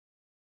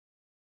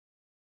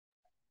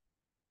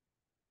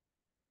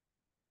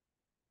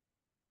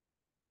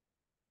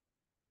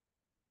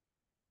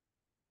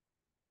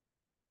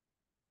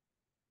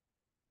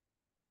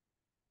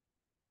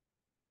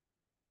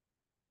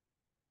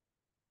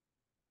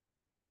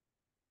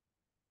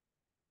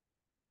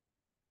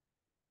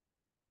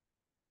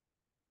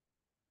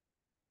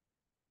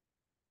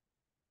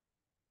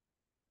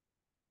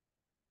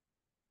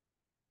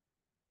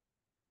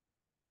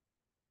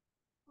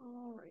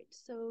All right,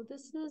 so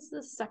this is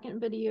the second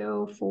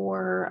video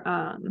for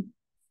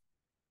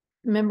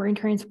membrane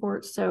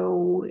transport.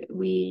 So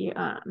we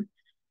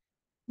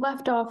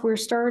left off, we're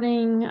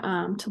starting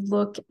to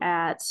look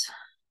at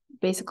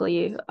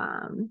basically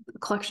a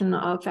collection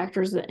of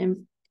factors that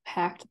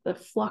impact the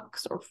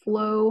flux or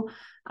flow.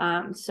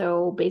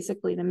 So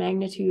basically the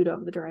magnitude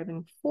of the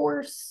driving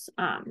force.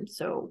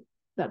 So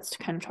that's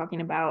kind of talking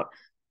about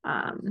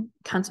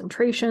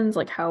concentrations,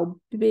 like how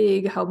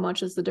big, how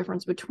much is the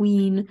difference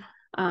between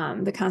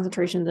the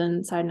concentrations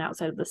inside and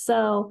outside of the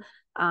cell,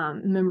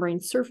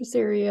 membrane surface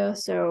area.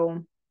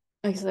 So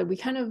like I said, we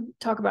kind of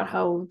talk about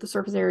how the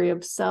surface area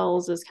of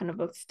cells is kind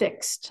of a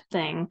fixed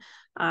thing.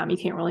 You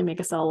can't really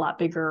make a cell a lot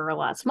bigger or a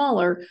lot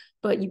smaller,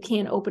 but you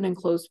can open and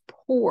close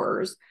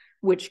pores,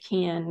 which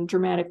can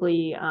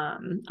dramatically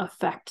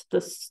affect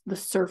the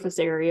surface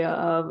area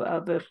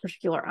of a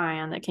particular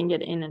ion that can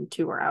get in and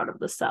to or out of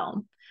the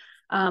cell.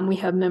 We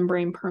have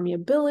membrane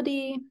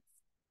permeability.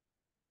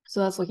 So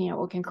that's looking at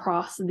what can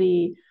cross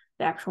the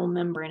actual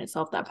membrane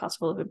itself, that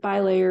phospholipid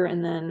bilayer,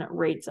 and then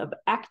rates of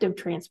active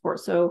transport.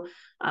 So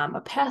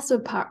a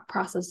passive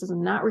process does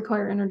not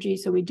require energy.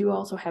 So we do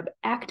also have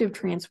active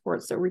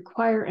transports that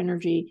require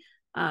energy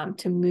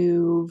to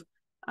move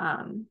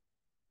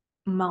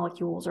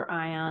molecules or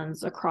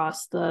ions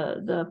across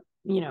the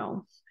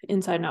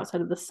inside and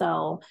outside of the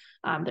cell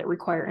that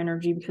require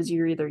energy, because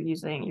you're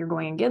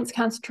going against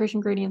concentration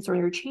gradients, or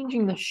you're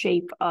changing the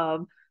shape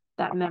of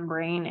that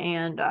membrane,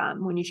 and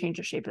when you change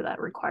the shape of that,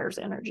 it requires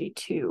energy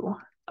to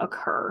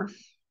occur.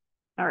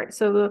 All right,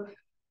 so the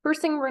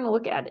first thing we're going to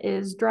look at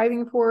is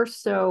driving force.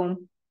 So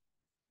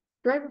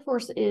driving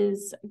force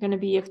is going to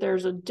be if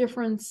there's a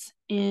difference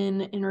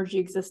in energy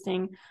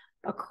existing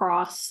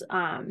across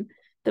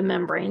the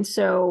membrane.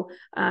 So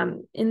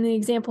in the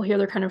example here,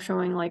 they're kind of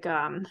showing like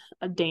a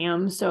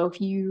dam. So if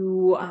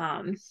you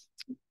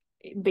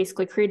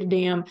basically create a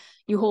dam,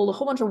 you hold a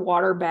whole bunch of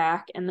water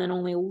back, and then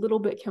only a little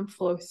bit can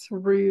flow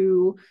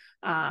through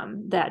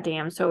that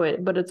dam.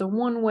 But it's a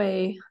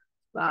one-way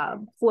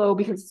flow,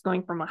 because it's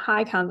going from a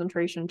high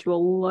concentration to a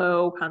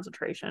low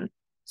concentration.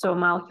 So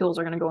molecules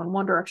are going to go in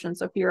one direction.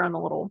 So here on the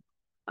little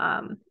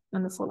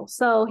in this little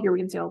cell here, we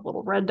can see all the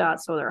little red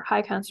dots. So they're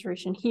high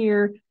concentration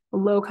here,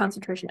 low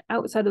concentration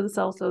outside of the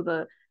cell.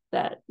 So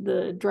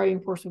the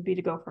driving force would be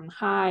to go from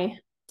high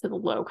to the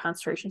low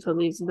concentration. So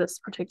this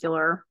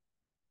particular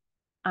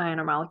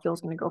ion or molecule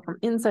is going to go from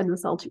inside the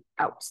cell to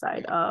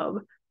outside of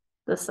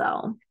the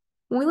cell.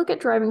 When we look at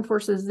driving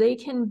forces, they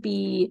can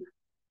be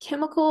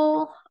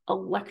chemical,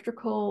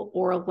 electrical,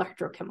 or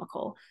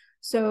electrochemical.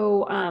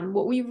 So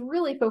what we've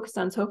really focused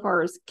on so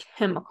far is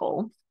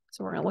chemical.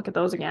 So we're going to look at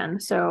those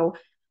again. So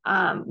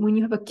when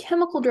you have a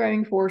chemical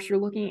driving force, you're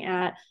looking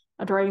at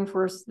a driving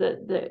force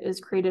that is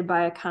created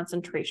by a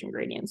concentration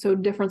gradient. So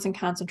difference in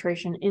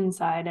concentration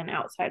inside and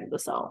outside of the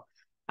cell.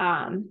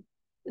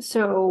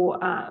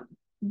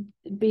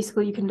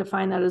 Basically, you can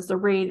define that as the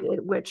rate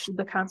at which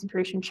the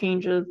concentration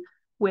changes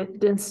with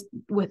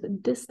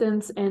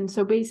distance. And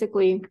so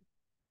basically,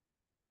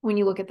 when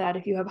you look at that,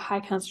 if you have high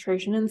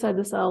concentration inside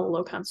the cell,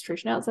 low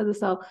concentration outside the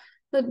cell,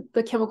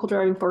 the chemical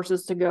driving force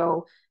is to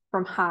go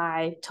from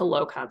high to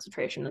low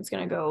concentration. It's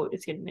going to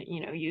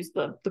use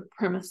the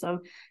premise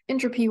of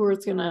entropy, where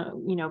it's going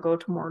to go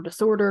to more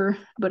disorder,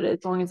 but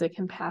as long as it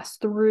can pass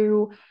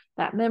through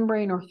that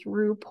membrane or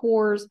through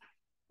pores,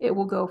 it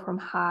will go from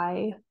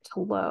high to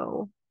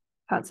low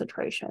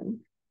concentration.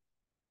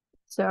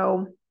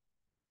 So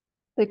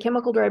the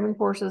chemical driving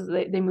forces,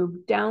 they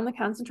move down the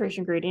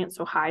concentration gradient,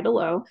 so high to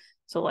low.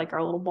 So like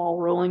our little ball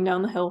rolling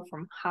down the hill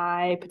from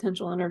high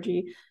potential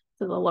energy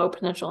to the low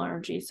potential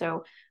energy.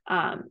 So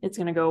it's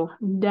going to go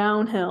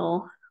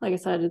downhill. Like I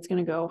said, it's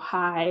going to go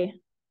high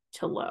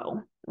to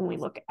low when we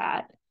look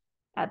at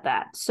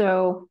that.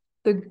 So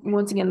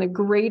once again, the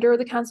greater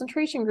the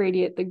concentration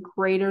gradient, the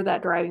greater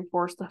that driving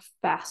force, the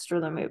faster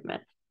the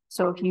movement.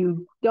 So if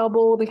you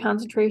double the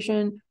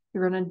concentration,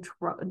 you're going to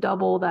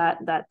double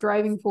that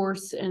driving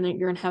force, and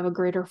you're going to have a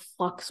greater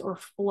flux or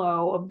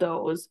flow of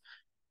those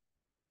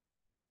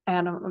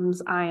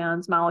atoms,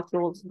 ions,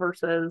 molecules,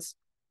 versus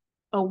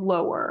a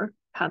lower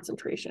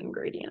concentration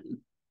gradient.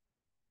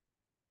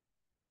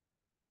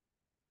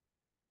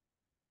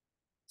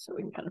 So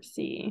we can kind of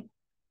see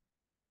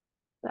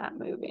that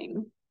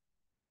moving.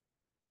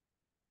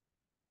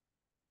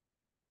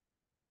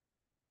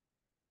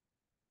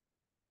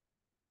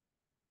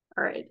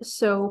 All right,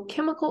 so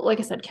chemical, like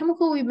I said,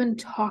 chemical we've been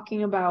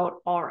talking about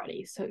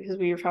already. So because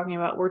we're talking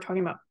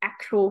about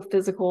actual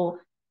physical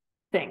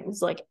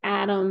things like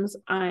atoms,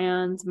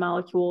 ions,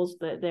 molecules,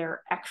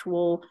 they're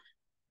actual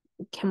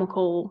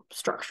chemical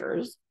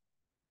structures.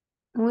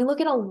 When we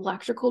look at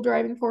electrical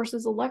driving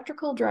forces you're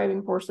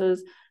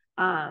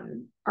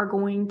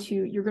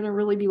going to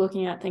really be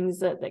looking at things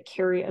that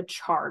carry a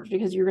charge,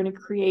 because you're going to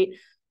create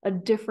a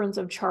difference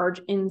of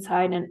charge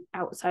inside and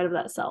outside of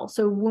that cell.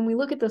 So when we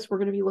look at this, we're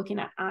going to be looking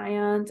at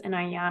ions and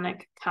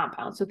ionic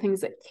compounds. So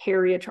things that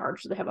carry a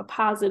charge, so they have a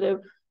positive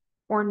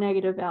or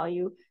negative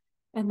value.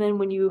 And then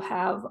when you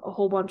have a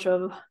whole bunch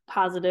of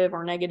positive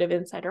or negative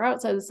inside or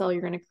outside the cell,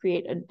 you're going to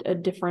create a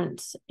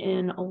difference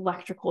in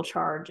electrical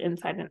charge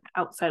inside and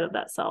outside of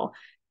that cell.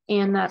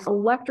 And that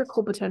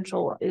electrical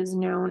potential is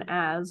known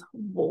as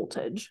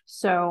voltage.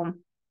 So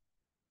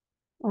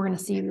we're going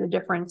to see the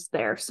difference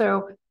there.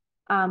 So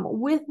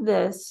with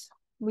this,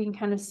 we can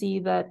kind of see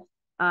that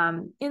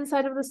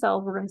inside of the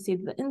cells, we're going to see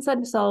that the inside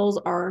of the cells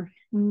are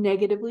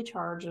negatively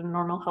charged in a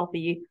normal,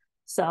 healthy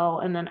cell,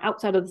 and then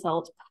outside of the cell,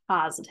 it's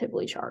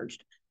positively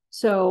charged.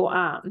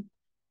 So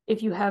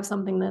if you have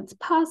something that's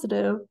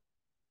positive,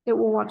 it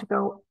will want to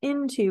go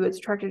into, it's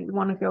attracted to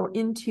want to go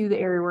into the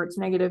area where it's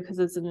negative because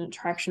it's an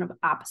attraction of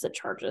opposite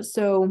charges.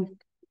 So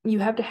you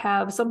have to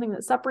have something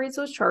that separates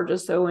those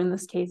charges. So in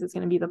this case, it's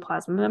going to be the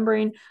plasma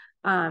membrane.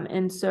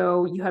 And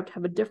so you have to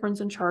have a difference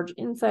in charge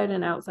inside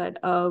and outside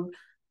of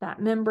that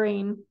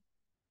membrane.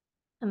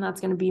 And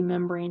that's going to be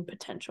membrane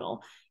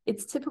potential.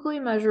 It's typically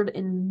measured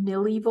in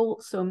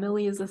millivolts. So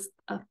milli is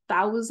a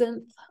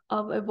thousandth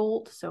of a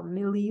volt, so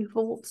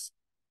millivolts.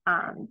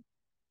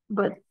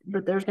 But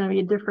there's going to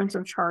be a difference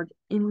of charge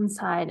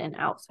inside and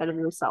outside of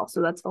the cell.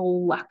 So that's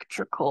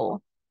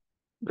electrical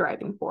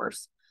driving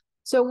force.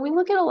 So when we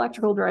look at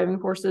electrical driving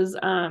forces,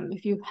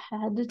 if you've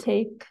had to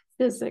take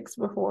physics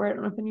before, I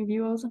don't know if any of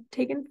you have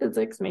taken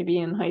physics, maybe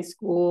in high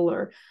school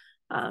or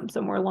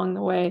somewhere along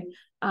the way,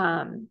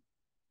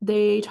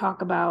 they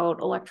talk about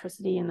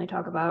electricity and they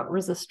talk about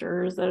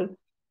resistors and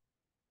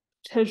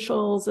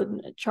potentials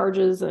and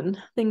charges and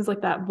things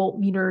like that,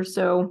 voltmeters.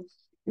 So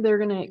they're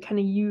going to kind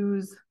of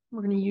use,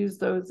 we're going to use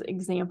those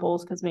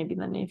examples because maybe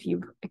then if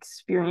you've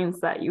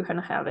experienced that, you kind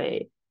of have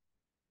a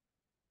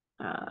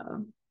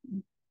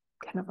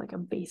kind of like a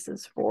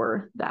basis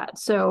for that.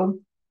 So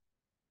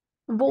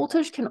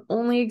voltage can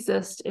only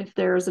exist if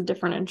there's a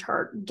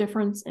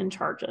difference in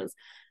charges.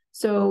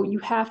 So you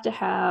have to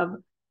have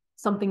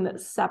something that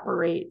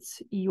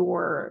separates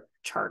your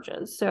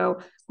charges.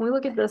 So when we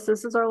look at this,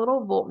 this is our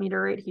little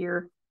voltmeter right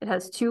here. It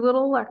has two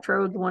little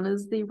electrodes. One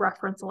is the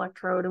reference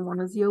electrode and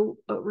one is the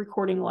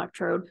recording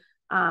electrode.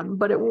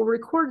 But it will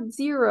record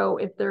 0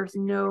 if there's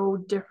no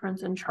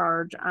difference in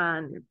charge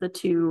on the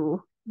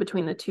two,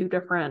 between the two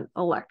different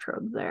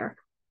electrodes there.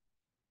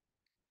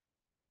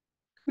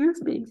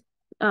 USB.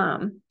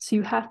 So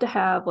you have to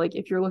have, like,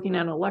 if you're looking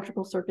at an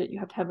electrical circuit, you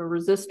have to have a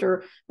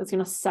resistor that's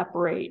going to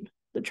separate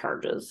the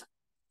charges.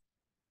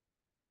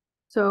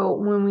 So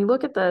when we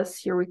look at this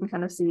here, we can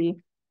kind of see,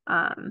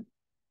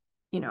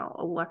 you know,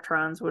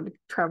 electrons would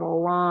travel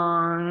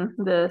along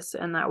this,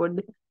 and that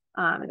would,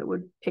 it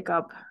would pick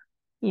up,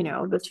 you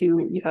know, the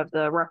two, you have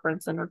the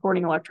reference and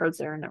recording electrodes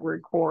there, and it would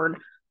record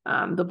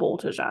the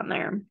voltage on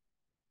there.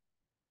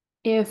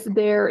 If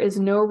there is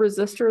no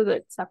resistor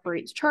that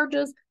separates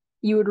charges,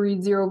 you would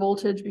read 0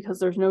 voltage because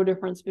there's no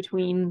difference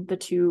between the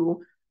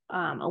two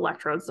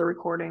electrodes, the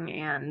recording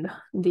and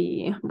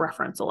the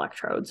reference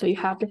electrode. So you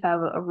have to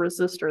have a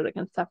resistor that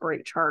can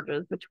separate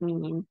charges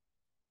between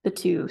the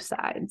two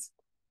sides.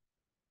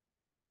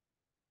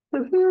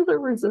 So here's a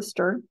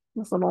resistor,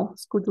 this little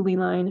squiggly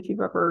line. If you've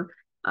ever,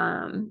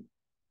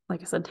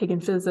 like I said, taken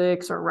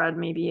physics or read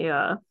maybe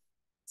a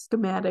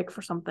schematic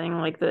for something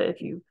like that,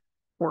 if you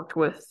worked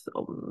with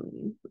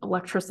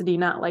electricity,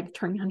 not like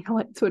turning on your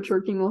light switch,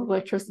 working with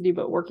electricity,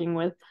 but working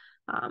with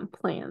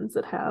plans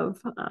that have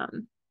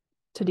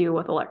to deal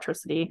with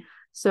electricity.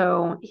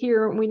 So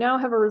here we now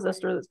have a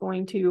resistor that's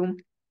going to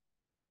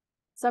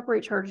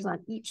separate charges on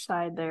each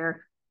side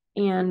there.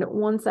 And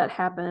once that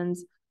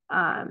happens,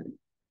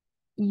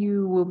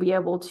 you will be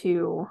able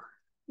to,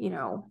 you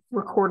know,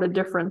 record a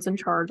difference in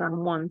charge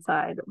on one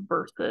side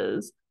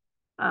versus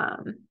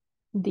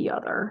the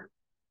other.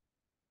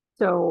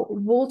 So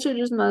voltage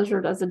is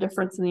measured as a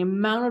difference in the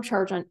amount of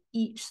charge on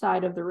each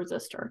side of the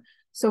resistor.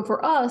 So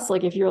for us,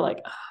 like if you're like,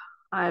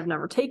 I've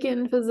never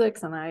taken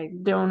physics and I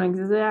don't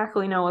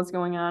exactly know what's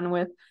going on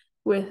with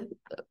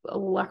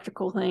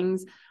electrical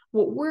things,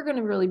 what we're going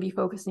to really be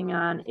focusing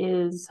on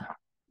is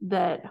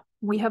that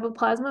we have a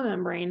plasma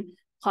membrane.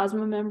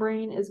 Plasma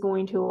membrane is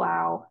going to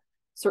allow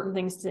certain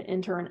things to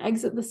enter and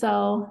exit the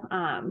cell.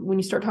 When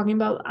you start talking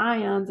about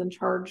ions and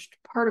charged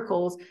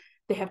particles,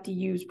 they have to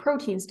use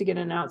proteins to get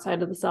in and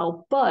outside of the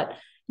cell, but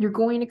you're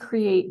going to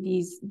create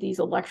these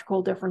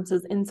electrical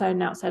differences inside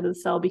and outside of the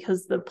cell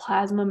because the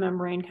plasma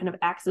membrane kind of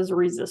acts as a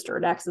resistor.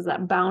 It acts as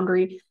that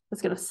boundary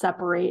that's going to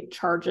separate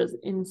charges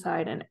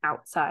inside and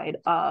outside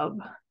of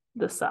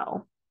the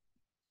cell.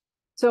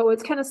 So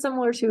it's kind of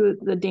similar to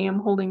the dam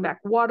holding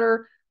back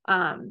water.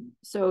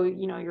 So,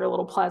 you know, your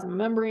little plasma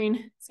membrane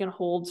is going to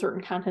hold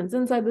certain contents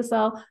inside the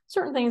cell.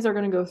 Certain things are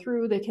going to go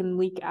through. They can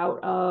leak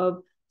out of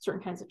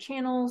certain kinds of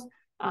channels.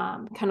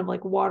 Kind of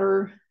like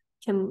water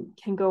can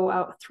go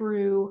out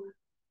through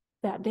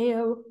that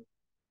dam.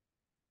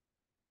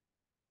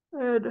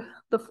 And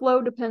the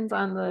flow depends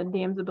on the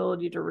dam's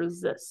ability to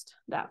resist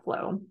that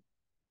flow.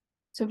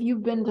 So if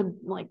you've been to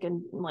like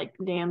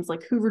dams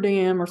like Hoover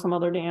Dam or some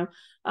other dam,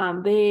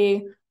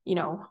 they, you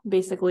know,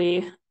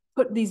 basically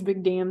put these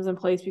big dams in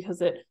place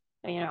because it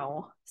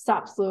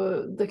stops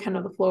the kind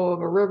of the flow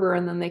of a river,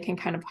 and then they can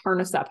kind of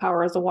harness that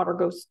power as the water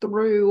goes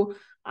through,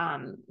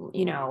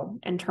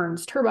 and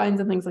turns turbines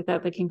and things like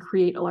that. They can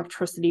create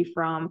electricity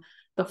from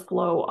the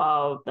flow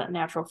of the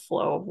natural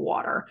flow of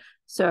water.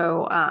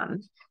 So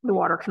the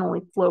water can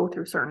only flow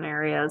through certain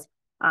areas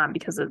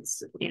because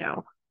it's,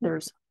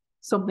 there's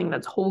something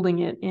that's holding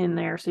it in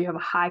there. So you have a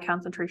high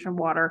concentration of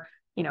water,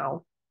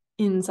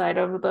 inside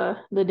of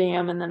the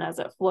dam, and then as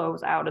it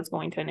flows out, it's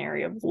going to an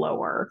area of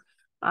lower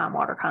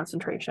water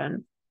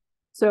concentration.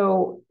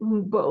 So,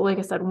 but like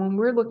I said, when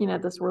we're looking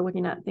at this, we're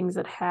looking at things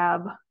that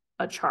have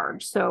a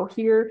charge. So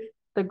here,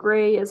 the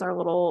gray is our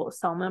little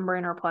cell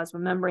membrane, our plasma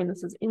membrane.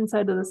 This is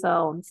inside of the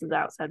cell, and this is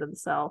outside of the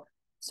cell.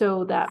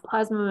 So that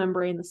plasma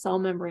membrane, the cell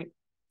membrane,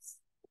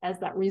 as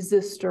that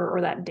resistor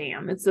or that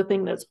dam, it's the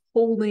thing that's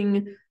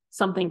holding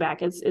something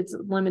back. It's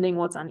limiting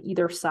what's on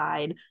either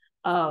side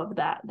of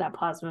that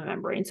plasma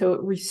membrane. So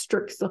it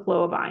restricts the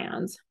flow of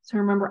ions. So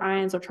remember,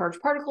 ions are charged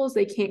particles.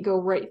 They can't go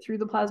right through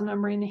the plasma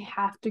membrane. They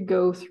have to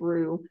go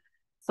through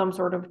some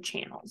sort of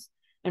channels.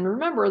 And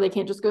remember, they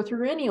can't just go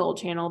through any old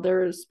channel.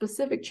 There's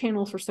specific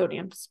channels for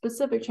sodium,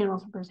 specific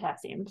channels for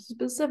potassium,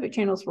 specific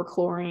channels for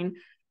chlorine,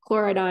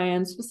 chloride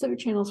ions, specific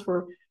channels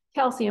for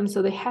calcium.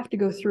 So they have to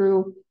go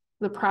through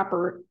the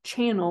proper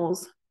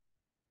channels.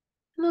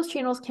 And those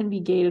channels can be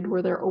gated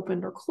where they're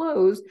opened or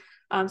closed,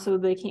 so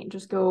they can't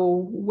just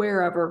go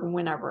wherever,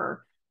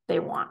 whenever they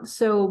want.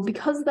 So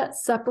because of that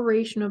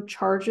separation of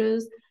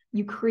charges,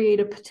 you create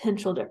a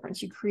potential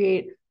difference. You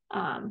create,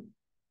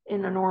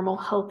 in a normal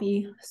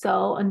healthy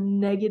cell, a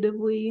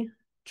negatively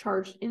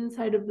charged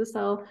inside of the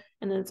cell,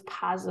 and then it's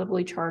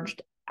positively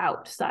charged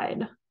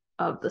outside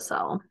of the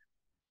cell.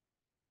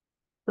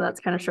 So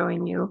that's kind of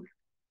showing you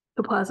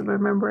the plasma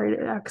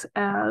membrane acts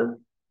as,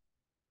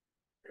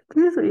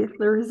 the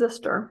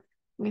resistor.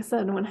 Like I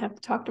said, when I have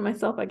to talk to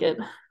myself, I get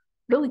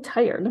really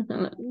tired,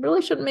 and it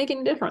really shouldn't make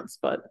any difference,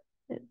 but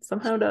it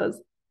somehow does.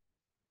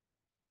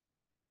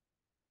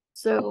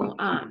 So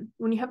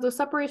when you have those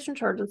separation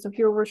charges, so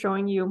here we're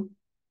showing you,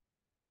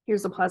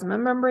 here's the plasma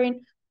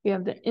membrane. We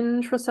have the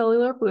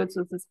intracellular fluid,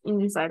 so this is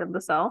inside of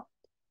the cell.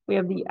 We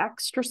have the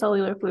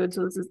extracellular fluid,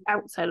 so this is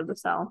outside of the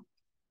cell.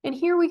 And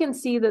here we can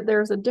see that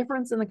there's a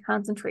difference in the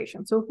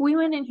concentration. So if we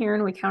went in here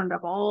and we counted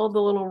up all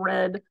the little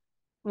red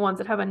ones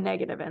that have a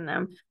negative in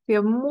them, we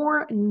have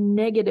more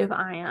negative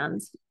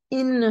ions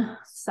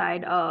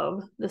inside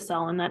of the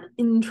cell in that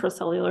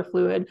intracellular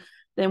fluid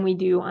than we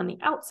do on the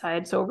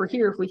outside. So over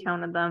here, if we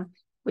counted them,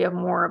 we have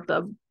more of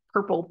the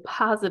purple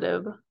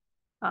positive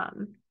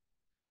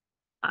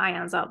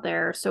ions out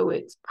there. So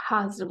it's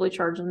positively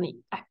charged in the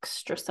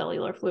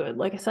extracellular fluid.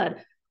 Like I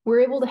said, we're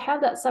able to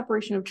have that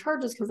separation of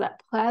charges because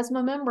that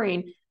plasma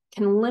membrane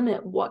can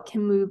limit what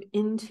can move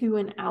into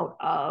and out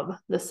of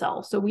the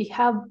cell. So we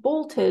have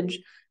voltage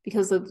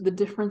because of the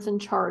difference in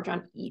charge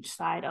on each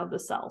side of the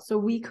cell. So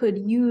we could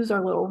use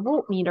our little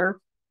voltmeter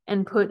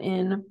and put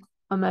in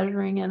a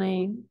measuring and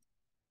a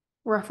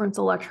reference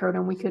electrode,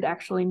 and we could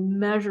actually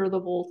measure the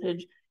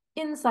voltage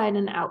inside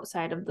and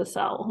outside of the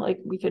cell. Like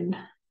we could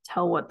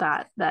tell what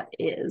that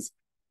is.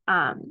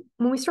 When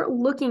we start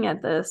looking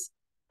at this,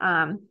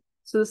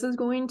 so this is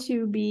going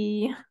to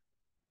be,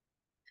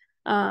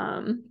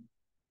 I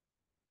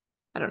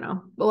don't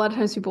know, a lot of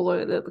times people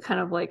look at it kind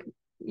of like,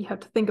 you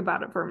have to think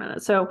about it for a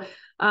minute. So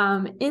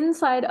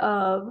inside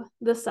of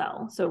the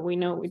cell, so we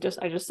know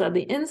I just said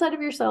the inside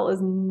of your cell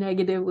is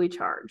negatively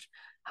charged.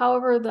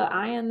 However, the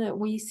ion that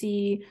we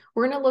see,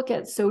 we're going to look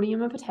at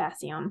sodium and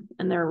potassium,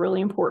 and they're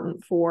really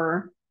important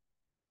for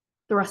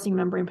the resting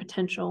membrane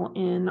potential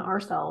in our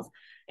cells.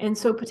 And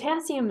so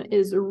potassium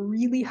is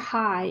really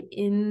high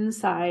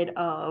inside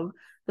of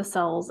the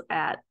cells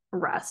at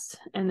rest,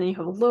 and then you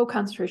have a low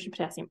concentration of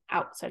potassium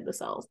outside the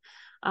cells.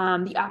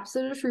 The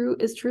opposite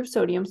is true of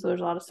sodium. So there's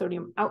a lot of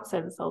sodium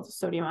outside the cells,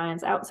 sodium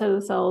ions outside of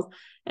the cells,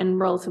 and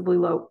relatively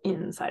low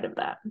inside of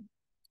that.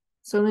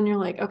 So then you're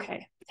like,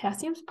 okay,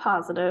 potassium's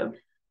positive,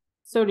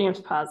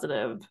 sodium's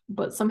positive,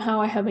 but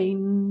somehow I have a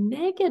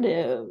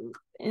negative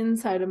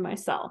inside of my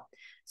cell.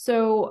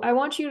 So I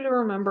want you to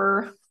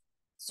remember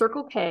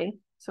Circle K.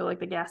 So like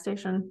the gas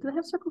station, do they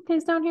have Circle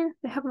Ks down here?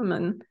 They have them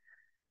in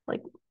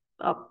like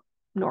up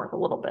north a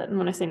little bit. And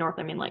when I say north,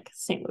 I mean like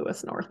St.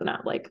 Louis north, and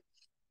not like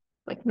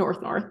north.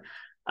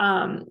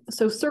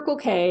 So Circle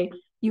K,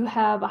 you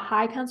have a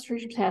high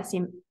concentration of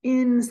potassium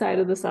inside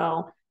of the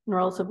cell and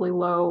relatively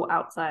low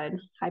outside.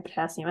 High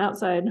potassium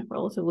outside,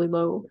 relatively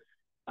low,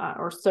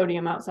 or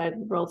sodium outside,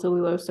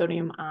 relatively low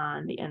sodium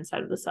on the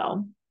inside of the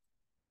cell.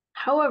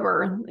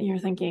 However, you're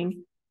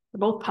thinking, they're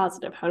both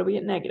positive. How do we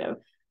get negative?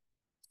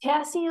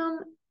 Potassium,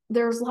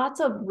 there's lots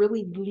of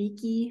really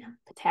leaky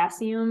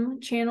potassium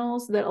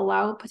channels that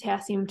allow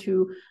potassium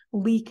to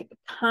leak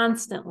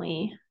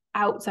constantly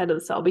outside of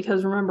the cell,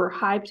 because remember,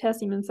 high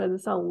potassium inside the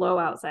cell, low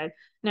outside.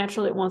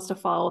 Naturally, it wants to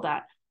follow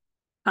that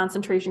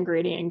concentration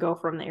gradient and go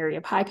from the area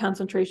of high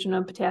concentration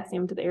of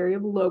potassium to the area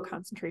of low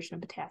concentration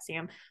of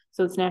potassium.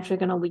 So it's naturally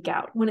going to leak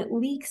out. When it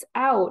leaks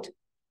out,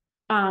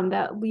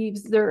 that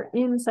leaves their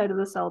inside of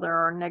the cell, there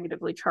are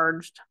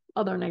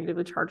other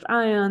negatively charged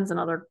ions and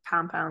other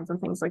compounds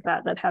and things like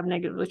that that have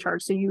negatively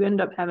charged. So you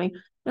end up having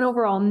an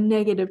overall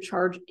negative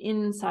charge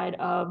inside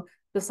of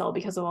the cell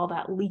because of all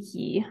that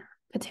leaky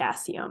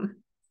potassium.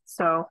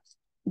 So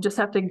you just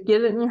have to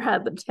get it in your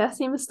head. The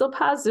potassium is still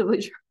positively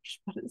charged,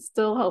 but it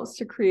still helps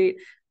to create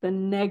the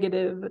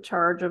negative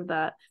charge of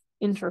that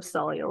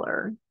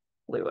intracellular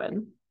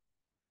fluid.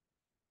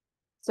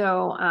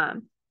 So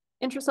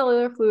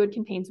intracellular fluid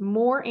contains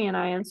more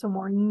anions, so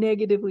more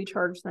negatively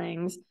charged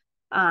things.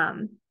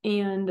 And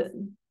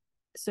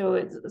so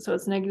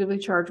it's negatively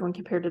charged when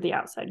compared to the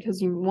outside,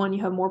 because you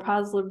have more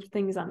positive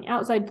things on the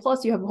outside,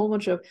 plus you have a whole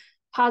bunch of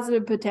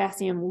positive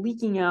potassium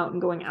leaking out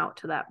and going out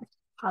to that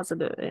out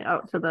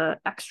to the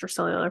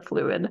extracellular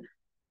fluid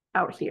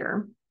out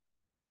here.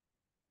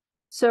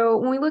 So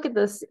when we look at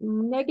this,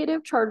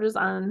 negative charges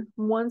on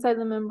one side of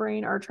the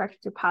membrane are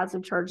attracted to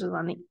positive charges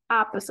on the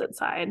opposite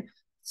side.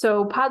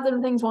 So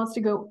positive things wants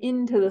to go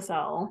into the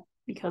cell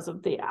because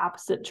of the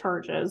opposite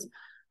charges.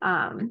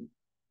 And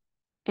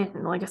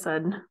like I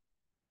said,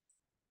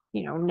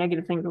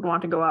 negative things would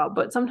want to go out.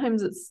 But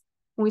sometimes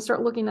when we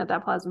start looking at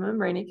that plasma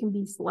membrane, it can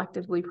be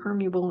selectively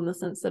permeable in the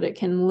sense that it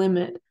can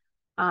limit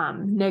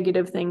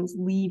negative things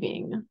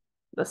leaving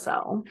the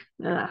cell.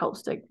 And that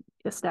helps to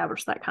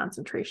establish that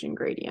concentration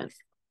gradient.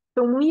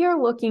 So when we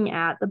are looking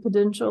at the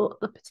potential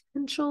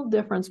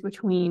difference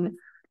between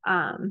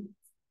when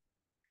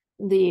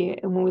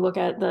we look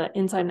at the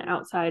inside and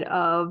outside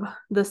of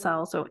the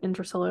cell, so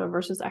intracellular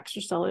versus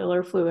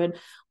extracellular fluid,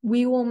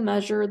 we will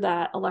measure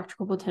that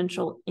electrical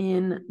potential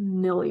in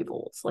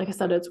millivolts. Like I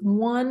said, it's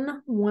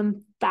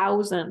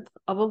 1/1000th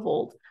of a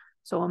volt.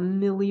 So a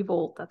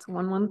millivolt, that's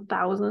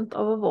 1/1000th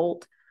of a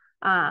volt.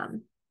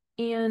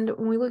 And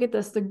when we look at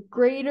this, the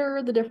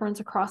greater the difference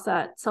across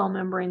that cell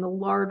membrane, the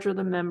larger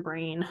the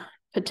membrane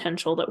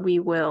potential that we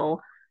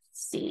will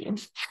see.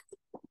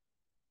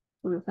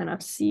 We'll kind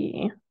of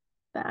see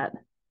that.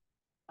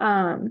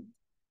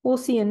 We'll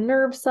see in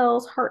nerve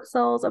cells, heart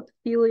cells,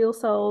 epithelial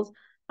cells.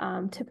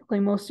 Typically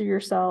most of your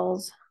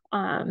cells,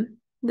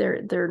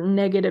 they're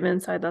negative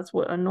inside. That's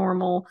what a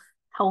normal,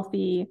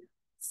 healthy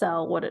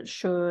cell, what it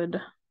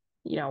should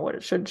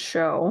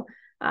show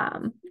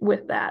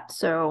with that.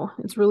 So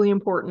it's really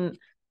important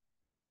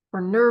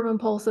for nerve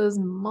impulses,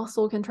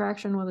 muscle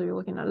contraction, whether you're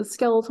looking at a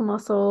skeletal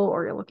muscle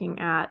or you're looking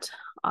at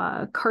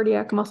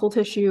cardiac muscle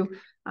tissue,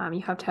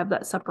 you have to have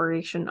that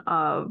separation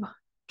of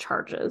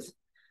charges.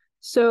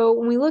 So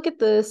when we look at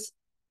this,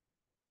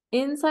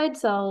 inside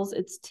cells,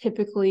 it's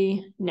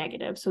typically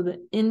negative. So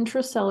the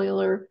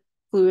intracellular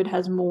fluid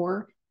has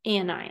more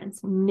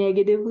anions,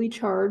 negatively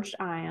charged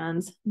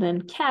ions,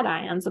 than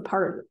cations,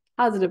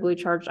 positively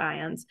charged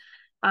ions.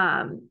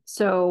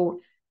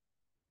 So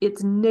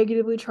it's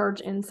negatively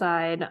charged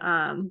inside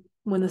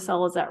when the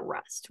cell is at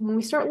rest. When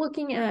we start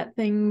looking at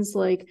things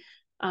like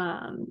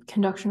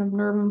conduction of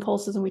nerve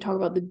impulses and we talk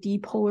about the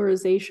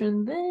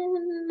depolarization, then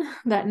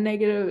that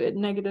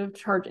negative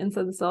charge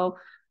inside the cell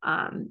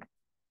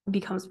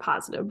becomes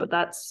positive, but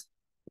that's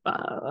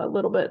a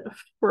little bit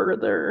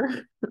further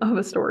of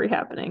a story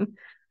happening.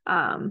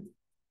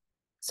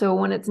 So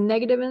when it's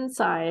negative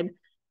inside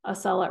a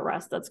cell at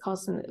rest, that's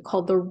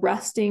called the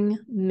resting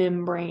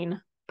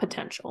membrane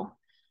potential.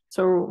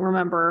 So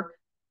remember,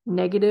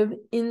 negative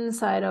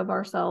inside of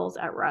our cells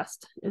at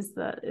rest is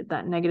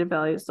that negative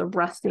value is the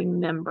resting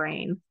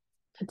membrane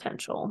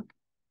potential.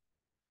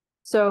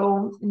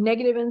 So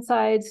negative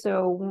inside,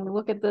 so when we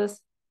look at this,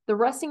 the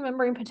resting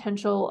membrane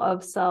potential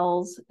of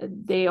cells,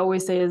 they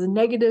always say is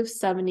negative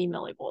 70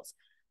 millivolts.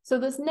 So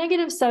this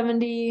negative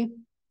 70,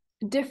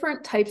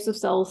 different types of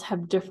cells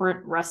have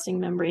different resting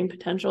membrane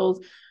potentials,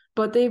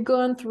 but they've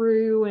gone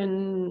through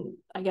and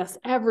I guess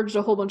averaged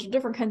a whole bunch of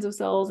different kinds of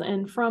cells,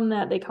 and from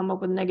that they come up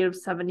with negative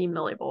 70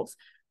 millivolts.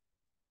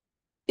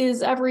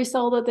 Is every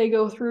cell that they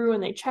go through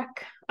and they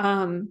check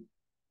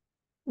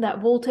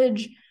that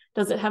voltage,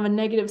 does it have a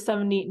negative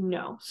 70?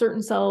 No.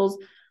 Certain cells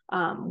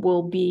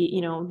will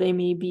be, they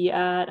may be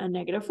at a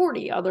negative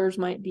 40. Others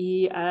might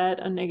be at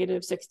a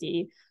negative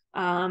 60.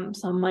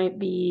 Some might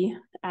be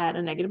at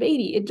a negative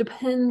 80. It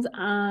depends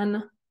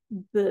on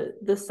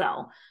the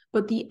cell,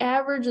 but the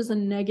average is a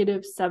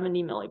negative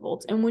 70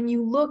 millivolts. And when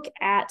you look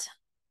at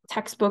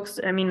textbooks,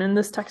 and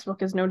this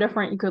textbook is no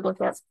different. You could look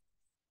at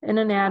an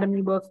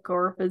anatomy book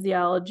or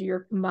physiology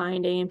or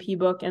combined A&P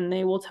book, and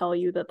they will tell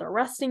you that the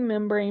resting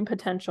membrane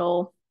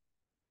potential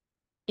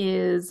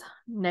is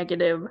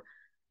negative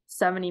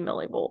 70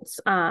 millivolts.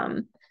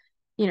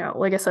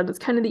 Like I said, it's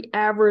kind of the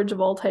average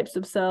of all types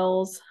of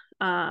cells.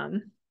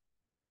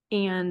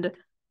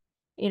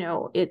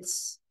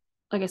 It's,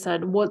 like I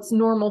said, what's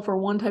normal for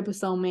one type of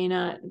cell may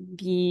not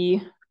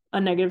be a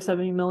negative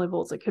 70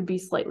 millivolts. It could be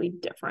slightly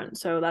different.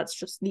 So that's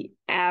just the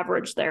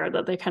average there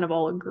that they kind of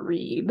all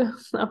agreed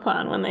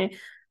upon when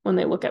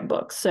they look at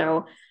books.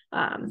 So,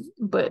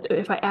 but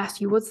if I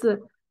ask you, what's the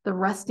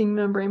resting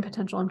membrane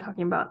potential I'm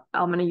talking about,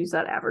 I'm going to use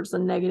that average, the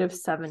negative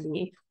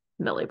 70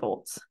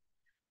 millivolts.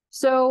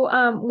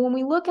 So when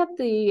we look at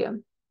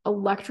the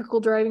electrical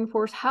driving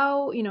force,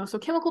 how, so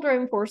chemical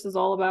driving force is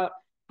all about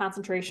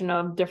concentration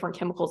of different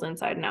chemicals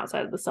inside and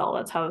outside of the cell.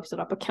 That's how we set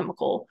up a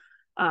chemical,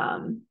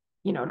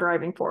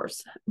 driving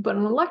force. But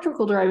an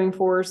electrical driving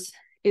force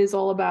is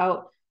all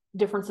about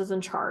differences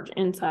in charge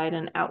inside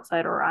and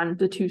outside, or on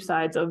the two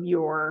sides of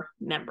your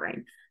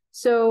membrane.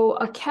 So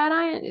a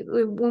cation,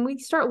 when we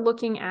start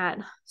looking at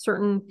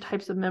certain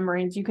types of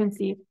membranes, you can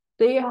see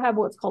they have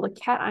what's called a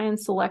cation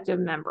selective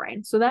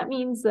membrane. So that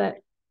means that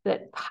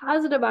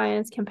positive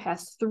ions can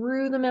pass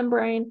through the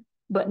membrane,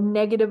 but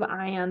negative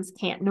ions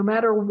can't, no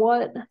matter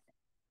what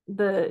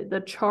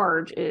the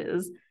charge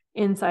is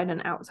inside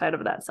and outside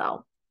of that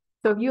cell.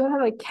 So if you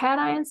have a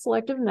cation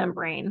selective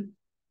membrane,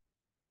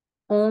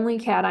 only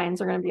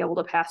cations are going to be able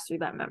to pass through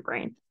that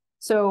membrane.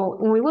 So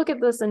when we look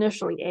at this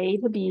initially, A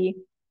to B,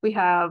 we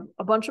have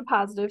a bunch of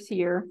positives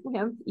here. We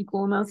have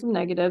equal amounts of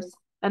negatives.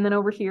 And then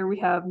over here, we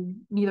have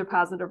neither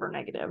positive or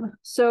negative.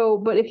 So,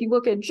 but if you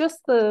look at just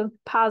the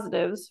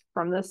positives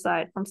from this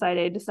side, from side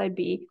A to side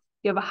B,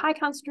 you have a high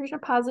concentration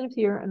of positives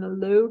here and a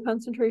low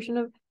concentration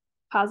of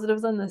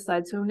positives on this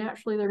side. So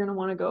naturally, they're going to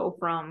want to go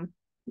from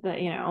the,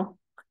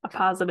 a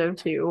positive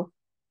to,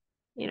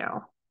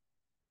 they're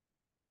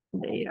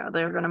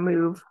going to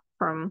move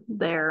from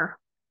there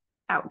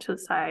out to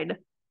side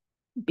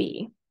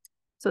B.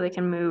 So they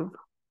can move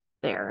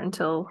there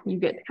until you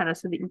get kind of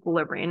to the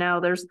equilibrium. Now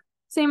there's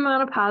same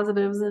amount of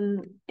positives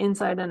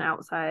inside and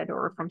outside,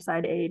 or from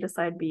side A to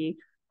side B.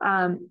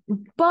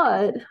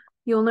 But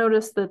you'll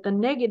notice that the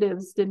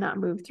negatives did not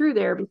move through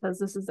there because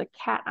this is a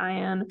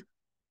cation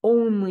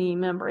only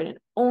membrane. It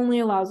only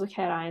allows the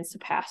cations to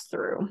pass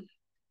through.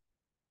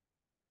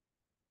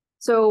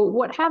 So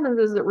what happens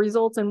is it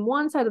results in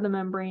one side of the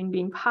membrane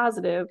being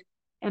positive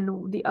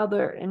and the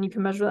other, and you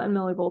can measure that in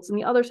millivolts, and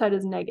the other side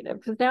is negative.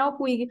 Because now if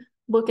we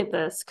look at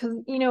this, because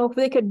if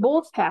they could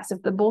both pass,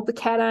 if both the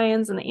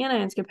cations and the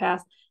anions could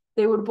pass,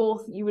 you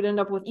would end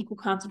up with equal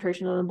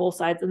concentration on both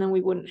sides, and then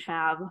we wouldn't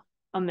have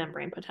a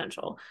membrane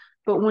potential.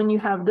 But when you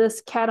have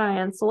this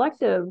cation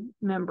selective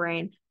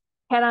membrane,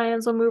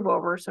 cations will move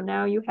over. So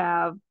now you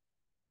have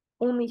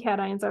only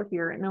cations out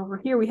here, and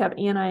over here we have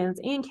anions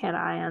and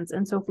cations.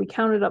 And so if we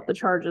counted up the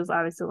charges,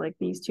 obviously like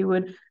these two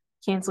would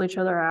cancel each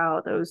other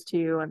out, those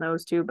two and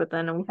those two, but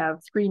then we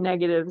have 3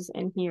 negatives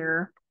in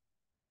here.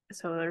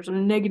 So there's a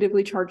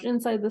negatively charged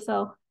inside the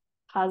cell,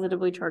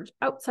 positively charged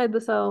outside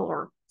the cell,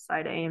 or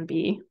side A and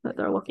B that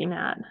they're looking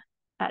at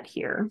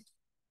here.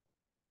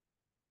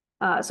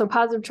 So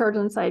positive charge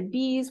on side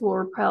B's will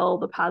repel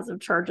the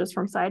positive charges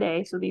from side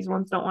A. So these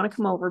ones don't want to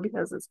come over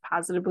because it's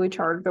positively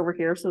charged over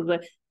here, so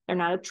that they're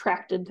not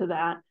attracted to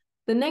that.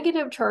 The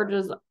negative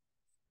charges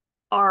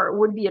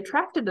would be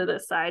attracted to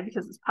this side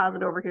because it's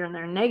positive over here and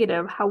they're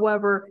negative.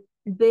 However,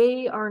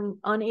 they are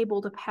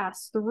unable to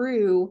pass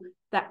through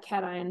that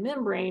cation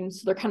membrane,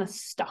 so they're kind of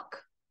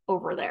stuck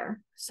over there.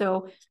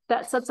 So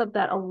that sets up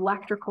that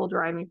electrical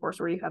driving force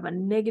where you have a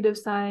negative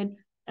side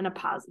and a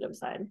positive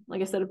side.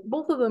 Like I said, if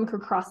both of them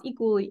could cross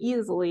equally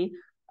easily,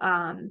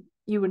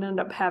 you would end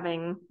up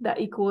having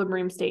that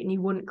equilibrium state, and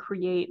you wouldn't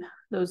create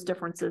those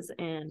differences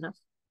in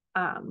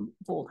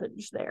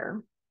voltage there.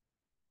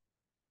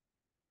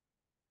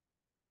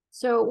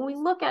 So when we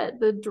look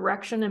at the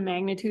direction and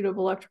magnitude of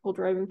electrical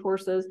driving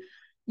forces,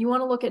 you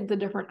want to look at the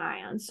different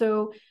ions.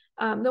 So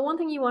the one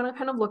thing you want to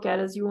kind of look at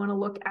is you want to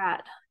look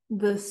at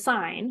the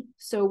sign.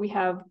 So we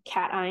have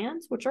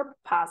cations, which are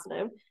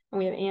positive, and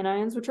we have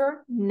anions, which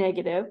are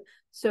negative.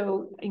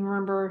 So you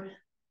remember,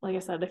 like I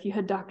said, if you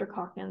had Dr.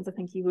 Calkins, I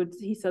think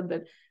he said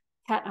that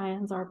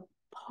cations are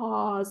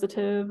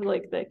positive,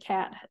 like the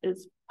cat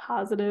is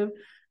positive.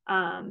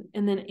 And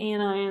then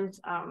anions,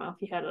 I don't know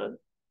if you had a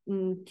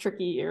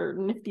tricky or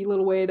nifty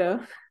little way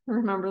to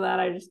remember that.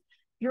 If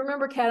you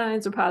remember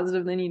cations are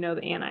positive, then you know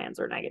the anions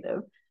are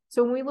negative.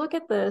 So when we look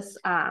at this,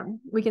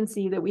 we can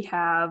see that we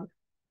have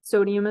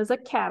sodium as a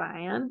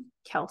cation,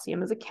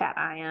 calcium is a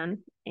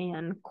cation,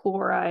 and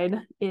chloride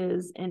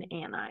is an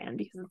anion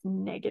because it's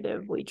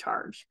negatively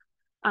charged.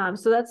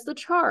 So that's the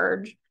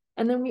charge.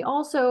 And then we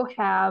also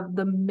have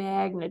the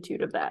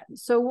magnitude of that.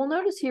 So we'll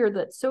notice here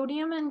that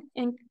sodium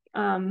and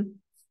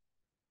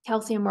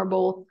calcium are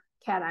both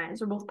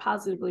cations, are both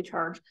positively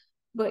charged,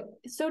 but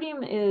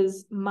sodium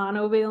is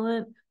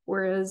monovalent,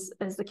 whereas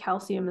as the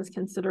calcium is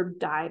considered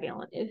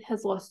divalent. It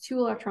has lost 2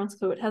 electrons,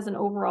 so it has an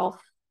overall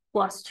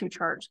 +2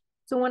 charge.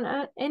 So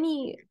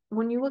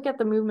when you look at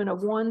the movement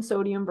of 1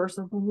 sodium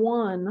versus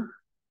 1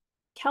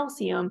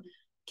 calcium,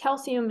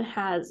 calcium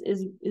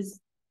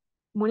is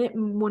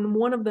when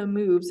one of them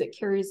moves, it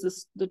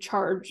carries the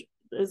charge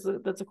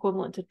that's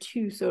equivalent to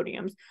 2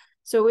 sodiums.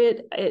 So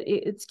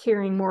it's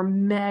carrying more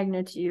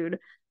magnitude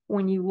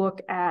when you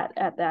look at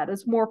that.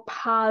 It's more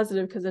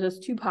positive because it has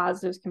 2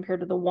 positives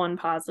compared to the 1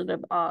 positive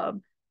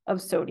of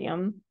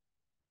sodium.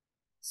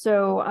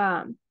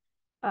 So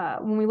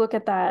when we look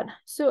at that,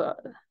 so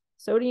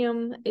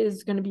sodium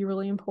is going to be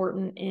really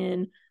important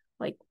in,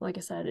 like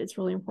I said, it's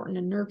really important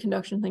in nerve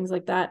conduction, things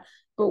like that.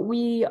 But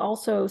we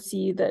also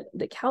see that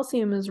the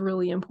calcium is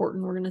really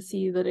important. We're going to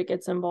see that it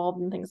gets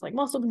involved in things like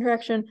muscle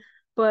contraction.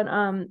 But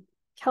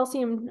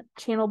calcium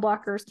channel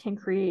blockers can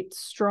create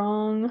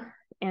strong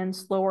and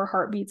slower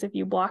heartbeats if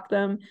you block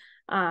them.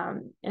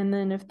 And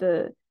then if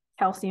the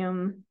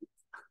calcium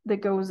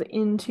that goes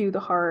into the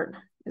heart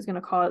is going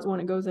to cause, when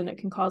it goes in, it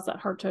can cause that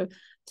heart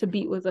to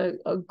beat with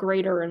a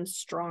greater and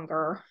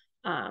stronger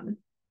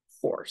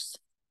force.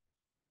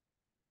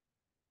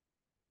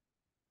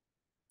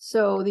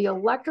 So the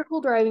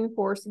electrical driving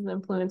force is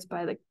influenced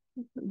by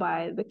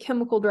the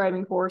chemical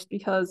driving force,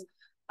 because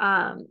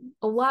a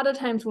lot of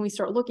times when we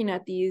start looking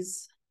at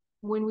these,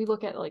 when we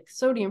look at like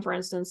sodium, for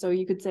instance, so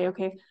you could say,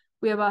 okay,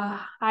 we have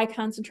a high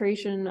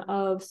concentration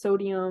of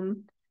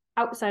sodium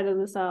outside of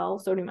the cell,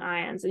 sodium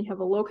ions, and you have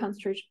a low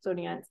concentration of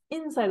sodium ions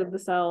inside of the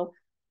cell.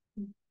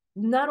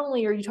 Not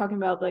only are you talking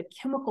about the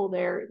chemical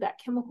there, that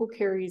chemical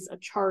carries a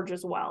charge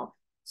as well.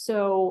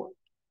 So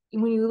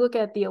when you look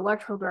at the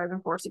electrical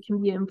driving force, it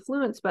can be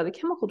influenced by the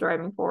chemical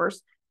driving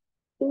force,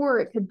 or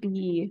it could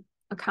be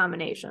a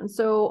combination.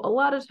 So a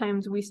lot of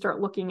times we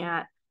start looking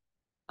at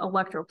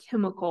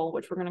electrochemical,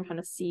 which we're going to kind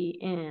of see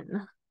in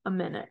a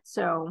minute.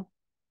 So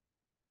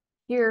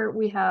here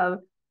we have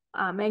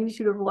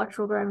magnitude of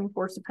electrical driving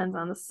force depends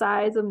on the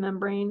size of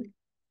membrane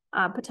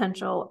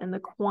potential and the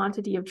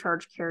quantity of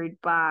charge carried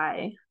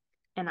by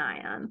an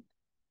ion.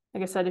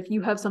 Like I said, if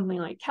you have something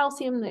like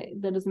calcium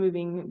that is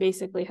moving,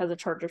 basically has a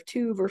charge of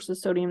 2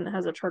 versus sodium that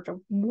has a charge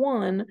of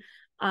 1,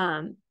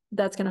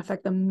 that's going to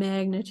affect the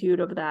magnitude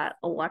of that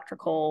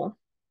electrical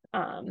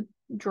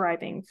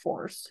driving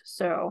force.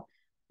 So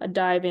a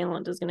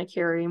divalent is going to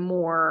carry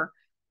more,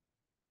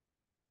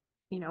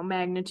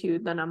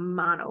 magnitude than a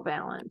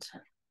monovalent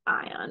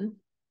ion.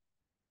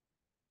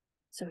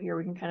 So here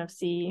we can kind of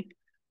see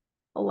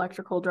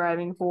electrical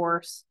driving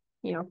force.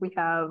 If we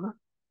have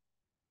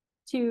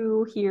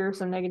 2 here,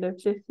 so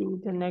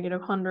 -50 to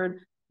 -100,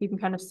 you can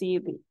kind of see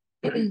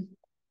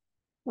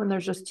when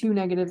there's just 2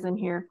 negatives in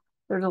here,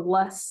 there's a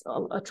less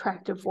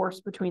attractive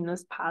force between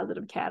this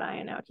positive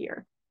cation out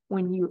here.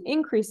 When you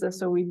increase this,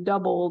 so we've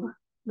doubled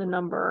the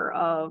number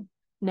of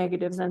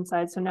negatives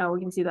inside, so now we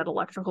can see that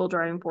electrical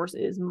driving force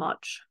is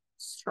much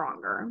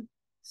stronger.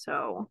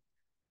 So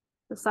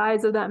the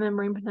size of that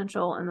membrane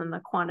potential and then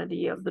the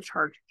quantity of the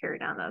charge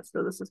carried on that.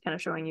 So this is kind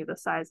of showing you the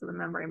size of the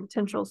membrane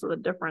potential, so the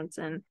difference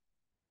in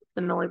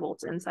the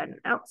millivolts inside and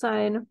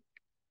outside.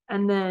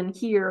 And then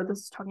here, this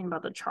is talking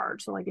about the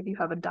charge. So like if you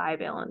have a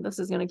divalent, this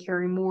is going to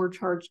carry more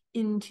charge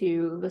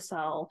into the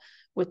cell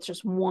with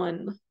just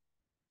 1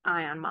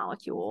 ion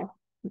molecule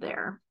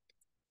there.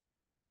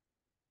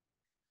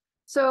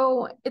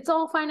 So it's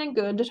all fine and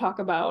good to talk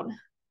about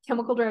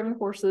chemical driving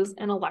forces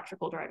and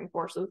electrical driving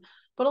forces,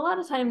 but a lot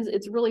of times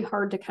it's really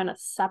hard to kind of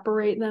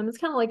separate them. It's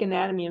kind of like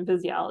anatomy and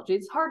physiology.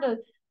 It's hard to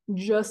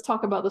just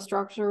talk about the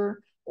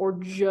structure or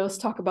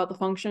just talk about the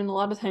function. A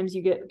lot of times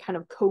you get kind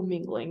of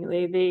commingling.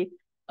 They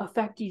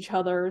affect each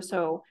other.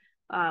 So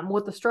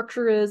what the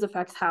structure is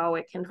affects how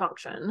it can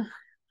function.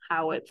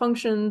 How it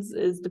functions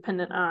is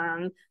dependent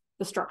on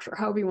the structure,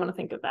 however you want to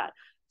think of that.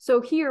 So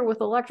here with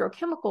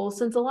electrochemicals,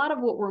 since a lot of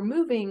what we're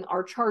moving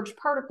are charged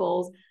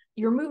particles,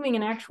 you're moving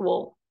an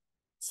actual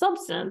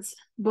substance,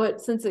 but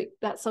since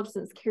that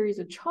substance carries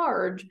a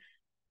charge,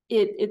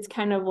 it's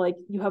kind of like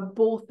you have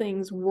both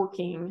things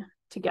working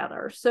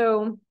together.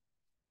 So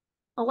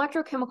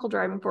electrochemical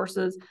driving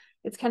forces,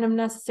 it's kind of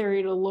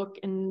necessary to look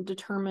and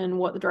determine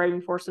what the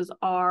driving forces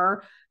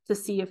are to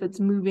see if it's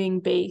moving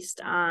based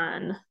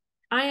on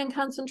ion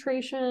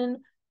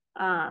concentration,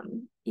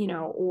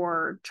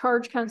 or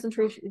charge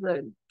concentration,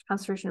 the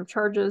concentration of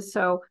charges.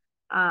 So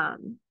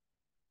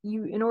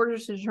in order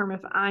to determine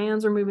if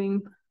ions are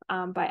moving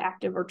by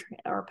active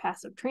or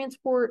passive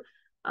transport,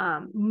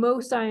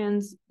 most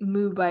ions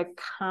move by a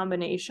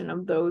combination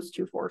of those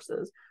 2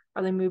 forces.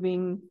 Are they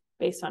moving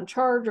based on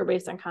charge or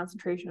based on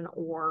concentration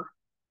or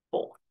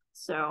both?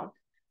 So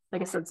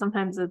like I said,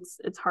 sometimes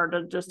it's hard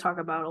to just talk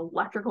about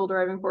electrical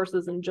driving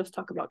forces and just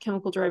talk about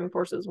chemical driving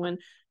forces when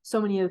so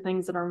many of the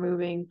things that are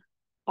moving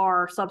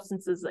are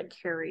substances that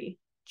carry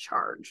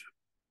charge.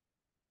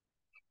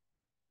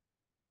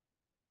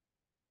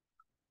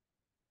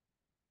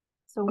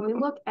 So when we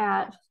look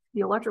at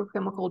the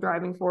electrochemical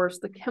driving force,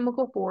 the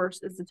chemical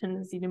force is the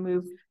tendency to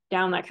move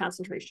down that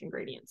concentration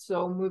gradient.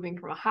 So moving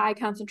from a high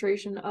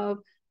concentration of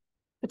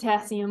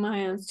potassium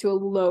ions to a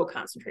low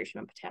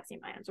concentration of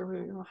potassium ions, or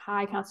moving from a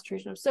high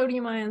concentration of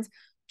sodium ions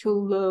to a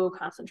low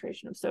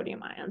concentration of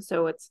sodium ions.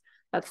 So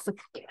that's the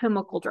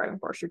chemical driving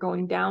force. You're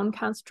going down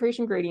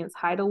concentration gradients,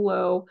 high to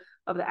low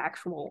of the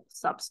actual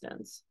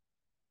substance.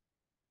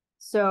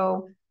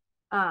 So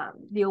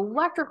the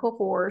electrical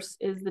force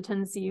is the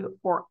tendency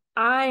for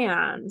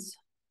ions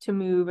to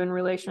move in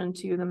relation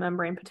to the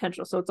membrane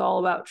potential. So it's all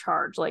about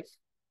charge. Like,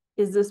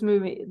 is this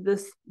moving?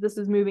 This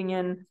is moving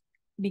in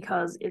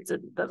because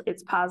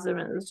it's positive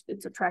and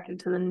it's attracted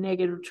to the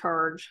negative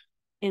charge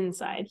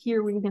inside.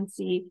 Here we can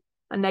see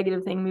a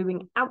negative thing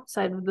moving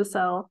outside of the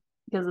cell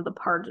because of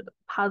the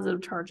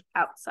positive charge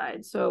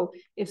outside. So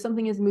if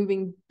something is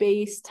moving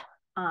based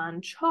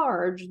on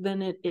charge,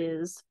 then it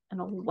is an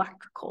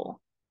electrical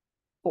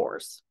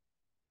force.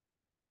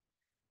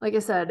 Like I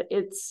said,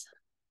 it's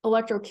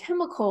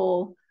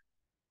electrochemical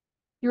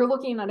you're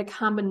looking at a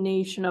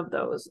combination of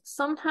those.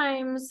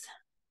 Sometimes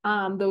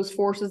those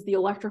forces, the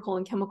electrical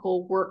and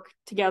chemical, work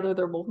together.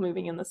 They're both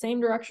moving in the same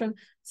direction.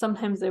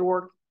 Sometimes they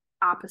work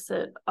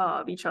opposite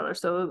of each other.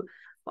 So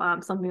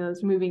something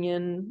that's moving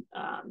in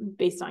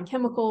based on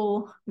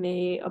chemical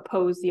may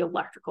oppose the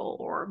electrical,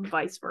 or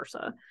vice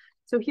versa.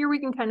 So here we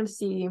can kind of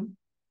see,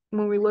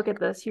 when we look at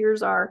this,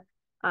 here's our,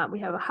 we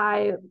have a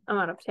high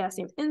amount of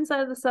potassium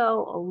inside of the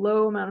cell, a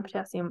low amount of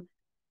potassium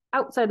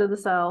outside of the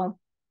cell.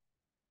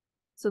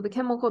 So the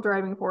chemical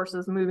driving force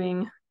is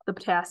moving the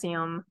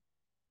potassium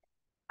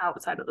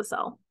outside of the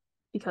cell,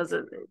 because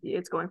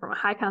it's going from a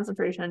high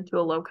concentration to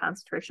a low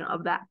concentration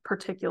of that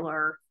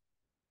particular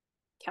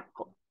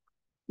chemical.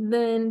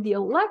 Then the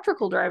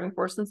electrical driving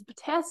force, since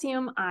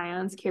potassium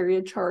ions carry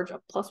a charge, a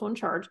 +1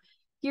 charge,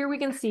 here we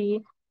can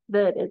see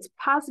that it's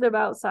positive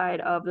outside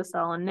of the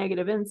cell and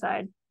negative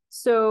inside.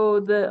 So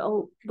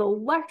the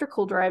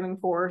electrical driving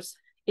force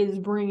is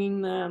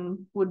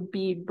would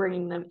be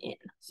bringing them in.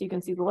 So you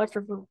can see the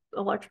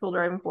electrical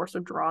driving force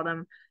would draw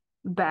them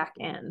back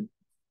in.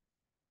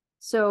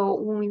 So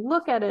when we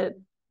look at it,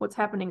 what's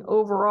happening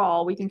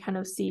overall, we can kind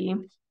of see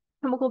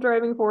chemical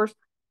driving force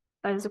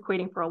that is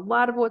equating for a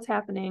lot of what's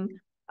happening.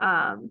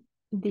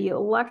 The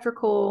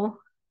electrical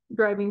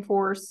driving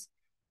force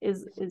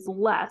is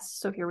less.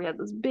 So here we have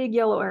this big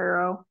yellow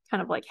arrow,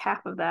 kind of like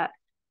half of that.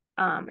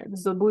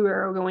 There's a blue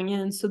arrow going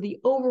in. So the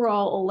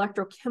overall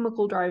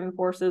electrochemical driving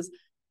force is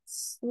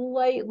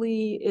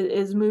slightly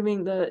is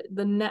moving,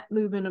 the net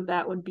movement of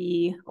that would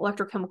be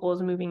electrochemical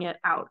is moving it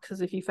out,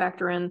 because if you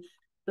factor in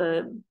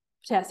the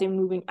potassium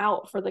moving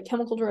out for the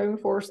chemical driving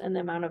force and the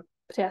amount of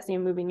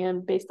potassium moving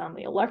in based on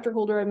the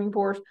electrical driving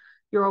force,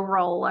 your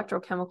overall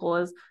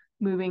electrochemical is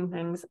moving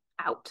things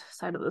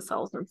outside of the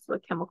cell, since the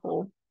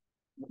chemical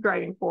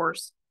driving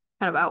force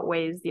kind of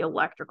outweighs the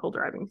electrical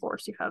driving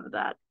force. You have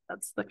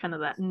that's the kind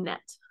of that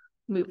net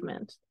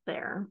movement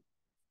there.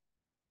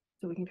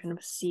 So we can kind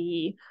of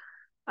see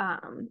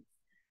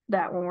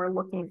that when we're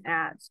looking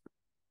at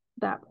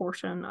that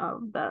portion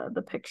of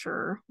the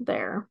picture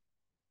there.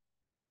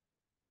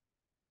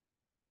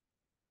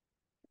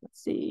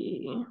 Let's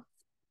see.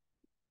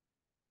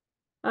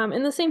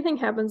 And the same thing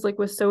happens like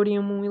with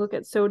sodium. When we look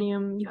at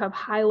sodium, you have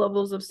high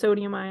levels of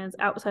sodium ions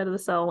outside of the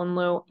cell and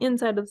low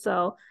inside of the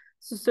cell.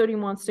 So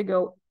sodium wants to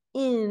go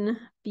in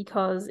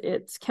because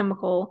it's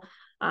chemical.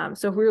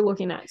 So if we were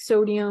looking at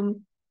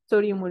sodium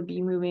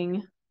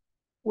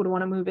would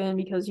want to move in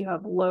because you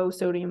have low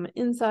sodium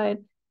inside,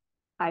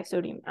 high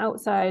sodium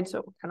outside.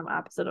 So kind of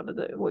opposite of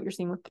what you're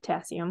seeing with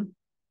potassium.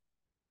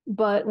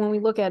 But when we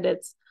look at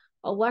its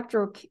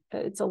electric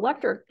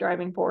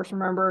driving force,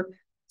 remember,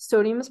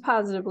 sodium is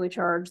positively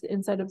charged, the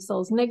inside of the cell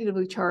is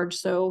negatively charged.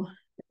 So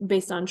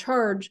based on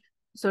charge,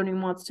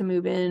 sodium wants to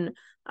move in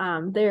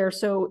there.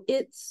 So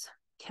its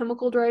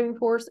chemical driving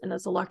force and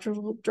its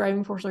electrical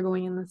driving force are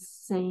going in the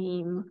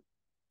same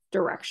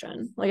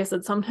direction. Like I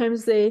said,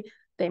 sometimes they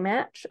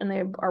match and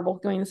they are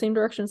both going in the same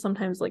direction.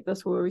 Sometimes, like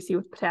this, where we see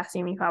with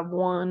potassium, you have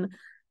one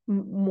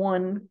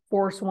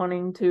force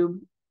wanting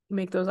to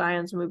make those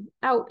ions move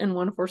out and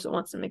one force that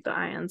wants to make the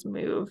ions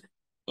move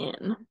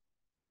in.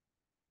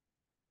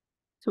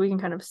 So we can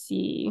kind of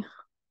see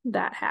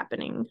that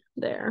happening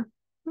there.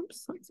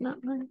 Oops, that's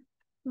not my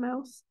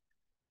mouse.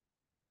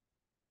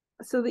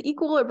 So the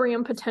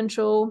equilibrium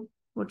potential,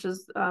 which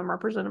is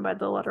represented by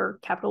the letter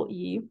capital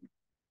E,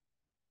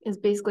 is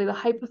basically the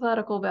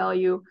hypothetical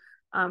value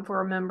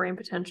for a membrane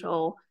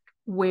potential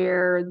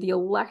where the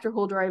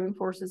electrical driving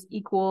force is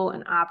equal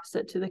and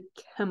opposite to the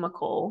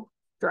chemical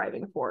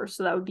driving force.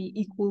 So that would be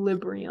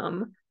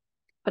equilibrium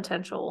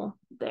potential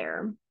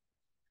there.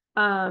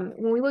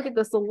 When we look at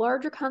this, the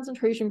larger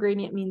concentration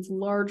gradient means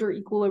larger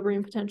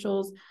equilibrium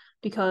potentials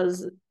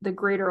because the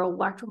greater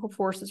electrical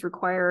force is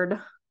required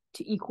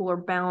to equal or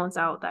balance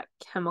out that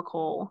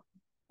chemical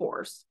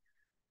force.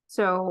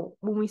 So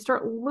when we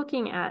start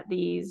looking at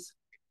these,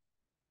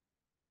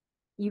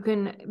 you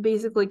can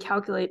basically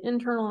calculate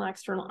internal and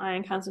external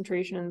ion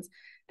concentrations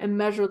and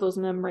measure those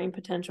membrane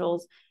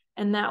potentials.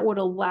 And that would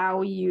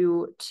allow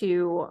you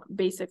to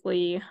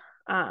basically,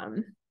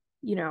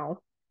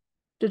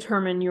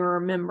 determine your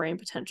membrane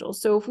potential.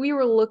 So if we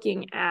were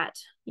looking at,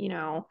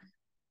 these,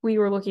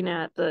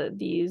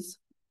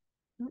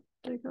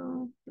 did I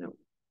go? No.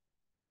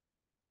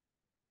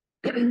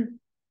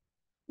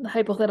 The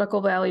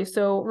hypothetical value.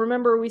 So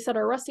remember, we said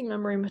our resting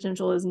membrane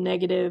potential is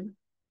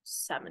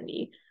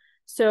 -70.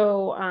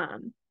 So,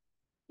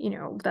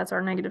 that's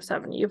our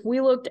 -70. If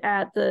we looked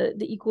at the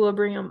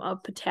equilibrium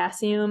of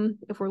potassium,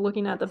 if we're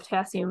looking at the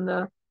potassium,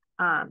 the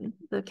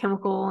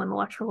chemical and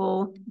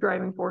electrical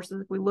driving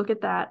forces, if we look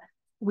at that,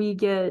 we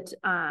get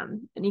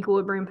an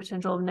equilibrium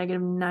potential of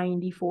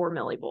 -94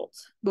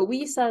 millivolts. But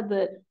we said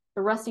that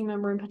the resting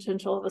membrane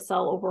potential of a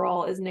cell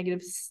overall is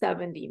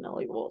 -70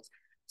 millivolts.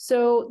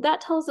 So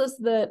that tells us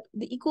that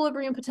the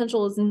equilibrium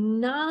potential is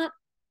not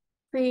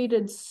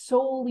created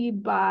solely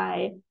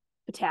by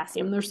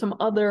potassium. There's some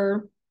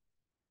other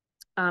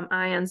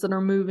ions that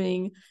are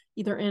moving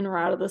either in or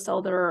out of the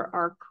cell that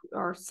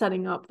are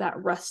setting up that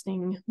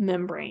resting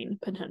membrane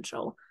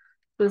potential.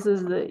 This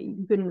is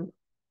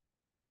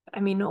I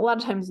mean, a lot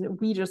of times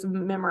we just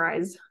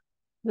memorize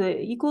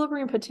the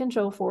equilibrium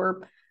potential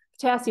for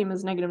potassium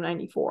is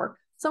 -94.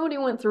 Somebody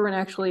went through and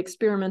actually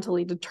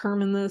experimentally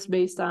determined this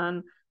based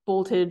on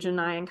voltage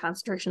and ion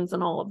concentrations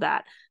and all of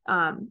that.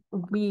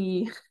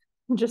 We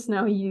just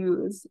now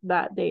use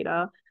that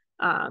data,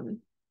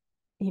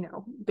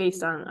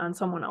 based on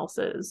someone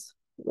else's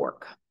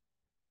work.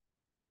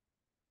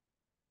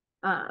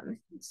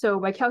 So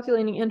by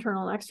calculating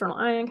internal and external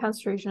ion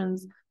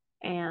concentrations,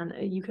 and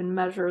you can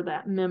measure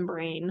that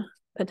membrane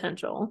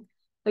potential.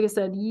 Like I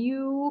said,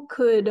 you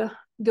could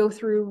go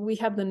through, we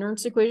have the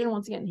Nernst equation.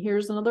 Once again,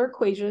 here's another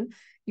equation.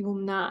 You will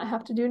not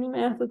have to do any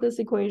math with this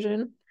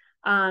equation.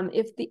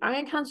 If the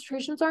ion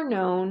concentrations are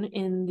known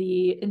in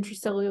the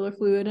intracellular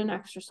fluid and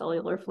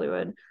extracellular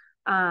fluid,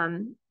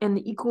 and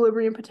the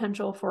equilibrium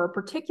potential for a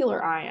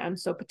particular ion,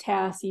 so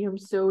potassium,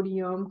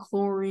 sodium,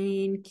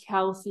 chlorine,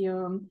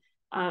 calcium,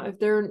 if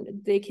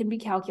they can be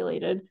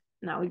calculated,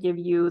 and that would give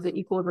you the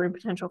equilibrium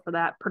potential for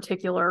that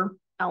particular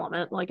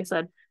element. Like I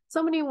said,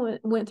 somebody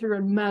went through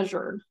and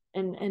measured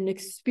and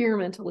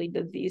experimentally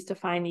did these to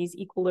find these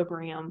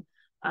equilibrium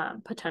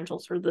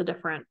potentials for the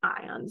different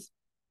ions.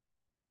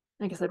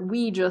 Like I said,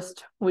 we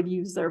just would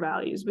use their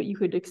values, but you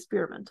could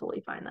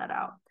experimentally find that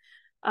out.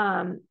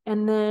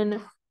 And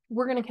then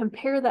we're going to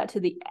compare that to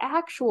the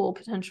actual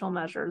potential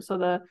measured, so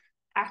the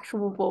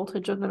actual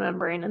voltage of the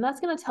membrane, and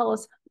that's going to tell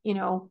us,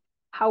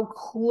 how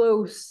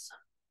close,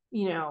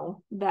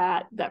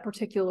 that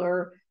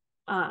particular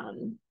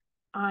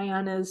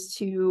ion is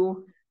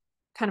to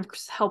kind of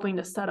helping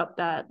to set up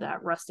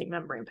that resting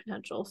membrane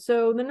potential.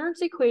 So the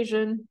Nernst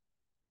equation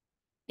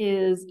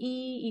is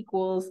E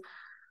equals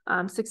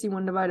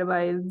 61 divided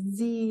by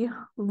Z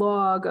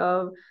log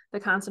of the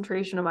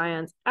concentration of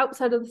ions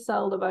outside of the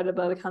cell divided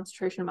by the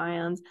concentration of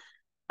ions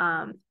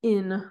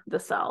in the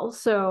cell.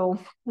 So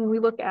when we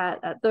look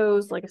at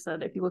those, like I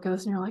said, if you look at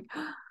this and you're like,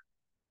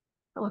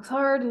 it looks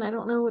hard and I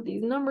don't know what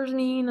these numbers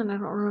mean and I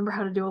don't remember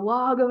how to do a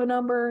log of a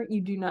number,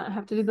 you do not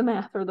have to do the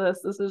math for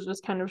this. This is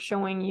just kind of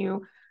showing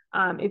you,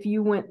 if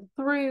you went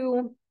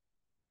through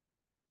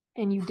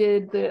and you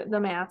did the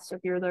math, so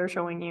here they're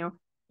showing you,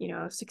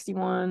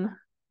 61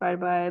 divided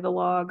by the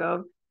log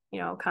of,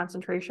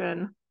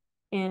 concentration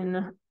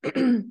in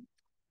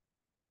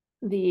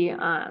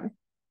the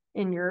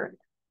in your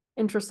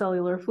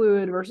intracellular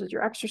fluid versus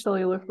your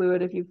extracellular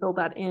fluid. If you fill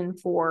that in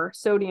for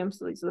sodium,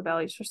 so these are the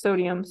values for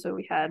sodium. So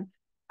we had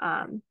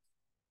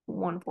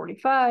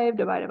 145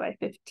 divided by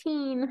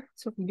 15.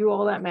 So if you do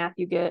all that math,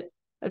 you get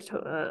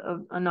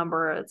a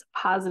number. It's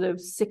positive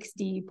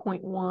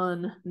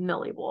 60.1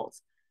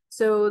 millivolts.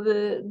 So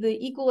the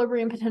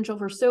equilibrium potential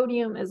for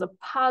sodium is a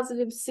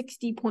positive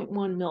 60.1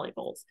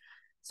 millivolts.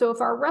 So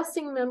if our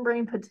resting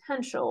membrane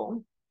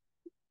potential,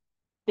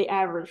 the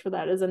average for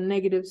that is a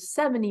negative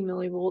 70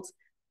 millivolts,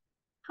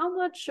 how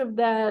much of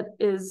that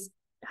is,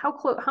 how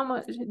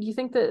much do you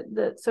think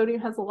that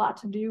sodium has a lot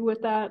to do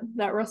with that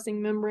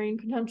resting membrane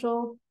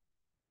potential?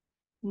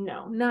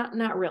 No,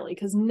 not really,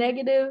 because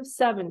negative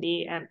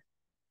 70 and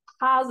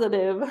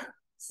positive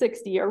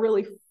 60 are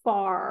really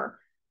far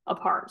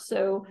apart.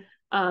 So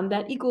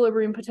that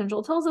equilibrium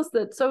potential tells us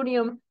that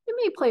sodium, it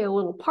may play a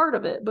little part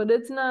of it, but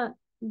it's not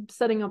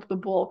setting up the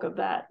bulk of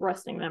that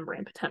resting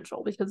membrane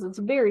potential because it's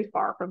very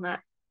far from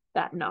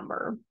that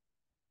number.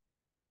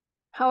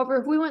 However,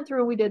 if we went through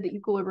and we did the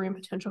equilibrium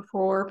potential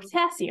for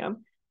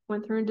potassium,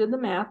 went through and did the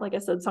math, like I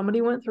said,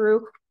 somebody went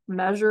through,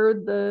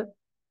 measured the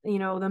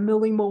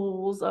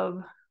millimoles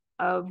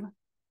of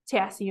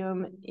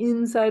potassium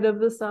inside of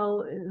the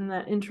cell in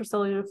that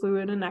intracellular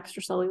fluid and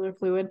extracellular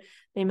fluid.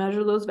 They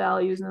measure those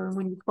values, and then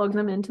when you plug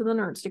them into the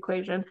Nernst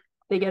equation,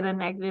 they get a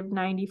negative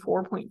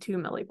 94.2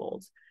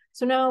 millivolts.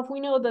 So now if we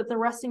know that the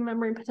resting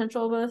membrane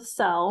potential of a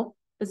cell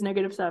is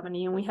negative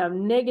 70, and we have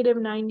negative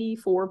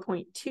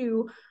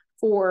 94.2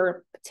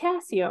 for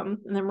potassium,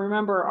 and then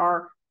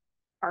remember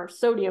our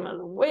sodium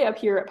is way up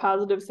here at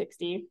positive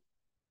 60,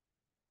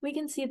 we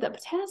can see that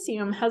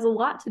potassium has a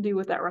lot to do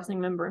with that resting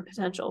membrane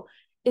potential.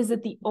 Is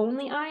it the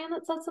only ion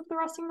that sets up the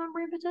resting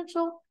membrane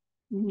potential?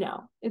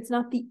 No, it's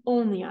not the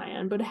only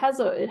ion, but it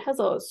has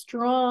a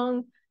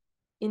strong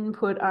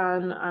input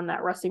on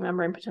that resting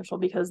membrane potential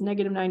because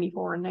negative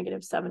 94 and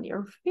negative 70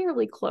 are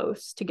fairly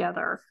close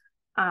together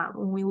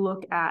when we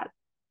look at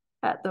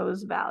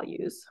those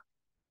values.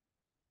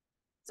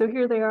 So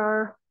here they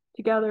are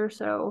together.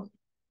 So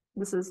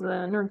this is the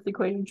Nernst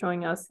equation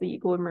showing us the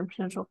equilibrium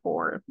potential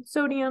for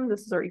sodium.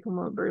 This is our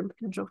equilibrium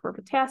potential for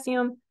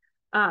potassium.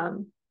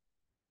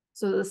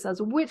 So this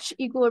says which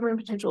equilibrium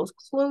potential is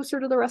closer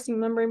to the resting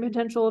membrane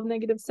potential of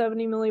negative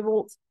 70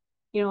 millivolts.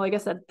 Like I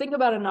said, think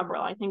about a number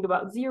line. Think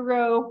about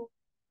 0.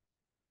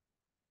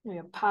 We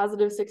have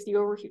positive 60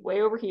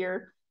 way over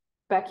here.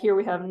 Back here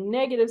we have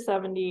negative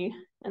 70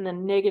 and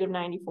then negative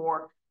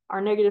 94. Our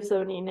negative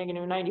 70 and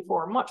negative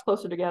 94 are much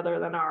closer together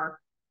than our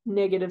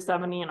negative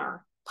 70 and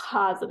our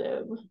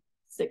positive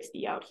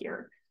 60 out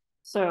here.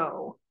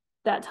 So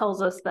that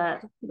tells us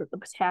that the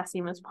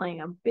potassium is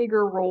playing a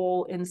bigger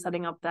role in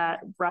setting up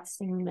that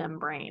resting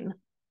membrane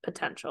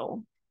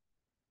potential.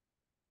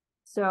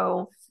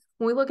 So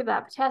when we look at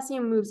that,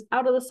 potassium moves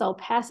out of the cell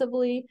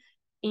passively,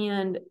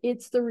 and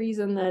it's the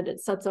reason that it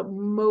sets up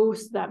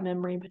most of that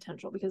membrane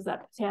potential, because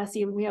that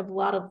potassium, we have a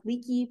lot of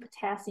leaky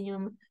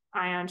potassium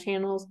ion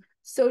channels.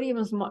 Sodium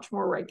is much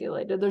more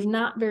regulated. There's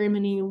not very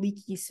many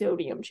leaky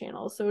sodium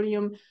channels.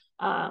 Sodium,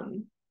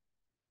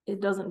 it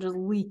doesn't just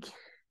leak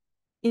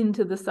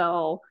into the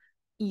cell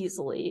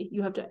easily.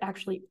 You have to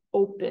actually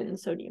open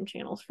sodium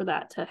channels for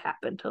that to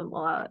happen, to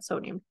allow that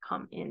sodium to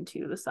come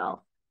into the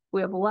cell.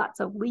 We have lots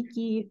of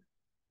leaky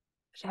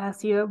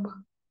potassium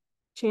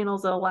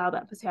channels that allow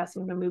that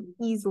potassium to move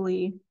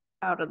easily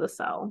out of the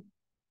cell.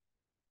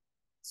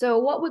 So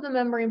what would the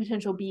membrane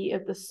potential be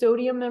if the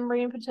sodium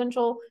membrane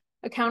potential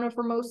accounted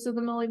for most of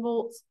the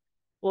millivolts?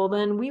 Well,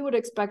 then we would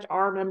expect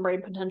our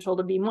membrane potential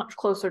to be much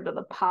closer to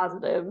the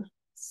positive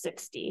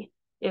 60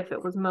 if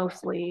it was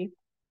mostly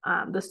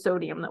the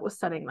sodium that was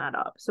setting that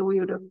up. So we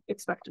would have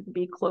expected to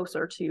be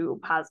closer to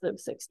positive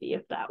 60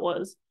 if that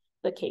was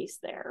the case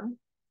there.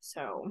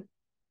 So,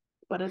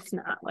 but it's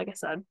not, like I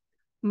said,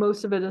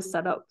 most of it is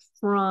set up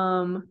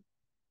from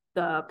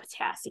the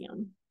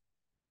potassium.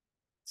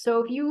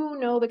 So if you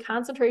know the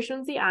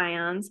concentrations of the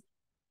ions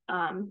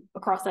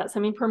across that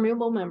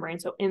semi-permeable membrane,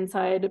 so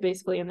inside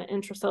basically in the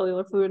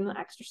intracellular fluid and the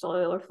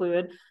extracellular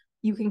fluid,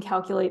 you can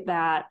calculate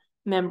that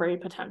membrane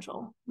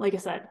potential. Like I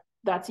said,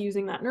 that's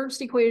using that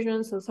Nernst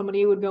equation. So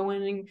somebody would go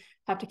in and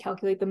have to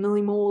calculate the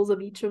millimoles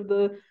of each of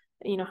the,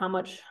 how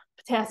much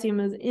potassium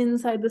is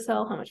inside the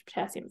cell, how much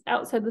potassium is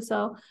outside the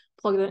cell,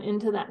 plug that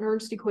into that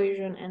Nernst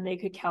equation, and they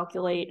could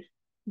calculate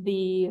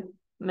the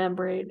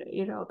membrane,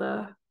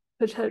 the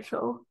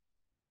potential.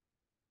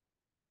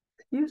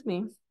 Excuse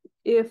me.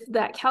 If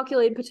that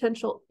calculated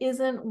potential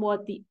isn't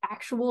what the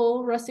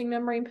actual resting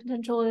membrane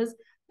potential is,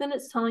 then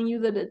it's telling you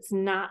that it's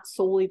not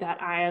solely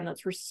that ion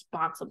that's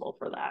responsible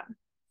for that.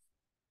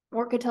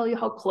 Or it could tell you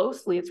how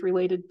closely it's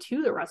related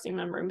to the resting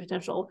membrane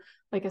potential.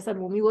 Like I said,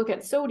 when we look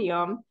at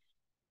sodium,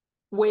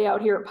 way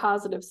out here at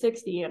positive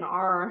 60, and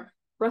our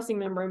resting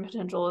membrane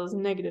potential is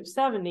negative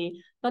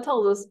 70, that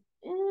tells us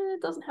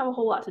it doesn't have a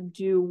whole lot to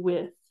do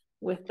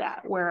with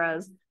that.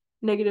 Whereas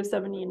negative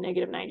 70 and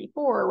negative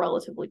 94 are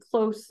relatively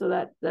close,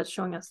 so that's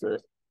showing us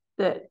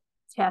that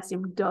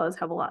potassium does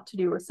have a lot to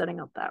do with setting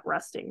up that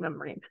resting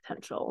membrane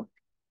potential.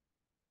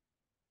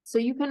 So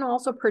you can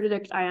also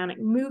predict ionic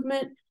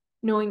movement,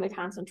 knowing the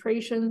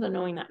concentrations and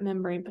knowing that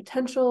membrane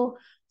potential.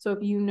 So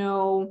if you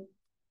know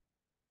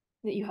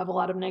that you have a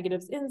lot of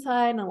negatives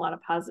inside and a lot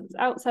of positives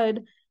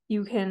outside,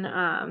 you can,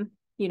 kind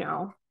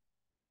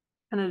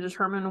of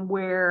determine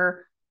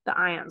where the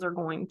ions are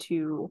going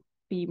to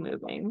be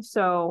moving.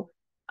 So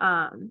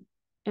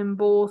in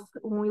both,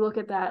 when we look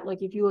at that,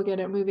 like if you look at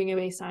it moving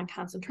based on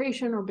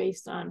concentration or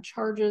based on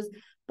charges,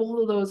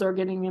 both of those are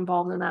getting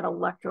involved in that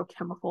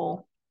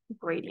electrochemical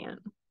gradient.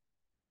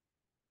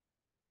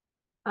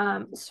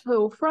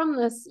 So from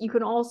this, you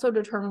can also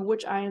determine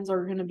which ions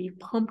are going to be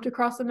pumped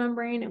across the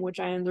membrane and which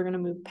ions are going to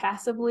move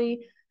passively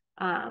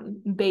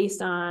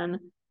based on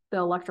the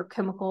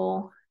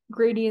electrochemical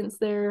gradients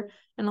there.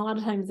 And a lot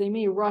of times they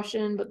may rush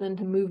in, but then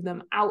to move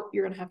them out,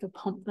 you're going to have to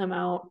pump them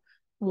out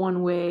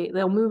one way.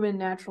 They'll move in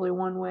naturally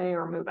one way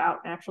or move out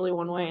naturally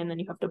one way, and then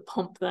you have to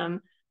pump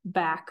them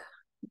back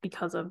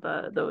because of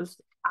those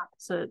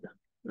opposite,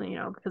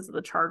 because of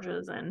the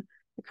charges and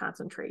the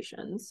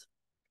concentrations.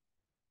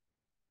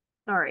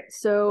 All right,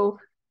 so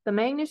the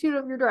magnitude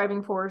of your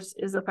driving force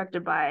is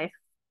affected by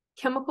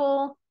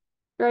chemical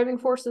driving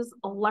forces,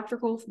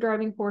 electrical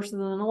driving forces,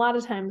 and then a lot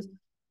of times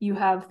you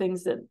have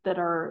things that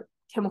are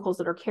chemicals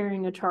that are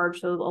carrying a charge,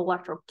 so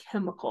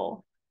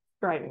electrochemical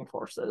driving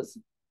forces.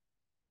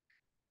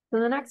 So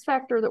the next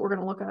factor that we're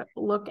going to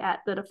look at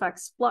that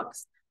affects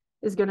flux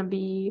is going to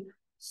be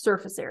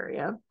surface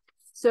area.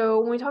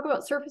 So when we talk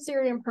about surface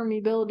area and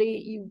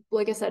permeability,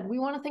 like I said, we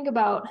want to think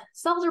about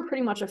cells are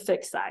pretty much a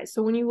fixed size.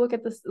 So when you look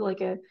at this,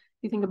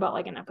 you think about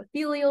like an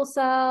epithelial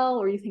cell,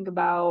 or you think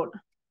about,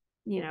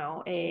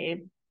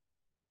 I'm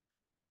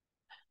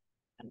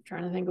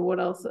trying to think of what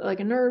else, like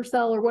a nerve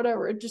cell or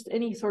whatever, just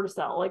any sort of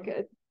cell,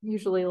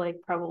 usually like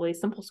probably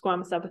simple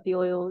squamous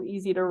epithelial,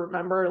 easy to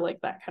remember, like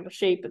that kind of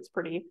shape. It's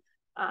pretty,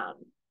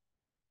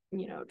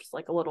 just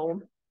like a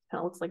little, kind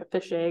of looks like a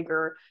fish egg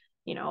or,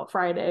 a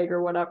fried egg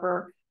or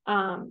whatever.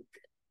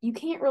 You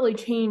can't really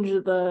change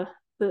the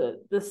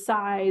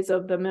size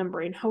of the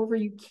membrane. However,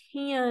 you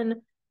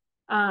can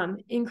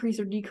increase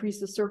or decrease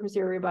the surface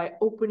area by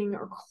opening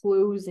or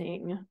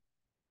closing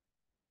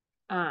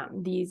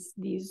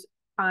these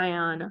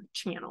ion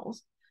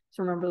channels.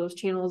 So remember, those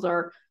channels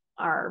are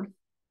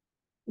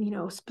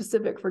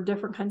specific for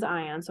different kinds of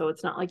ions. So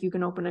it's not like you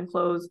can open and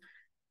close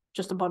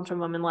just a bunch of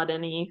them and let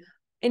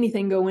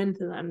anything go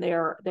into them. They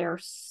are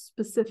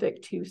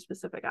specific to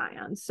specific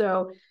ions.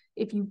 So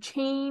if you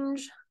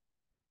change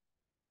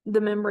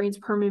the membrane's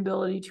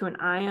permeability to an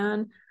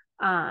ion,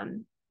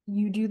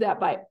 you do that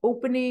by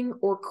opening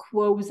or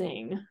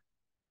closing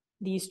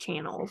these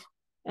channels.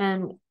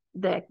 And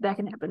that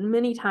can happen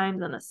many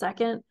times in a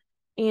second.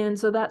 And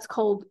so that's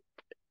called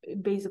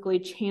basically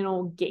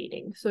channel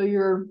gating. So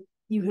you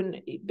can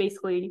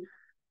basically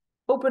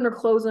open or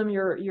close them,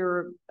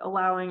 you're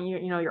allowing,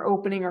 you're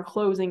opening or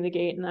closing the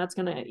gate, and that's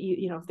gonna,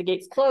 if the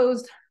gate's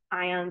closed,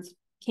 ions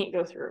can't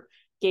go through.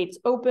 Gates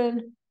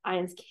open,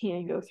 ions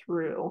can go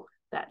through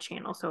that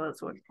channel. So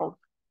that's what's called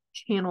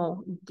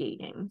channel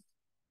gating.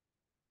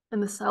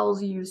 And the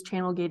cells use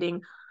channel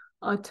gating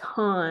a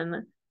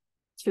ton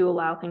to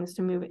allow things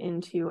to move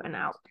into and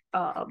out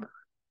of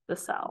the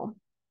cell.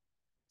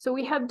 So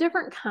we have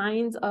different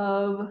kinds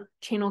of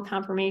channel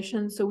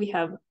conformations. So we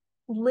have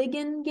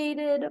ligand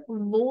gated,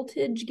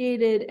 voltage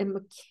gated, and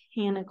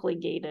mechanically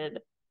gated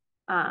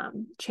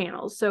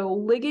channels. So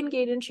ligand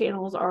gated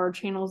channels are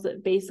channels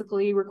that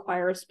basically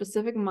require a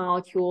specific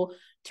molecule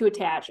to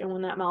attach. And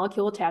when that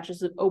molecule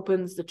attaches, it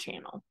opens the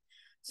channel.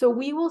 So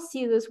we will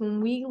see this when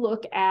we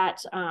look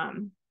at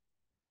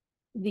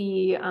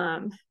the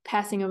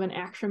passing of an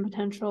action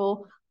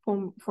potential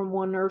from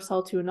one nerve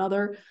cell to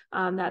another.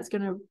 That's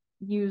going to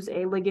use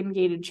a ligand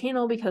gated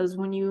channel, because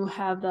when you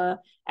have the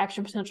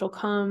action potential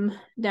come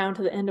down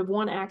to the end of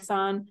one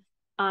axon,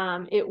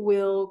 it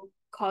will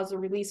cause the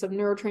release of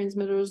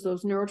neurotransmitters.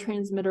 Those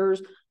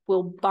neurotransmitters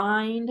will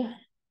bind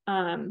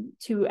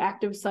to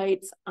active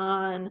sites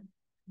on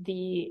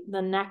the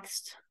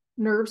next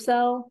nerve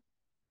cell.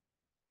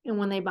 And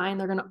when they bind,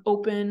 they're going to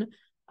open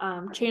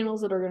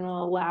channels that are going to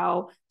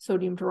allow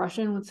sodium to rush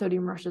in. When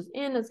sodium rushes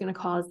in, it's going to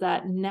cause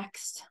that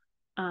next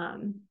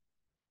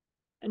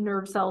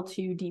nerve cell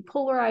to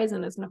depolarize,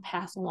 and it's going to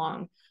pass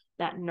along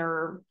that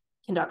nerve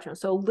conduction.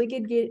 So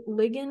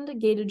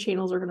ligand-gated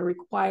channels are going to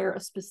require a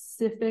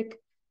specific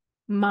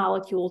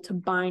molecule to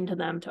bind to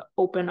them to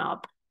open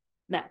up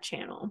that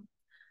channel.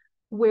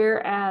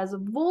 Whereas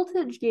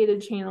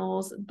voltage-gated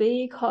channels,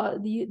 they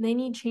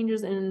need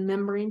changes in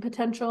membrane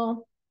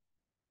potential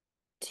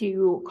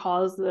to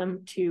cause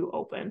them to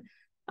open.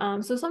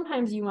 So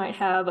sometimes you might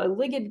have a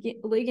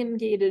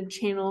ligand-gated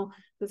channel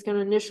that's going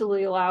to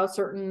initially allow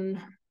certain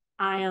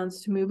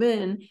ions to move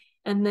in,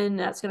 and then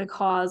that's going to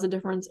cause a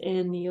difference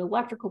in the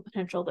electrical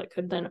potential that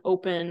could then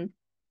open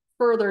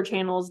further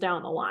channels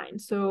down the line.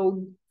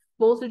 So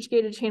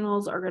voltage-gated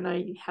channels are going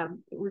to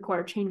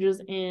require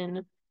changes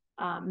in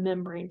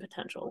membrane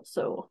potential,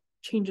 so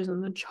changes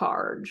in the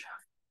charge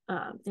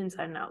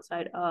inside and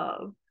outside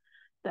of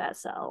that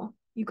cell.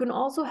 You can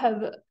also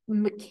have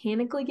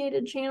mechanically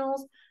gated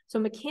channels. So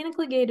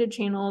mechanically gated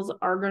channels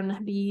are going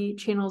to be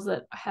channels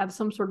that have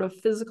some sort of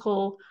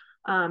physically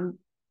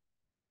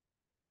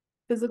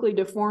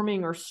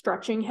deforming or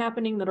stretching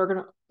happening that are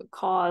going to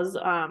cause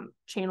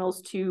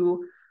channels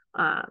to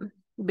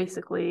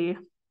basically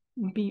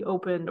be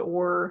opened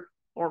or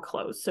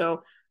closed.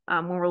 So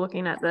when we're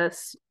looking at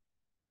this,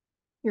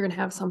 you're going to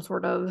have some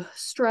sort of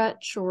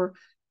stretch or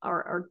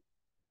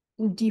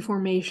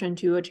deformation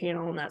to a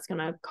channel, and that's going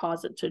to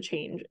cause it to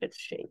change its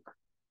shape.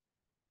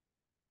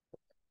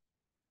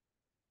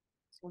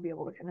 So we'll be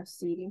able to kind of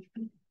see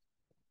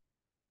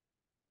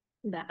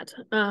that.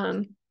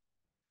 All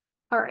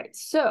right,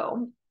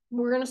 so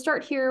we're going to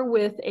start here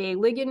with a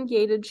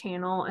ligand-gated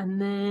channel, and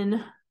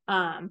then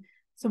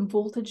some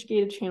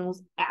voltage-gated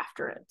channels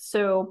after it.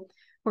 So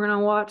we're going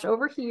to watch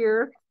over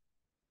here.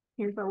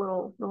 Here's the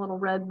little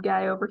red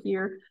guy over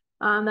here.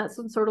 That's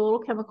some sort of little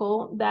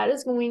chemical that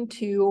is going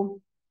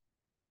to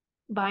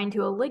bind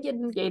to a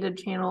ligand-gated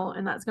channel,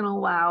 and that's going to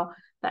allow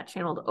that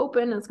channel to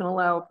open. It's going to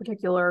allow a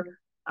particular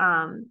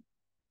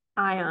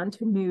ion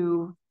to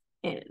move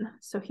in.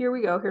 So here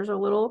we go. Here's our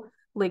little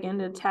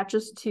ligand. It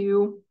attaches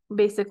to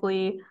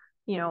basically,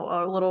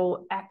 a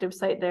little active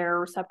site there,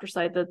 receptor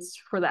site that's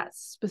for that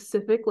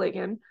specific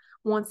ligand.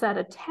 Once that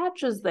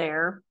attaches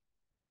there,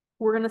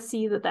 we're going to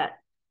see that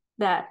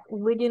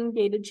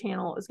ligand-gated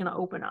channel is going to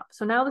open up.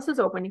 So now this is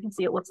open. You can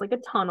see it looks like a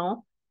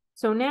tunnel.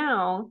 So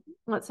now,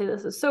 let's say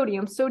this is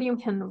sodium. Sodium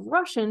can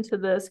rush into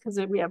this because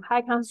we have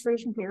high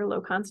concentration here,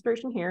 low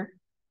concentration here.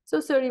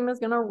 So sodium is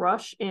going to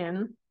rush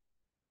in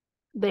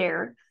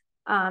there.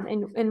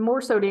 And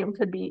more sodium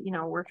could be,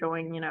 we're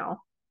showing,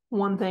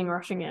 one thing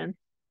rushing in.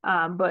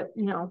 But,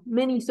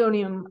 many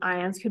sodium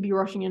ions could be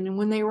rushing in. And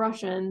when they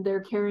rush in,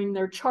 they're carrying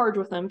their charge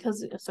with them,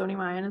 because a sodium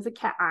ion is a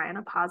cation ion,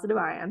 a positive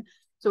ion.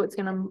 So it's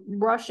going to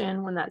rush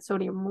in. When that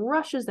sodium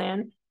rushes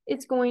in,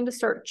 it's going to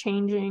start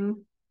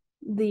changing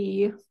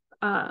the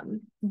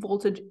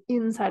voltage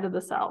inside of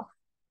the cell.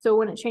 So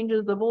when it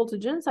changes the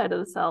voltage inside of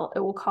the cell, it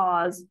will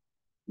cause,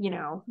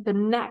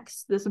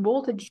 this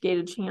voltage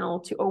gated channel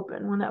to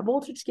open. When that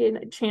voltage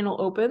gated channel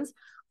opens,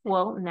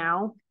 well,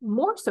 now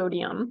more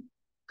sodium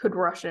could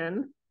rush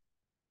in,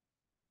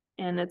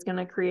 and it's going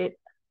to create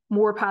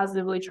more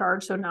positively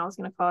charged. So now it's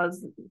going to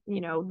cause,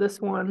 this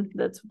one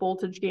that's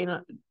voltage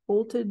gated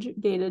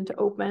to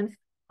open,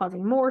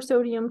 causing more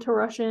sodium to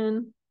rush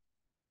in,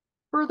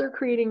 further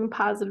creating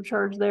positive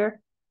charge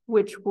there,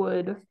 which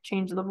would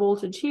change the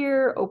voltage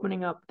here,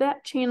 opening up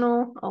that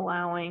channel,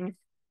 allowing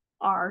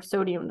our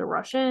sodium to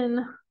rush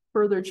in,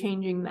 further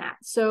changing that.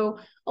 So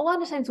a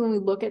lot of times when we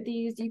look at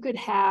these, you could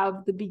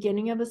have the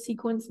beginning of a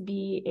sequence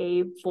be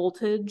a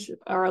voltage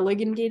or a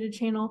ligand gated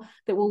channel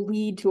that will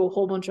lead to a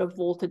whole bunch of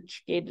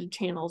voltage gated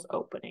channels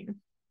opening.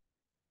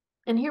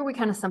 And here we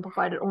kind of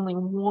simplified it. Only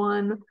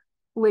one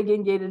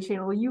ligand gated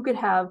channel, you could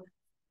have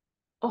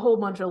a whole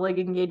bunch of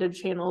ligand gated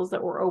channels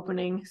that were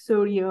opening.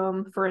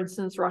 Sodium, for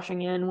instance,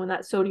 rushing in. When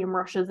that sodium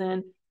rushes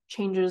in,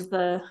 changes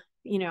the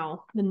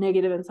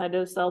negative inside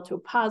of the cell to a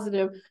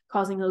positive,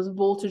 causing those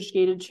voltage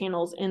gated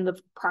channels in the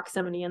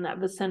proximity, in that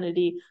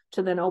vicinity,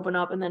 to then open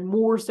up, and then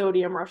more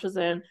sodium rushes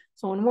in.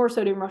 So when more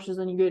sodium rushes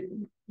in, you get,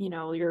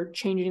 you're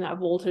changing that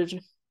voltage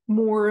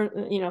more,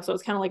 so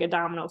it's kind of like a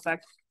domino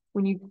effect.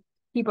 When you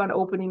keep on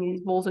opening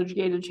these voltage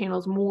gated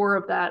channels, more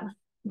of that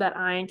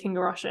ion can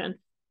rush in,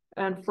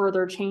 and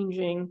further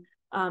changing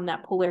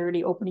that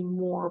polarity, opening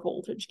more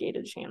voltage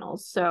gated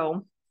channels.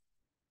 So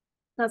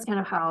that's kind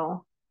of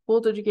how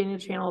voltage gated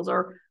channels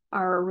are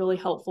really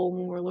helpful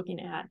when we're looking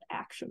at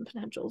action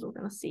potentials. We're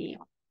going to see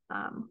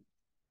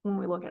when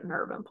we look at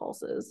nerve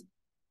impulses.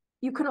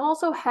 You can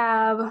also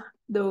have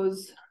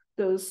those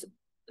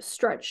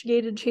stretch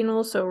gated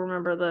channels. So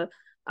remember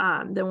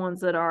the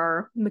ones that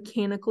are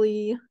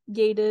mechanically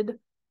gated.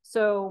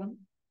 So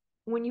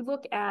when you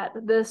look at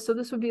this, so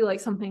this would be like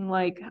something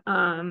like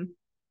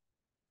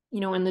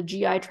in the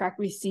GI tract,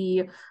 we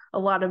see a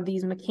lot of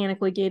these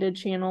mechanically gated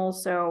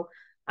channels. So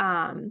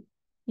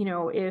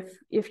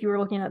if you were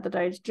looking at the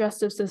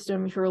digestive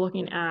system, if you're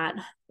looking at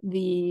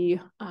the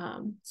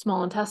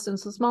small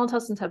intestines, so small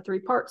intestines have three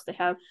parts. They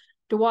have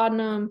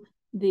duodenum,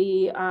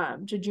 the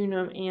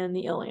jejunum, and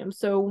the ileum.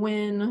 So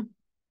when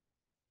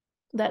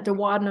that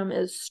duodenum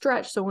is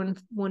stretched, so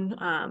when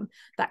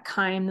that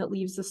chyme that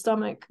leaves the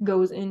stomach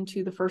goes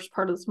into the first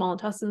part of the small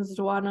intestines,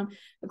 the duodenum,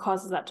 it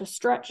causes that to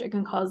stretch. It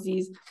can cause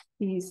these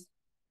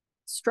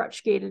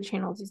stretch gated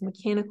channels, these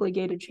mechanically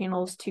gated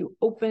channels, to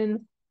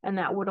open, and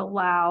that would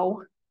allow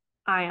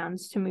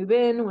ions to move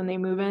in. When they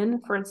move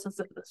in, for instance,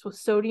 if this was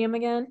sodium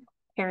again,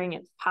 carrying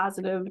its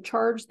positive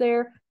charge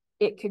there,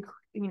 it could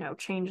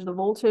change the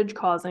voltage,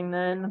 causing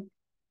then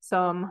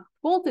some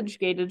voltage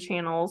gated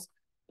channels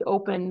to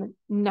open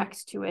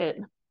next to it,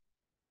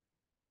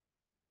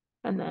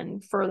 and then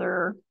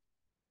further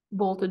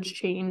voltage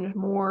change,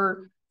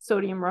 more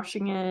sodium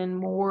rushing in,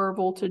 more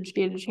voltage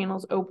gated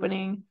channels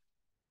opening,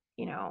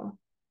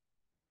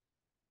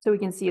 so we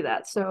can see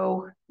that.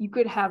 So you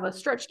could have a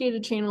stretch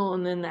gated channel,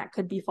 and then that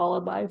could be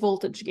followed by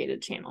voltage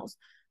gated channels.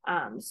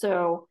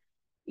 So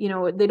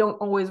they don't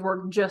always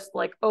work just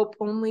like,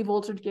 only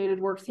voltage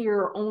gated works here,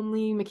 or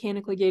only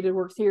mechanically gated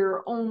works here,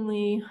 or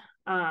only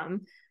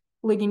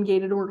ligand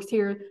gated works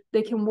here.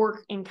 They can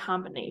work in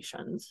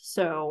combinations.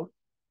 So,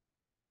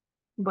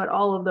 but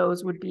all of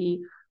those would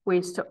be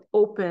ways to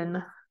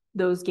open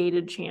those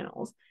gated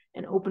channels,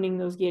 and opening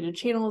those gated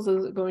channels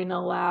is going to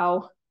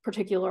allow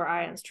particular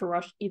ions to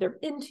rush either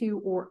into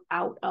or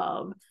out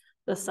of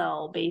the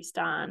cell based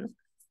on,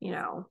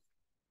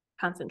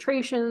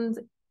 concentrations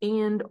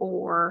and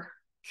or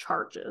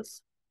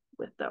charges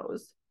with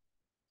those.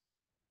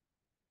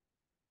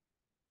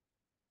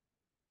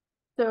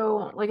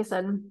 So like I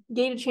said,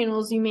 gated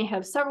channels, you may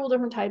have several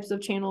different types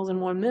of channels in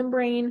one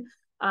membrane.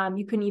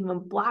 You can even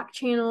block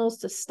channels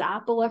to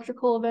stop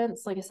electrical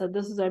events. Like I said,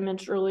 I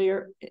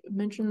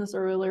mentioned this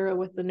earlier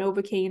with the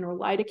Novocaine or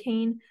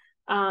lidocaine.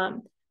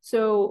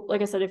 So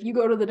like I said, if you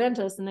go to the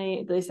dentist and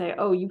they say,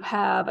 oh, you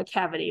have a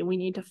cavity and we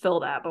need to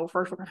fill that, but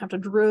first we're gonna have to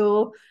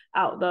drill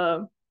out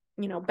the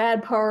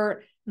bad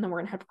part, and then we're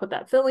gonna have to put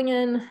that filling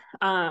in.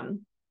 I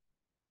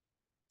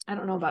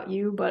don't know about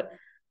you, but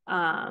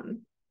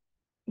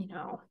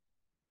your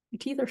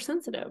teeth are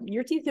sensitive.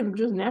 Your teeth can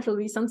just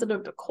naturally be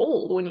sensitive to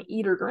cold when you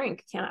eat or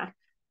drink. Can't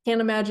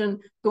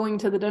imagine going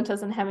to the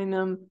dentist and having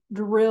them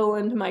drill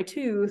into my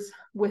tooth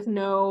with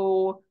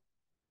no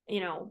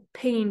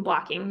pain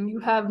blocking. You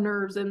have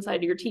nerves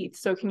inside your teeth,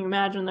 so can you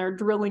imagine they're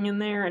drilling in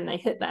there and they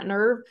hit that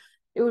nerve?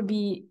 It would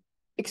be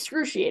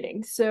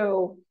excruciating.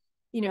 So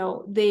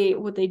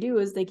what they do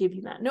is they give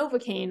you that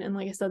Novocaine, and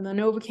like I said, the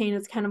Novocaine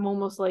is kind of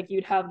almost like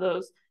you'd have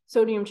those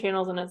sodium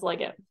channels, and it's like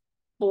it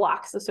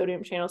blocks the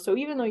sodium channel. So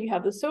even though you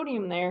have the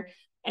sodium there,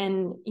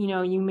 and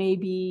you may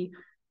be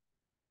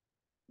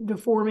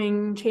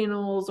deforming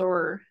channels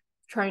or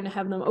trying to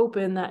have them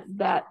open,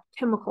 that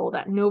chemical,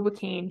 that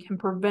Novocaine, can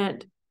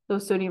prevent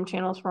those sodium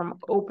channels from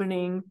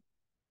opening,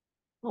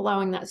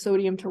 allowing that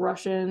sodium to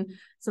rush in.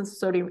 Since the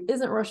sodium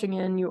isn't rushing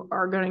in, you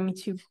are going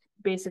to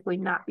basically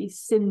not be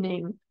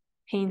sending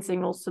pain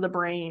signals to the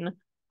brain,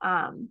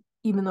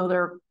 even though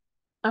they're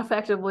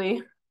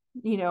effectively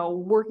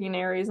working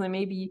areas. They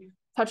may be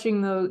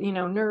touching the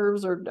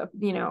nerves, or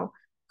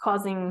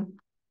causing,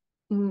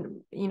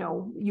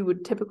 you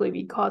would typically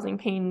be causing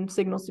pain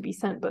signals to be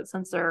sent, but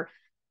since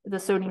the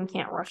sodium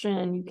can't rush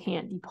in, you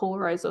can't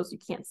depolarize those, you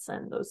can't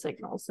send those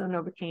signals. So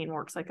Novocaine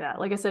works like that.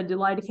 Like I said,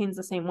 lidocaine's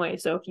the same way.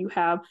 So if you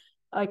have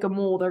like a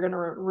mole, they're going to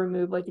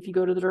remove, like if you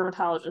go to the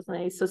dermatologist and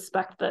they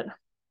suspect that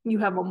you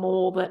have a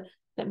mole that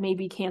may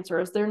be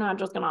cancerous, they're not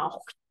just going to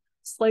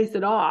slice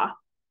it off.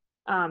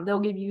 They'll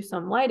give you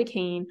some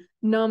lidocaine,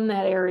 numb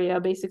that area.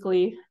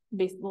 Basically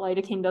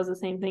lidocaine does the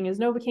same thing as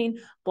Novocaine,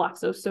 blocks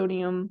those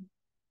sodium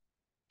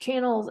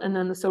channels, and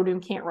then the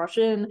sodium can't rush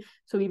in.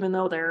 So even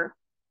though they're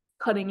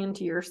cutting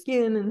into your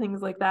skin and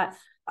things like that,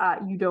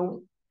 you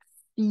don't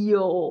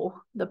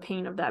feel the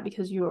pain of that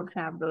because you don't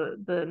have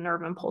the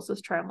nerve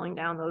impulses traveling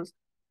down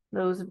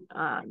those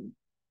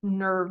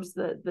nerves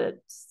that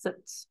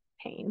sense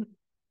pain.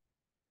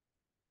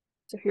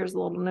 So here's a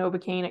little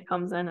Novocaine. It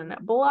comes in and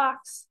it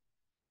blocks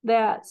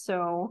that.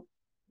 So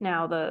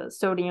now the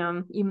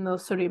sodium, even though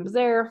sodium is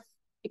there,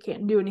 it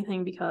can't do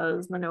anything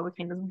because the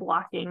Novocaine is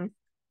blocking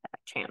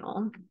that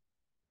channel.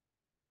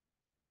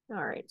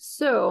 All right,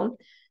 so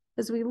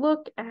as we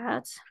look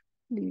at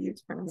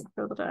these, trying to make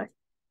sure that I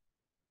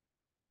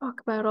talk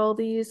about all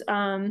these,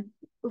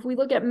 if we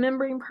look at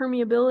membrane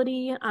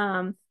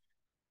permeability,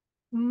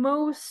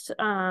 most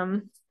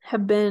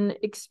have been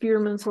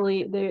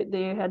experimentally,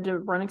 they had to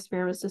run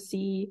experiments to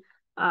see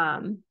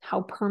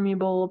how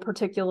permeable a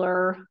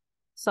particular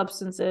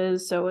substance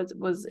is. So it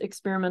was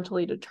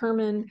experimentally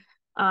determined.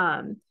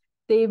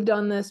 They've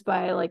done this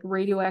by like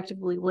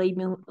radioactively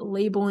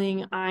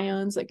labeling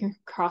ions that can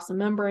cross the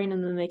membrane,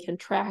 and then they can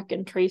track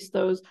and trace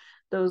those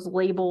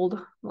labeled,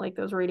 like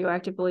those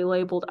radioactively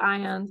labeled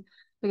ions.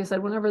 Like I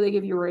said, whenever they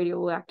give you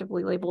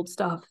radioactively labeled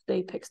stuff,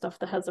 they pick stuff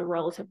that has a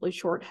relatively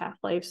short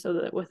half-life so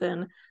that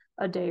within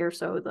a day or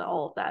so,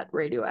 all of that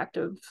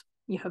radioactive,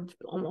 you have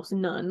almost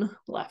none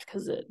left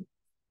because it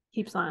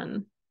keeps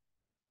on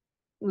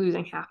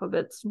losing half of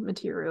its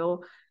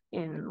material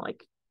in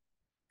like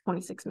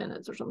 26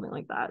 minutes or something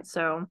like that.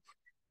 So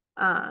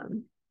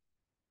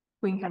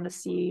we can kind of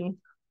see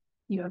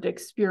you have to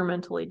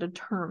experimentally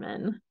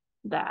determine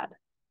that.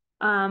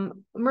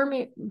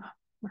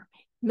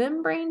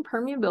 Membrane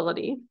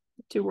permeability,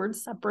 two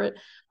words separate,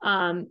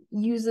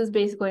 uses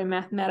basically a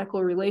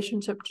mathematical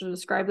relationship to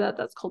describe that.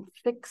 That's called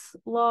Fick's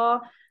law.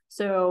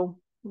 So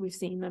we've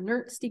seen the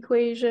Nernst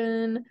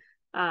equation.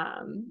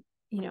 Now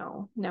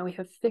we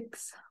have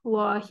Fick's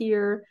law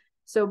here.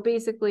 So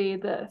basically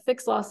the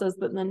Fick's law says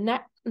that the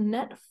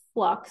net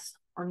flux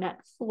or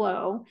net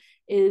flow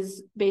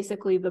is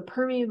basically the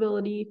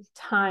permeability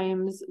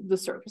times the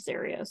surface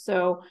area.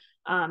 So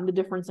the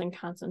difference in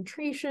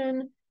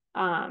concentration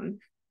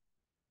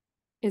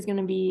is going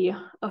to be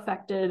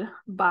affected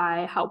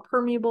by how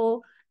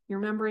permeable your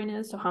membrane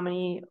is. So how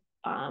many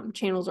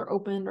channels are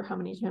opened or how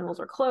many channels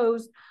are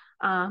closed,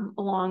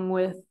 along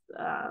with,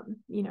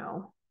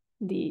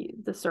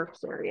 the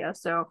surface area.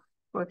 So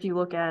if you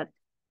look at,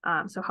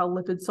 so how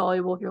lipid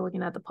soluble, if you're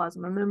looking at the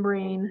plasma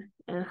membrane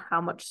and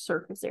how much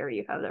surface area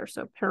you have there.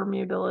 So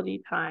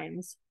permeability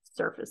times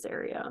surface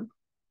area.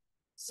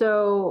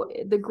 So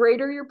the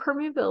greater your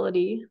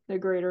permeability, the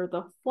greater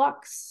the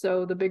flux.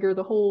 So the bigger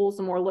the holes,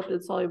 the more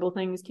lipid soluble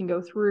things can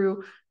go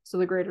through. So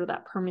the greater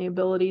that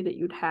permeability that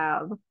you'd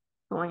have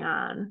going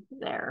on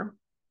there.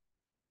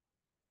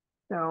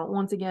 So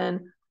once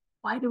again,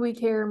 why do we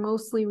care?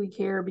 Mostly we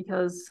care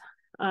because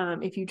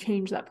if you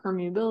change that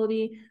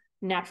permeability,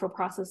 natural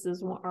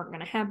processes aren't going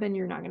to happen.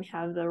 You're not going to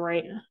have the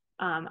right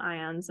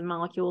ions and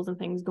molecules and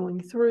things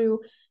going through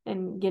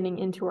and getting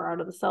into or out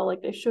of the cell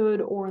like they should.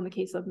 Or in the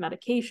case of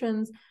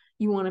medications,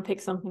 you want to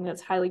pick something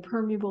that's highly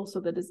permeable so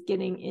that it's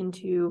getting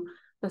into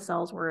the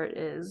cells where it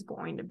is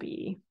going to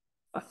be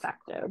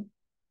effective.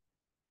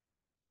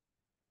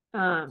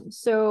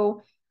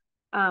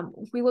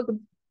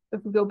 If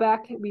we go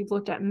back, we've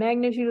looked at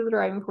magnitude of the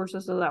driving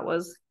forces. So that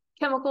was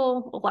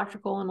chemical,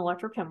 electrical, and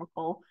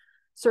electrochemical.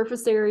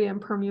 Surface area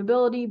and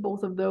permeability,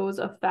 both of those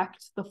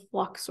affect the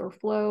flux or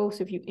flow.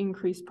 So if you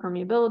increase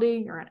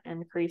permeability, you're going to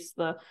increase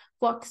the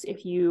flux.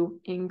 If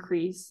you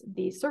increase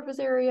the surface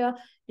area,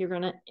 you're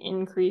going to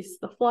increase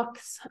the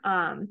flux.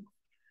 And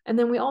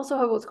then we also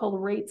have what's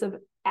called rates of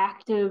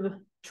active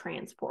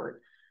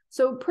transport.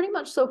 So pretty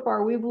much so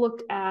far, we've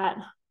looked at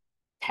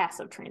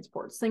passive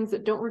transports, things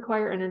that don't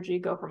require energy,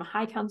 go from a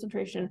high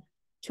concentration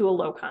to a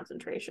low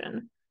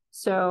concentration.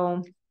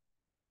 So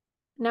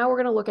now we're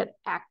going to look at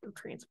active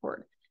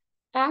transport.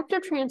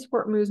 Active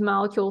transport moves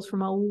molecules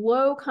from a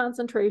low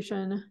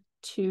concentration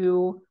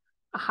to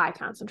a high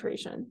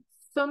concentration.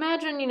 So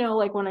imagine,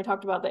 like when I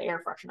talked about the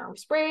air freshener, we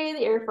spray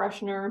the air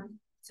freshener.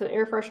 So the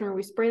air freshener,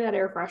 we spray that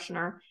air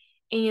freshener.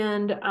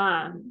 And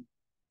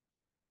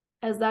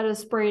as that is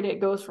sprayed,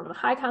 it goes from the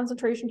high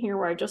concentration here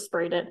where I just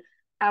sprayed it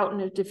out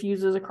and it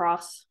diffuses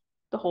across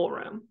the whole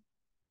room.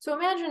 So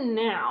imagine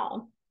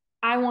now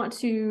I want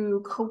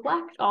to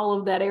collect all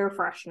of that air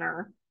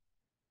freshener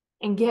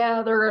and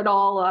gather it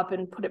all up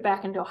and put it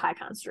back into a high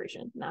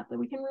concentration. Not that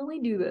we can really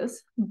do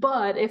this,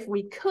 but if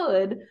we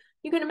could,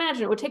 you can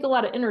imagine it would take a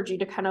lot of energy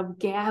to kind of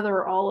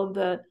gather all of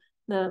the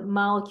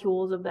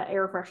molecules of the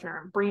air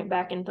freshener and bring it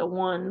back into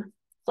one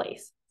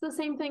place. It's the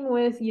same thing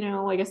with,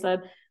 like I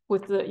said,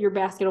 with your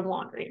basket of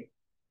laundry.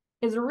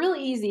 It's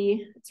really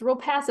easy. It's real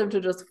passive to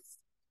just,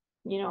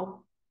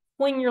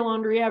 fling your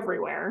laundry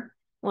everywhere.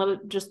 Let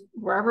it just,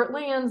 wherever it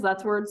lands,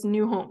 that's where its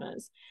new home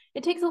is.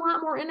 It takes a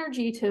lot more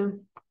energy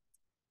to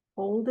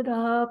fold it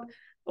up,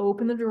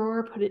 open the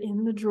drawer, put it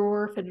in the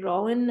drawer, fit it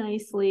all in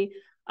nicely.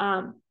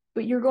 But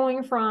you're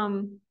going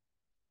from,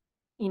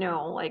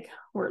 like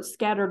where it's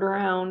scattered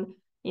around,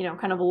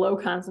 kind of a low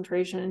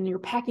concentration, and you're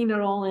packing it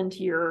all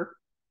into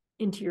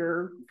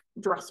your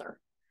dresser.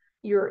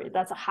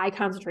 that's a high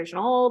concentration.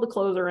 All the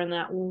clothes are in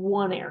that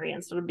one area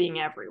instead of being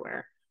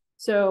everywhere.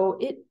 So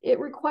it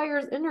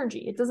requires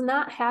energy. It does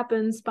not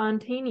happen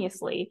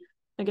spontaneously.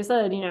 Like I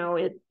said,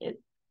 you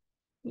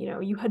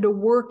had to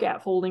work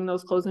at folding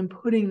those clothes and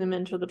putting them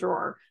into the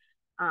drawer.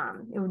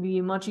 It would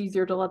be much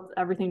easier to let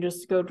everything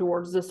just go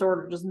towards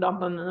disorder, just dump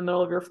them in the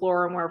middle of your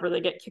floor, and wherever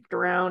they get kicked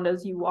around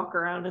as you walk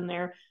around in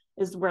there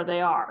is where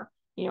they are.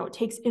 It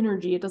takes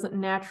energy. It doesn't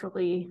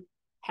naturally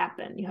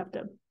happen. You have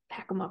to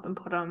pack them up and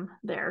put them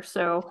there.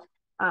 So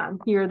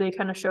here they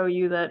kind of show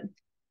you that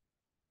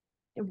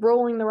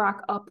rolling the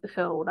rock up the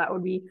hill, that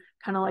would be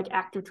kind of like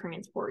active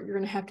transport. You're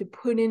going to have to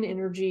put in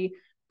energy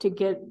to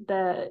get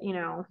that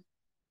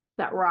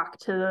rock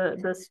to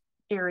this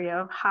area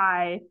of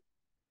high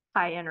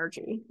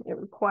energy. It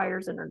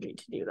requires energy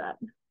to do that.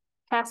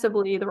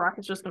 Passively, the rock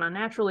is just going to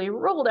naturally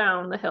roll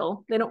down the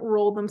hill. They don't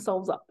roll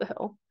themselves up the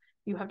hill.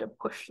 You have to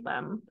push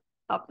them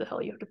up the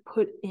hill. You have to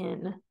put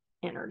in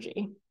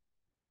energy.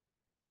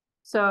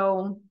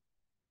 So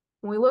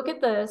when we look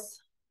at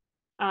this,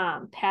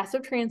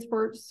 passive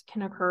transports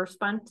can occur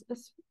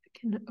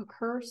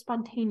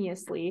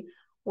spontaneously,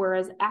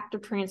 whereas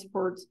active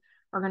transports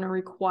are going to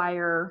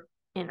require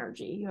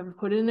energy. You have to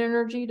put in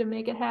energy to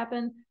make it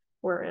happen,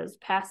 whereas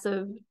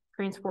passive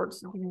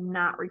transports do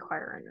not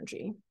require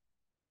energy.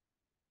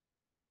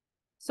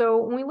 So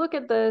when we look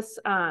at this,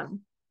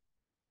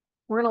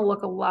 we're going to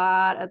look a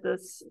lot at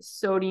this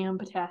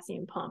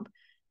sodium-potassium pump.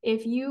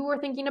 If you were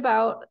think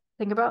about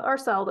our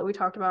cell that we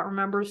talked about.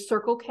 Remember,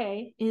 circle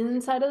K,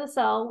 inside of the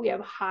cell, we have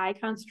a high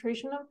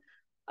concentration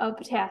of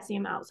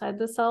potassium. Outside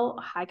the cell,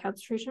 a high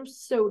concentration of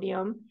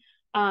sodium.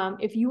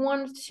 If you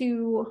want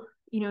to,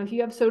 if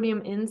you have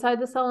sodium inside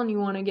the cell and you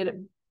want to get it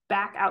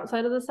back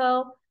outside of the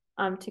cell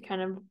to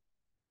kind of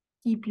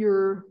keep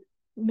your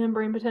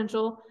membrane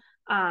potential,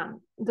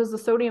 does the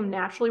sodium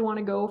naturally want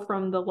to go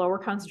from the lower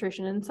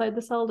concentration inside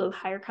the cell to the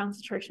higher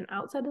concentration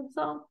outside of the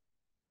cell?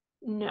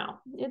 No,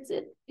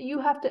 you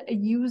have to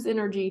use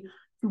energy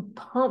to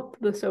pump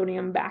the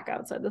sodium back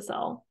outside the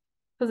cell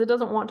because it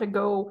doesn't want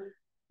to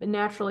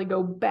naturally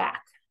go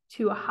back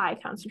to a high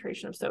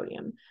concentration of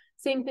sodium.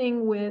 Same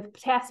thing with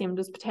potassium.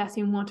 Does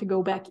potassium want to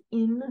go back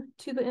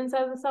into the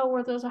inside of the cell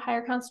where there's a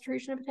higher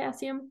concentration of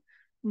potassium?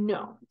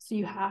 No. So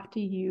you have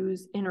to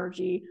use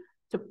energy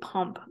to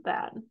pump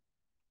that.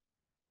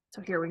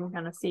 So here we can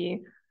kind of see,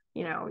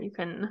 you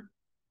can,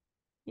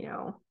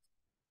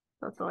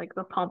 that's like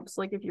the pumps,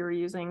 like if you're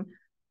using,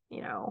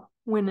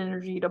 wind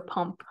energy to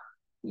pump,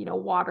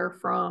 water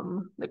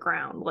from the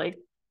ground, like,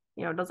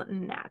 it doesn't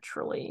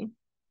naturally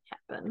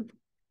happen.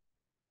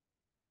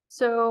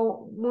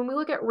 So when we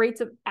look at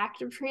rates of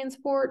active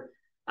transport,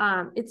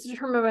 it's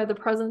determined by the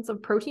presence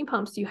of protein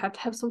pumps. You have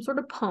to have some sort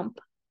of pump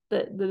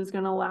that is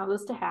going to allow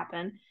this to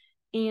happen.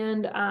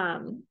 And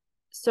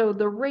so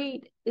the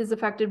rate is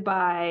affected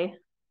by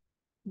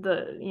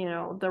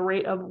the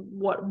rate of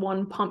what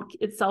one pump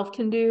itself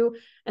can do,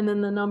 and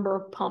then the number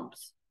of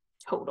pumps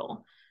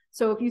total.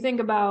 So if you think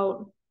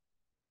about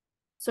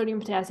sodium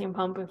potassium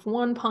pump, if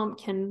one pump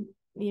can,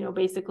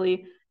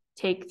 basically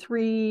take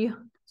 3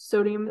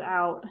 sodiums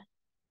out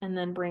and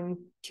then bring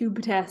 2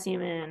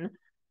 potassium in,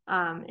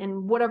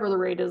 and whatever the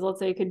rate is, let's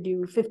say it could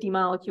do 50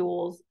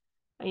 molecules,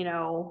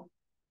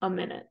 a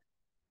minute.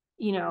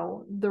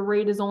 The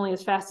rate is only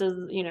as fast as,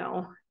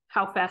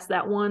 how fast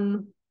that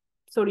one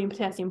sodium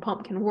potassium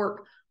pump can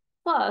work,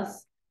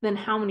 plus then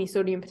how many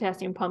sodium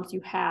potassium pumps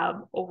you have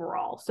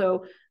overall.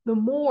 So the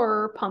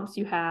more pumps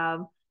you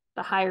have,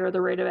 the higher the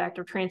rate of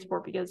active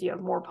transport because you have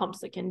more pumps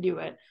that can do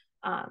it.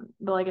 But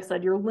like I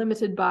said, you're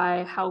limited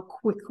by how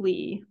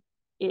quickly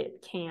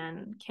it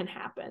can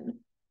happen.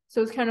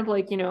 So it's kind of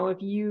like,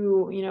 if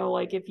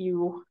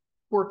you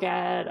work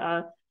at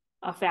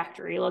a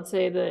factory, let's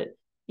say that,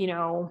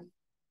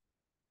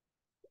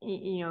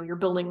 you're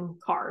building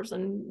cars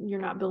and you're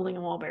not building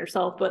them all by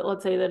yourself, but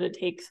let's say that it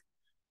takes,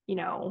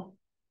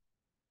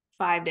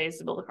 5 days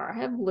to build a car. I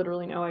have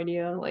literally no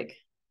idea like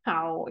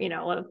how,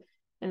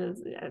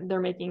 and they're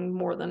making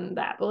more than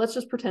that, but let's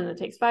just pretend it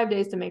takes 5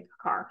 days to make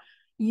a car.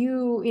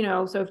 So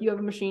if you have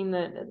a machine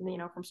that,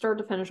 from start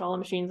to finish, all the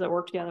machines that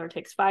work together, it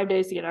takes 5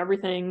 days to get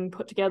everything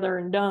put together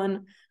and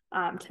done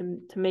to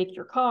make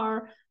your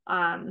car.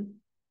 If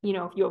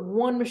you have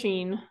one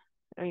machine,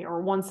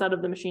 or one set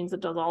of the machines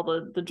that does all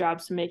the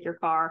jobs to make your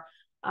car,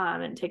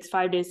 and it takes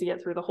 5 days to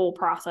get through the whole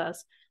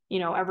process,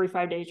 every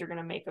 5 days you're going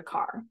to make a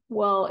car.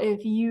 Well,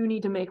 if you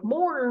need to make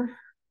more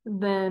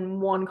than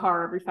one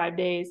car every 5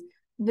 days,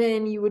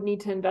 then you would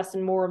need to invest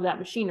in more of that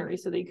machinery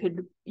so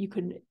that you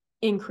could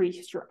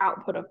increase your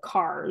output of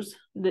cars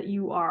that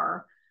you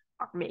are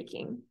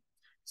making.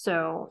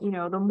 So,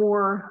 the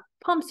more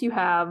pumps you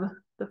have,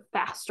 the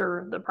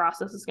faster the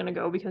process is going to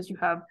go because you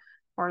have,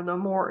 or the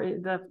more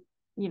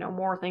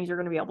more things you're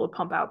going to be able to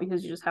pump out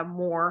because you just have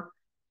more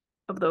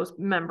of those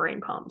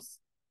membrane pumps.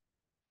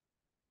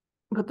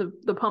 But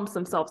the pumps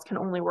themselves can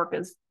only work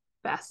as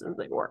fast as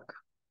they work.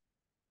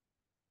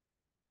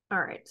 All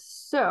right,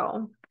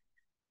 so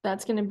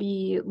that's going to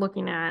be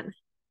looking at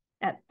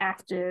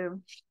active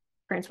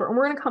transport. And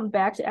we're going to come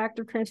back to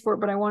active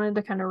transport, but I wanted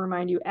to kind of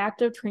remind you,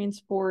 active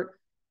transport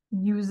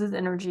uses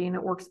energy and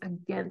it works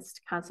against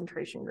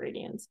concentration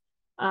gradients,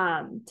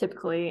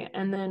 typically.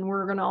 And then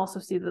we're going to also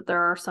see that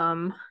there are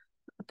some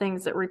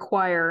things that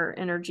require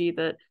energy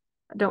that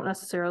don't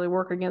necessarily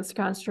work against the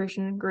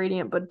concentration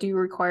gradient, but do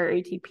require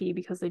ATP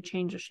because they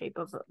change the shape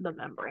of the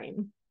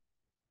membrane.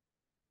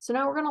 So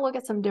now we're going to look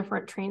at some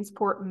different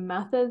transport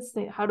methods.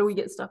 How do we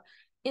get stuff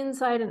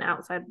inside and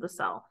outside of the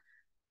cell?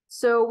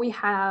 So we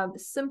have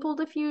simple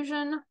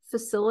diffusion,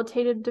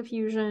 facilitated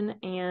diffusion,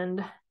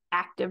 and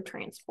active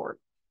transport.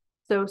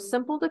 So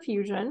simple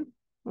diffusion,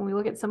 when we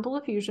look at simple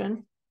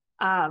diffusion,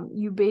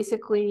 you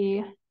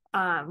basically,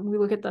 we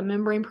look at the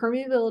membrane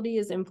permeability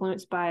is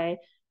influenced by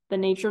the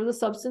nature of the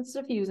substance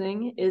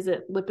diffusing. Is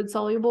it lipid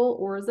soluble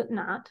or is it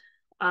not?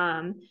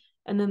 And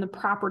then the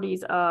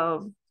properties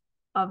of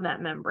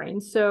that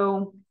membrane.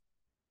 So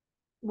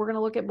we're going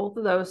to look at both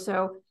of those.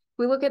 So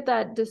we look at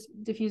that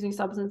diffusing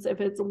substance.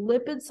 If it's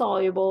lipid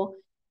soluble,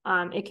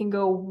 it can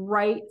go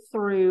right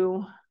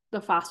through the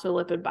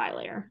phospholipid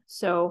bilayer.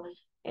 So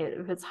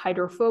if it's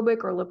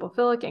hydrophobic or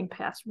lipophilic, it can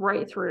pass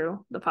right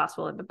through the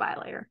phospholipid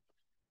bilayer.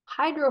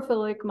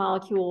 Hydrophilic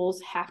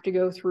molecules have to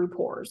go through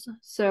pores.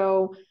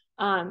 So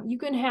you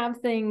can have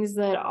things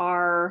that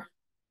are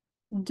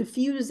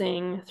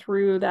diffusing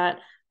through that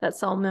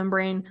cell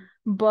membrane,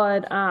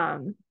 but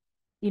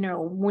you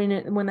know,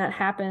 when that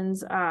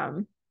happens,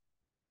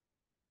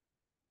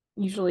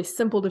 usually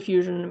simple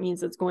diffusion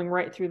means it's going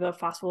right through the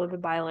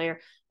phospholipid bilayer.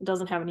 It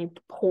doesn't have any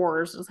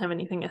pores, doesn't have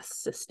anything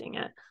assisting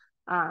it.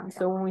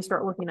 So when we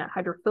start looking at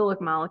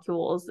hydrophilic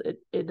molecules, it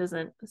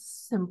isn't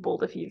simple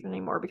diffusion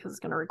anymore because it's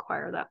going to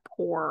require that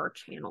pore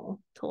channel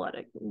to let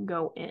it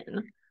go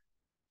in.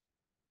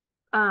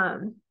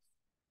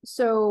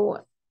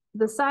 So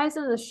the size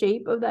and the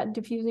shape of that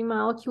diffusing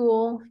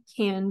molecule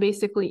can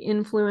basically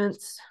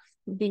influence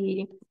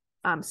the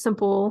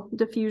simple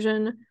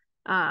diffusion.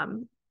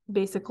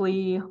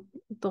 Basically,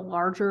 the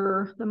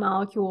larger the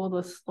molecule,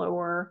 the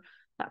slower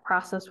that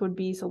process would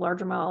be. So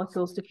larger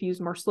molecules diffuse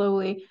more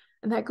slowly.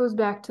 And that goes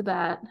back to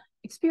that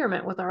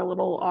experiment with our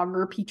little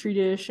agar petri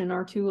dish and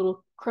our two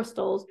little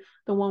crystals.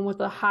 The one with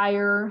the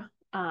higher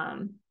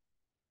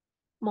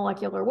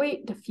molecular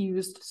weight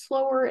diffused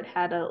slower. It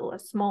had a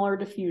smaller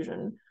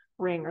diffusion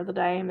ring, or the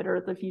diameter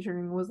of the diffusion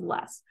ring was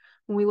less.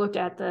 When we looked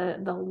at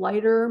the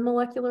lighter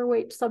molecular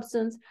weight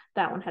substance,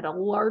 that one had a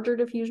larger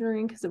diffusion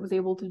ring because it was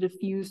able to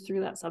diffuse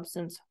through that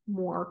substance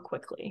more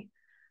quickly.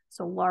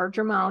 So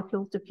larger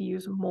molecules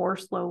diffuse more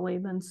slowly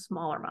than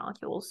smaller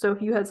molecules. So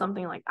if you had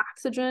something like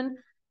oxygen,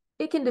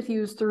 it can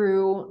diffuse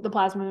through the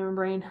plasma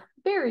membrane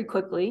very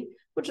quickly,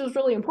 which is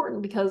really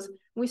important because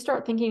when we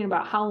start thinking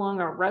about how long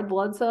a red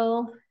blood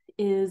cell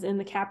is in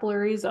the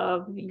capillaries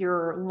of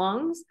your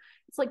lungs,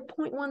 it's like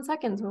 0.1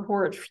 seconds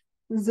before it's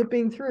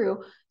zipping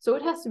through. So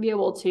it has to be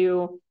able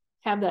to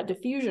have that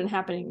diffusion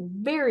happening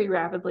very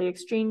rapidly,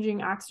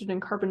 exchanging oxygen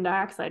and carbon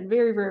dioxide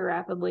very, very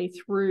rapidly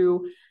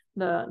through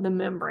the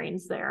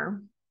membranes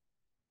there.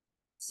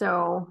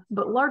 So,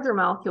 but larger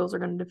molecules are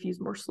going to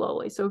diffuse more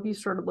slowly. So if you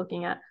started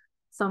looking at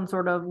some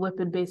sort of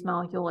lipid-based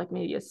molecule, like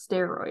maybe a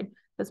steroid,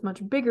 that's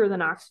much bigger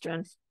than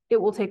oxygen, it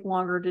will take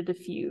longer to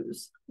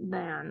diffuse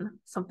than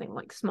something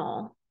like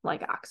small,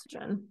 like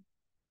oxygen.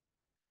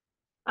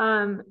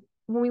 When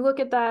we look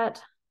at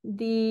that,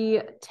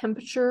 the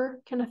temperature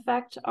can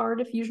affect our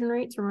diffusion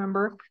rates.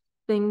 Remember,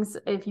 things,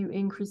 if you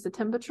increase the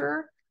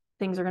temperature,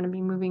 things are going to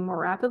be moving more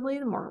rapidly.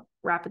 The more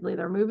rapidly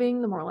they're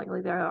moving, the more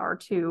likely they are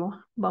to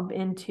bump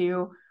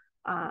into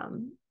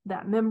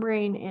that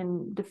membrane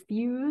and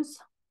diffuse.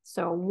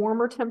 So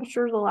warmer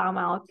temperatures allow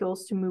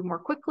molecules to move more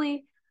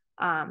quickly,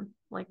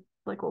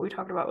 like what we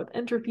talked about with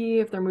entropy.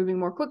 If they're moving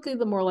more quickly,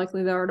 the more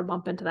likely they are to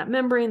bump into that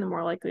membrane. The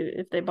more likely,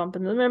 if they bump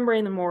into the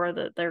membrane, the more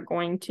that they're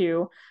going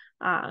to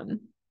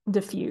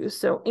diffuse.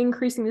 So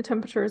increasing the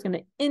temperature is going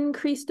to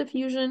increase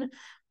diffusion.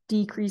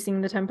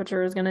 Decreasing the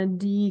temperature is going to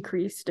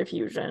decrease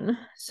diffusion.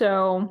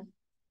 So,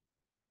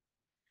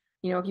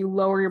 you know, if you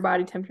lower your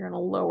body temperature, you're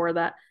going to lower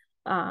that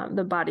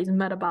the body's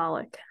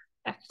metabolic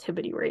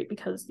activity rate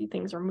because the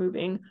things are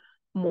moving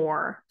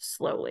more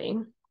slowly.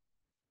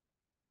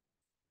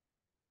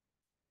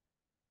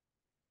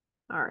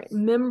 All right,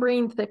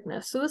 membrane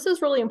thickness. So this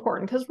is really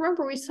important because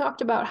remember we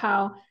talked about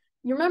how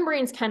your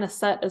membrane's kind of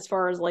set as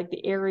far as like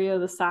the area,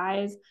 the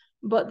size,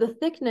 but the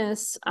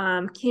thickness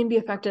can be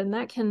affected, and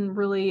that can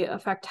really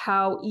affect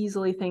how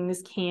easily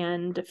things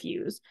can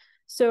diffuse.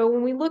 So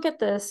when we look at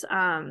this,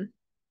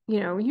 you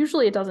know,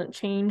 usually it doesn't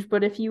change,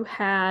 but if you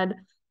had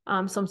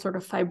some sort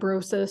of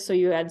fibrosis, so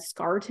you add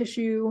scar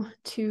tissue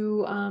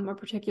to a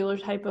particular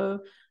type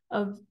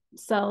of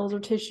cells or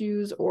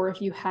tissues, or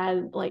if you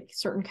had like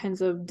certain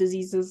kinds of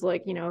diseases,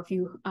 like, you know, if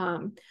you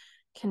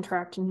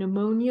contract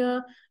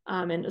pneumonia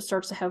and it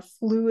starts to have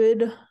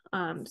fluid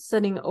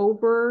setting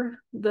over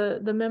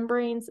the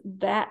membranes,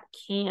 that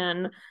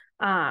can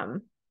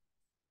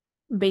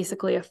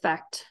basically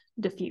affect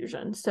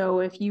diffusion. So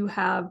if you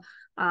have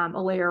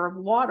a layer of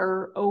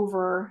water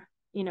over,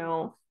 you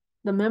know,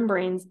 the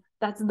membranes,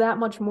 that's that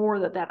much more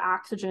that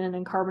oxygen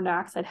and carbon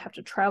dioxide have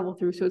to travel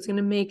through. So it's going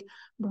to make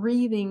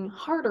breathing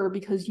harder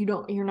because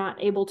you're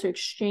not able to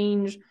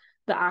exchange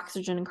the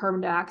oxygen and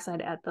carbon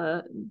dioxide at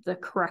the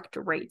correct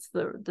rates,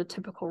 the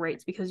typical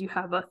rates, because you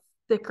have a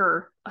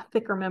thicker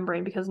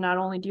membrane, because not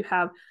only do you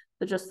have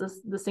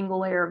the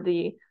single layer of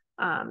the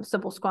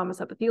simple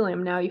squamous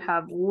epithelium, now you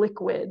have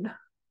liquid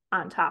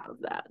on top of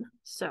that.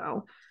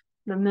 So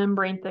the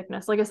membrane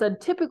thickness, like I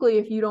said, typically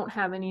if you don't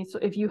have any, so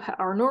if you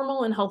are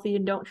normal and healthy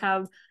and don't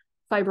have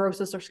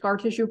fibrosis or scar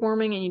tissue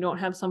forming, and you don't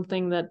have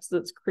something that's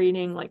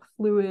creating like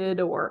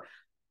fluid or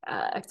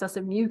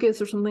excessive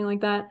mucus or something like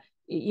that,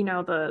 you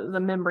know, the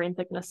membrane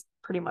thickness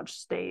pretty much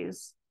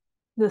stays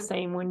the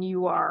same when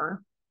you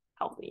are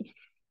healthy.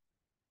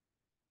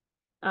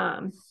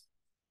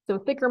 So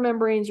thicker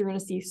membranes, you're going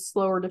to see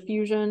slower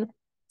diffusion.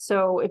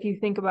 So if you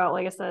think about,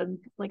 like I said,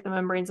 like the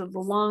membranes of the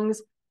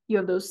lungs, you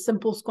have those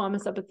simple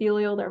squamous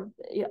epithelium.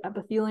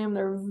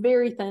 They're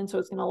very thin, so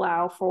it's going to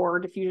allow for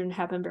diffusion to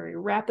happen very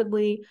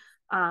rapidly.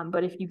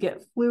 But if you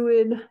get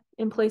fluid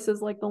in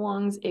places like the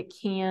lungs,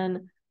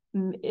 in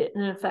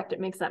effect, it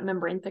makes that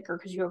membrane thicker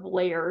because you have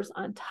layers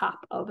on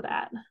top of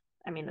that.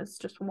 I mean, it's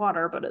just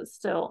water, but it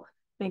still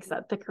makes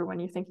that thicker when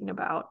you're thinking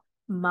about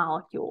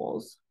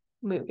molecules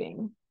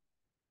moving.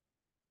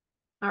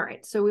 All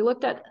right, so we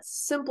looked at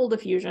simple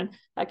diffusion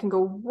that can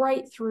go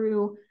right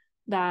through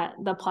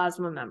the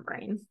plasma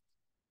membrane.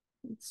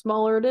 The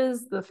smaller it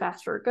is, the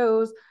faster it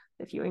goes.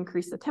 If you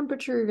increase the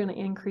temperature, you're going to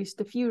increase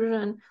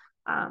diffusion.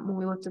 When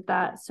we looked at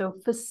that, so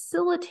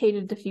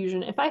facilitated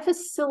diffusion, if I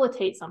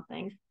facilitate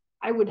something,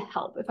 I would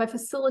help. If I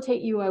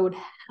facilitate you, I would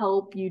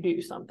help you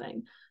do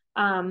something.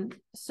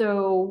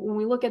 So when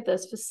we look at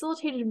this,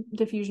 facilitated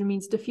diffusion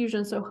means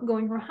diffusion, so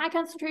going from high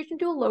concentration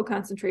to a low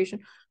concentration,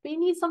 but you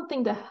need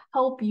something to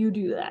help you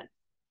do that.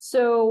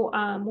 So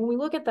when we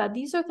look at that,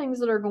 these are things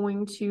that are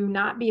going to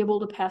not be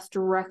able to pass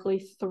directly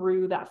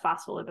through that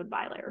phospholipid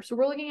bilayer. So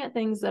we're looking at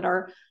things that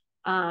are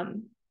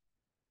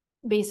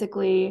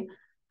basically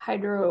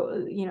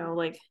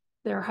like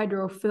they're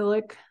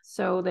hydrophilic.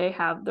 So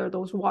they're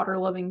those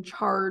water-loving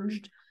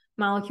charged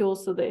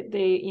molecules. So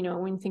they, you know,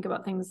 when you think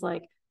about things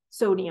like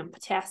sodium,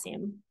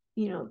 potassium,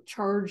 you know,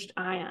 charged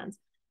ions,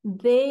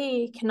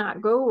 they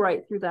cannot go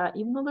right through that.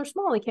 Even though they're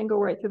small, they can't go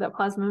right through that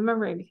plasma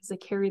membrane because they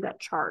carry that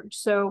charge.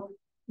 So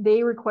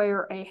they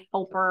require a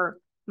helper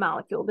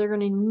molecule. They're going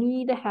to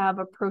need to have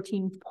a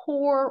protein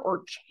pore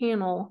or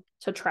channel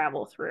to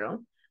travel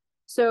through.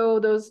 So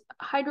those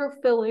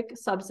hydrophilic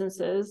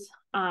substances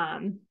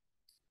and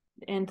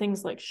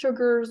things like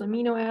sugars,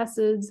 amino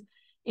acids,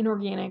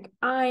 inorganic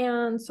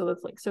ions, so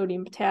that's like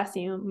sodium,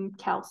 potassium,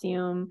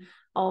 calcium,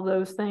 all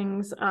those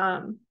things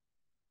are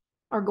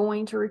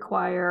going to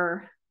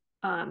require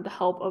the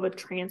help of a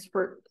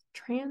transport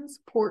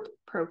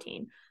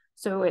protein.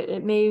 So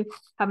it may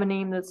have a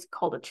name that's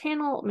called a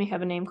channel, it may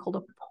have a name called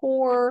a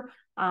pore,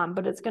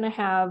 but it's going to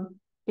have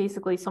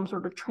basically some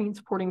sort of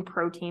transporting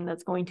protein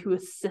that's going to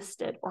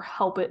assist it or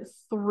help it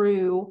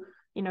through,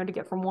 you know, to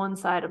get from one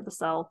side of the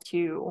cell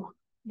to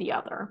the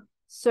other.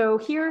 So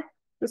here,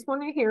 this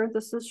one right here,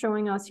 this is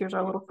showing us, here's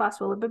our little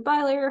phospholipid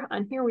bilayer.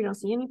 On here, we don't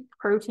see any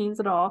proteins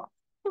at all.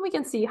 And we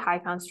can see high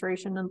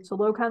concentration and to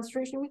low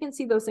concentration. We can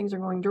see those things are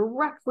going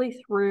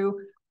directly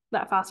through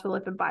that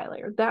phospholipid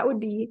bilayer. That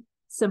would be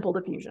simple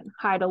diffusion,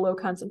 high to low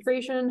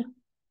concentration,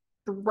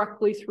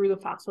 directly through the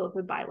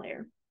phospholipid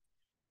bilayer.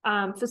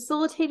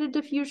 Facilitated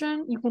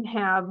diffusion, you can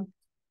have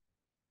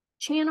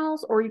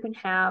channels or you can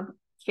have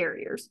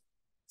carriers.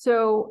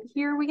 So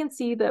here we can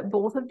see that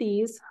both of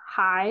these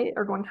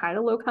are going high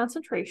to low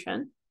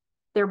concentration.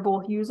 They're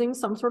both using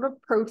some sort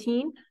of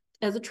protein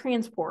as a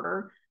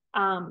transporter.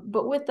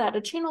 But with that,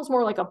 a channel is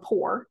more like a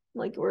pore,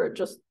 like where it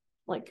just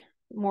like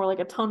more like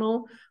a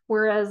tunnel,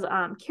 whereas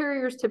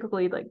carriers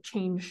typically like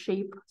change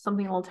shape.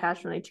 Something will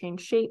attach when they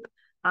change shape.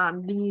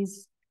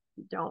 These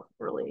don't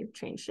really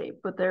change shape,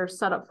 but they're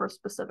set up for a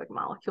specific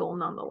molecule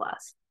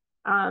nonetheless.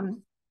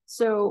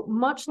 So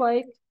much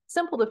like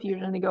simple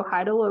diffusion, they go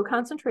high to low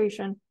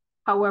concentration.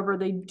 However,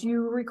 they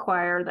do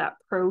require that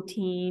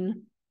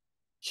protein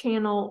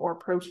channel or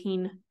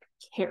protein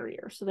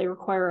carrier. So they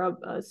require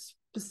a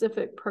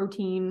specific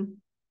protein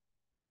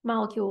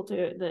molecule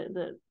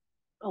that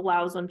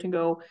allows them to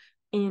go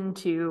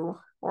into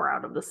or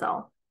out of the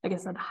cell. Like I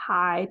said,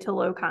 high to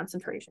low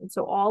concentration.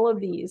 So all of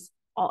these,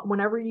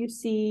 whenever you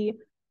see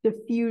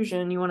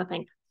diffusion, you want to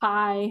think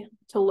high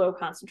to low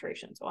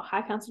concentration. So a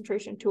high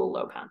concentration to a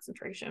low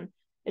concentration.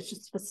 It's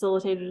just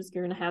facilitated as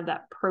you're going to have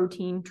that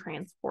protein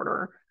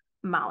transporter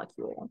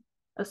molecule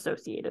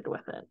associated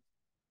with it.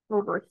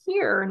 Over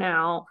here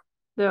now,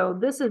 though,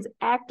 this is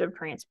active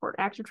transport.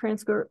 Active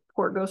transport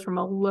goes from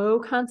a low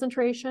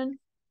concentration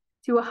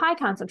to a high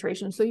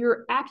concentration. So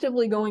you're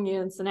actively going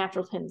against the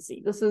natural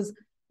tendency. This is,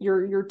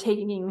 you're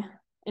taking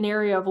an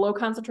area of low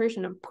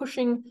concentration and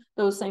pushing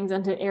those things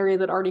into an area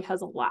that already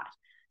has a lot.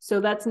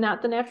 So that's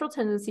not the natural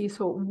tendency,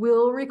 so it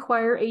will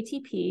require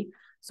ATP.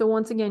 So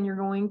once again, you're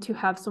going to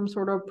have some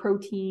sort of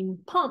protein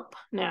pump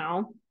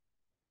now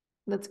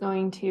that's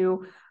going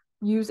to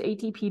use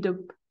ATP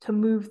to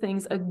move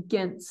things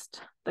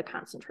against the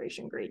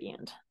concentration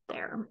gradient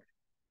there.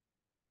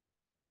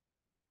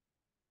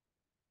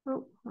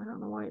 Oh, I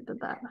don't know why it did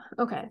that.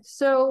 Okay,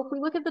 so if we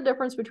look at the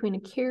difference between a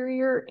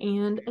carrier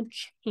and a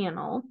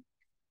channel.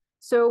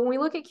 So when we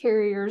look at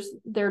carriers,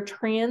 they're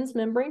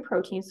transmembrane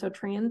proteins. So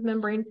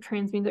transmembrane,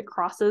 trans means it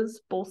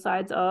crosses both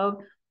sides of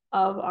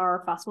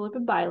our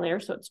phospholipid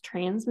bilayer. So it's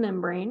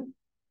transmembrane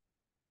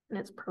and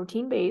it's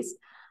protein-based.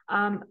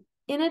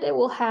 In it, it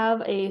will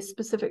have a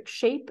specific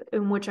shape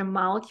in which a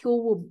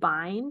molecule will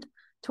bind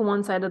to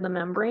one side of the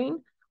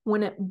membrane.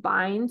 When it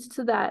binds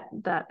to that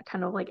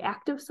kind of like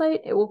active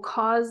site, it will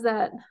cause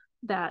that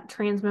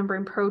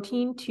transmembrane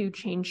protein to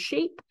change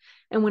shape.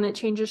 And when it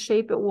changes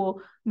shape, it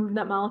will move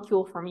that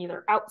molecule from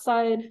either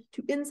outside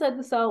to inside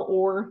the cell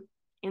or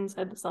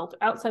inside the cell to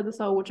outside the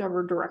cell,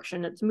 whichever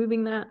direction it's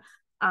moving that.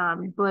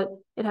 But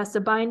it has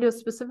to bind to a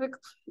specific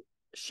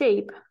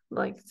shape,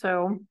 like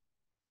so.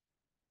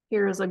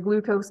 Here is a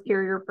glucose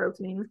carrier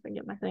protein, if I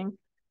get my thing.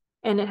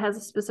 And it has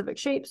a specific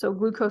shape. So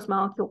glucose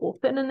molecule will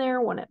fit in there.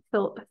 When it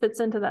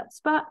fits into that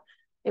spot,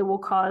 it will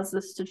cause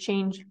this to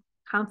change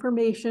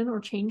conformation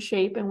or change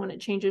shape. And when it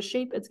changes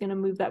shape, it's going to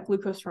move that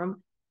glucose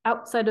from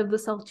outside of the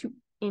cell to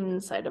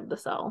inside of the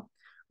cell.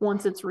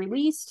 Once it's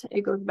released,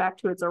 it goes back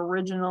to its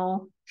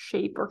original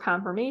shape or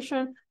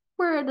conformation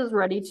where it is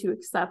ready to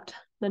accept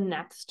the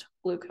next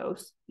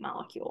glucose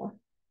molecule.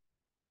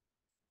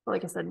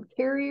 Like I said,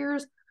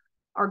 carriers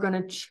are going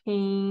to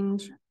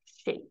change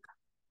shape.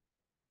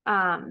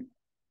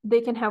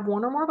 They can have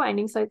one or more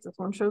binding sites. This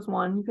one shows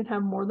one. You can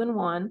have more than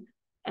one,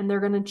 and they're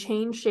going to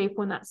change shape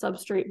when that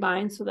substrate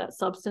binds. So that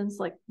substance,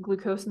 like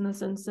glucose in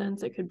this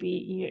instance, it could be,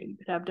 you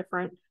could have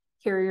different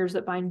carriers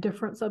that bind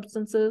different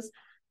substances.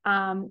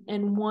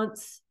 And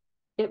once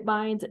it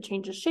binds, it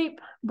changes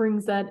shape,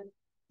 brings that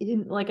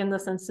in, like in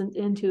this instance,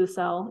 into the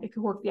cell. It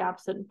could work the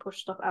opposite and push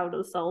stuff out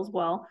of the cell as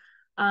well.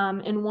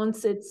 And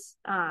once it's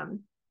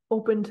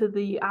open to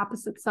the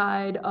opposite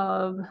side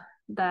of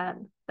that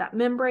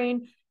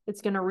membrane,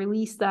 it's going to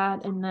release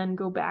that and then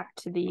go back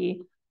to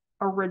the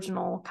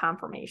original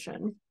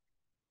conformation.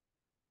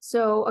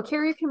 So a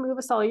carrier can move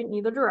a solute in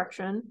either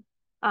direction,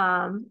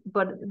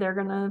 but they're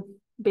going to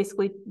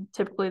basically,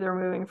 typically they're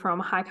moving from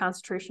high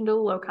concentration to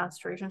low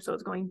concentration. So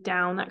it's going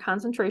down that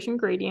concentration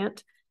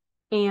gradient.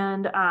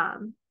 And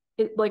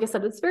like I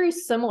said, it's very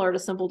similar to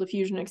simple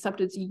diffusion,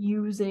 except it's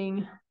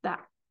using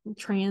that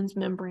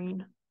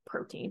transmembrane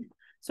protein.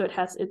 So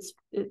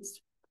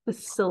it's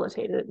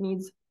facilitated, it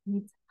needs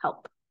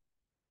help.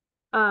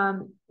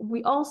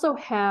 We also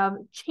have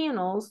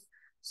channels.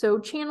 So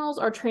channels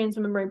are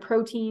transmembrane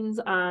proteins.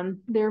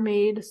 They're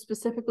made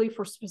specifically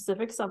for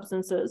specific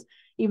substances.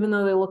 Even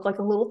though they look like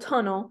a little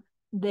tunnel,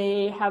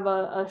 they have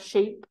a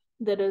shape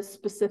that is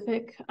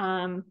specific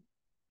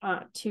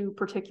to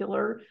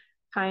particular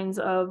kinds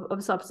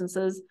of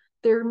substances.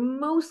 They're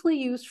mostly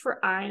used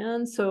for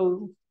ions.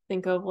 So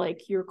think of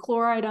like your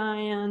chloride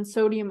ion,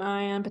 sodium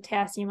ion,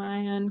 potassium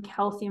ion,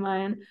 calcium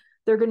ion.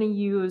 They're going to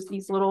use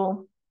these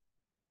little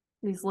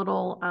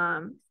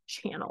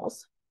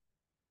channels.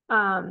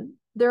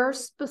 There are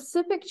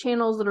specific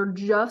channels that are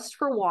just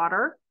for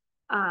water,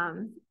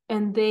 and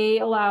they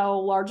allow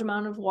a large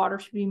amount of water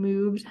to be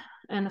moved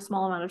in a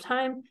small amount of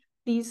time.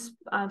 These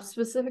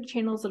specific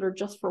channels that are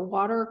just for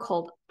water are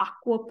called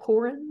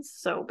aquaporins.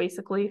 So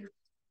basically,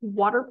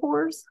 water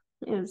pores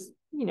is,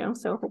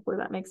 so hopefully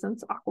that makes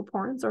sense.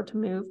 Aquaporins are to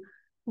move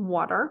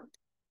water.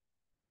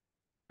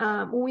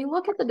 When we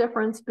look at the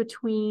difference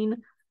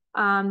between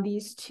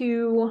these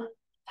two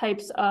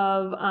types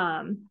of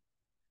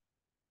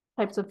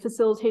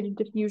facilitated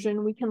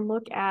diffusion, we can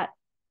look at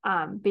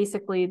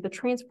basically the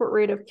transport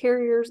rate of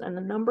carriers and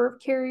the number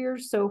of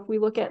carriers. So if we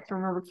look at,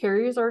 remember,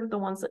 carriers are the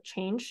ones that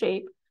change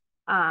shape,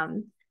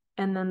 and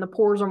then the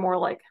pores are more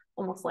like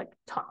almost like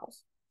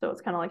tunnels. So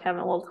it's kind of like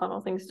having a little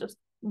tunnel, things just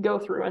go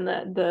through, and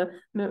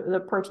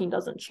the protein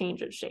doesn't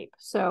change its shape.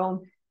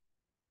 So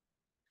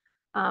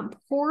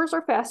pores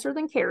are faster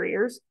than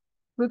carriers.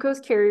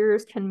 Glucose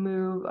carriers can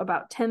move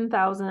about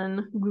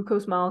 10,000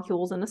 glucose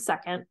molecules in a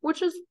second,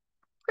 which is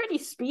pretty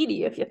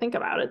speedy if you think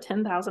about it,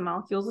 10,000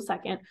 molecules a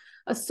second.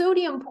 A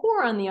sodium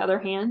pore, on the other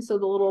hand, so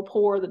the little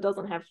pore that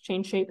doesn't have to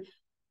change shape,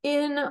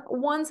 in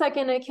 1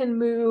 second it can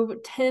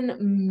move 10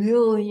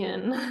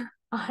 million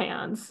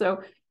ions.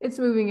 So it's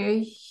moving a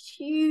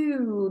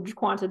huge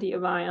quantity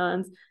of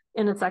ions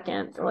in a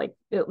second. Like,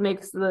 it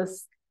makes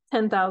this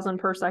 10,000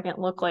 per second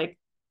look like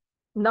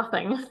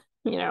nothing,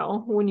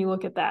 when you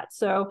look at that.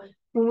 So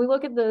when we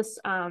look at this,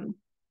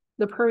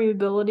 the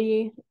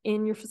permeability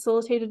in your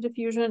facilitated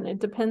diffusion, it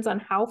depends on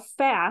how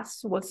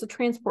fast, what's the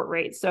transport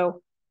rate.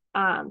 So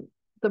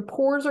the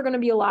pores are going to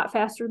be a lot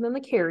faster than the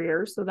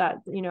carriers, so that,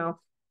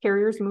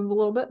 carriers move a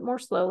little bit more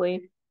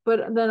slowly,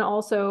 but then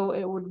also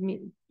it would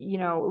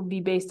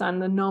be based on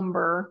the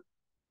number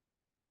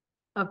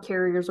of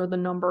carriers, or the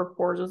number of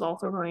pores is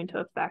also going to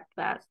affect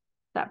that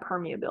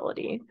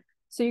permeability.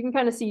 So you can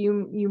kind of see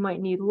you might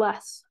need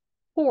less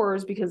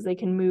pores because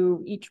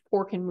each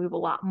pore can move a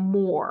lot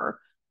more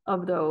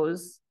of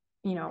those,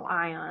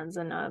 ions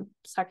in a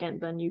second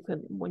than you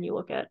could when you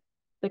look at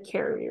the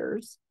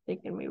carriers, they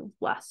can move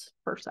less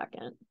per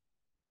second.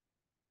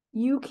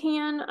 You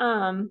can,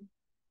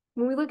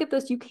 when we look at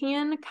this, you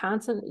can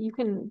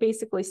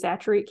basically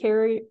saturate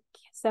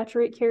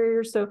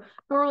carriers. So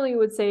normally you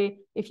would say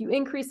if you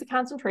increase the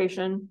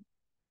concentration,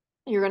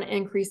 you're going to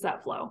increase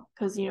that flow,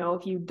 because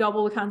if you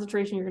double the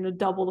concentration, you're going to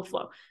double the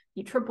flow.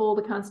 You triple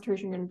the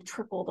concentration, you're going to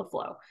triple the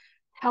flow.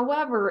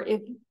 However,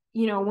 if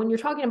when you're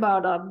talking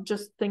about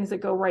just things that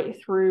go right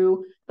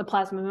through the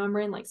plasma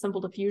membrane, like simple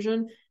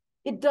diffusion,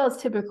 it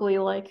does typically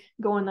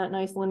go in that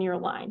nice linear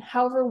line.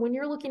 However, when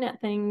you're looking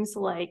at things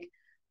like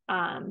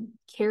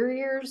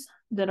carriers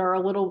that are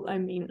a little,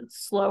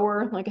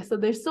 slower, like I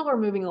said, they still are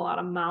moving a lot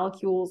of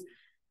molecules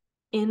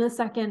in a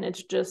second.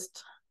 It's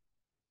just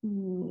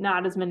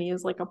not as many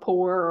as like a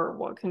pore or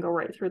what can go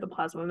right through the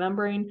plasma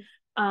membrane.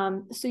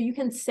 So you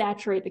can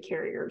saturate the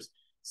carriers.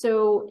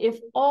 So if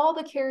all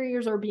the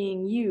carriers are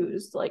being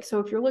used, so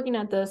if you're looking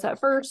at this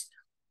at first,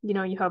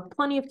 you have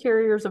plenty of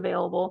carriers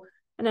available.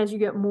 And as you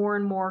get more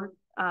and more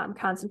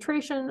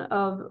concentration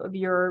of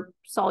your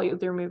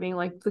solute they're moving,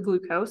 like the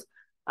glucose,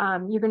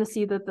 you're going to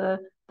see that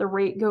the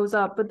rate goes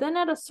up. But then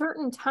at a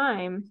certain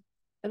time,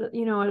 at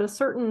a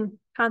certain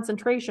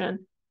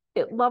concentration,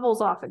 it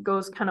levels off. It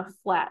goes kind of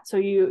flat. So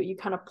you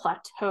kind of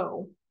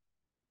plateau.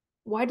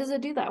 Why does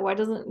it do that? Why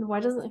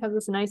doesn't it have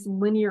this nice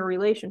linear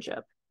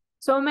relationship?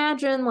 So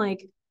imagine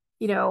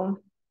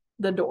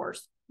the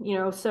doors,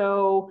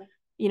 so,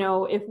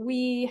 if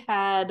we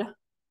had,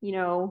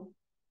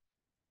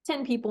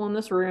 10 people in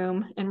this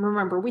room, and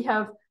remember, we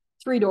have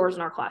 3 doors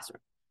in our classroom.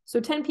 So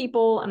 10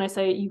 people, and I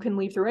say you can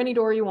leave through any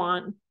door you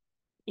want,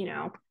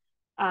 everybody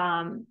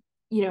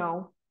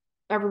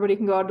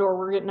can go out a door.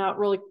 We're getting out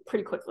really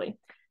pretty quickly,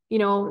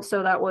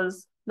 so that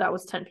was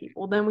 10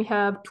 people. Then we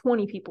have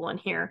 20 people in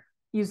here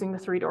using the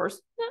 3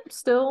 doors.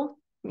 Still,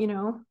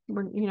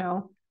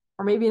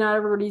 or maybe not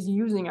everybody's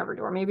using every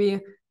door. Maybe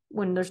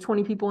when there's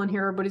 20 people in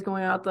here, everybody's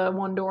going out the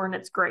one door and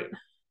it's great.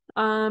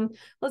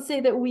 Let's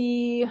say that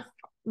we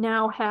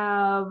now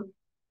have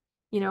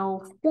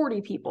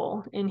 40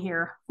 people in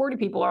here. 40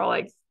 people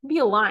are be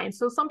aligned.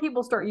 So some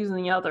people start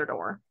using the other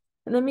door.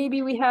 And then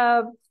maybe we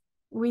have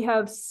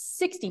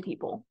 60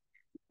 people.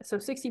 So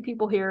 60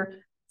 people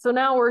here. So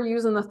now we're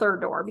using the third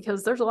door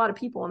because there's a lot of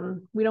people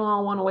and we don't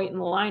all want to wait in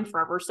the line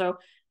forever. So,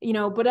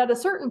 but at a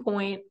certain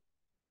point,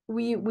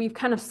 we've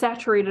kind of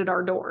saturated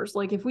our doors.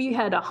 Like if we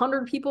had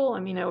 100 people,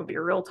 it would be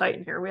real tight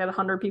in here. We had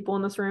 100 people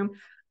in this room.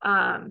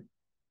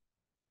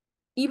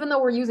 Even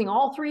though we're using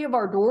all 3 of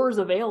our doors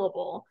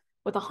available,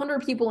 with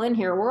 100 people in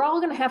here, we're all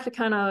going to have to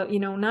kind of,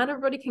 not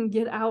everybody can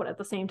get out at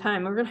the same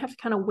time. We're going to have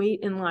to kind of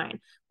wait in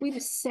line.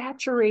 We've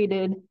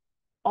saturated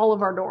all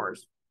of our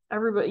doors.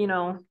 Everybody,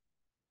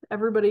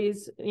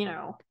 everybody's,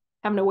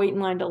 having to wait in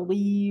line to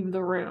leave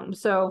the room.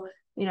 So,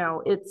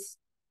 it's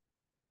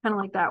kind of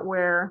like that,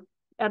 where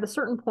at a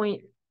certain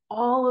point,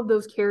 all of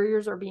those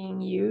carriers are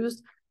being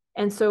used.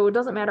 And so it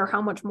doesn't matter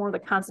how much more the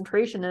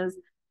concentration is.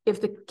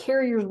 If the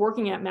carrier is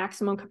working at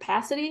maximum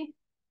capacity,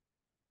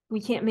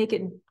 we can't make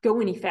it go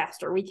any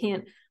faster. We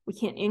can't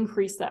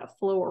increase that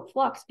flow or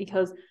flux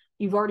because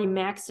you've already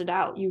maxed it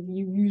out. You've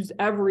used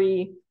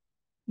every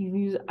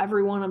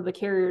one of the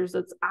carriers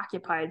that's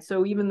occupied.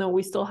 So even though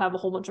we still have a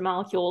whole bunch of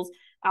molecules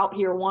out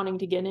here wanting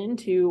to get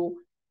into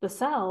the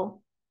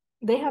cell,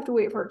 they have to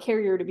wait for a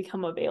carrier to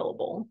become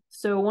available.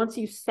 So once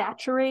you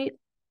saturate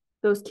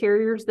those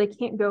carriers, they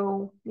can't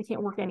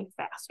work any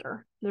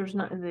faster.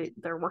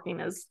 They're working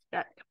at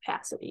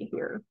capacity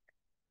here.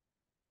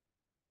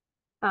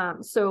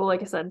 So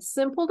like I said,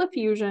 simple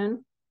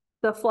diffusion,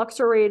 the flux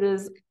rate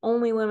is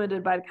only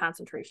limited by the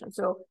concentration.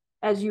 So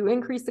as you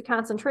increase the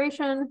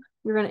concentration,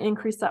 you're going to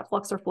increase that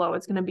flux or flow.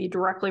 It's going to be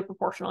directly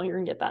proportional. You're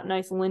going to get that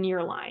nice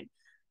linear line.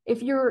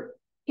 If you're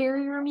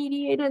carrier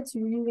mediated, so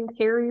you're using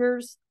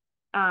carriers,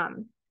 that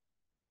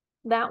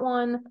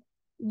one,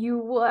 you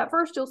will, at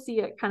first you'll see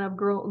it kind of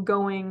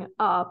going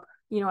up,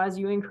 as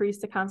you increase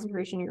the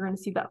concentration, you're going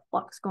to see that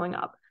flux going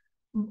up.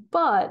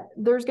 But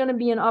there's going to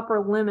be an upper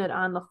limit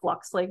on the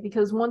flux,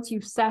 because once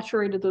you've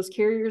saturated those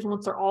carriers,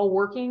 once they're all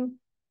working,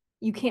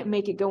 you can't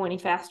make it go any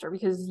faster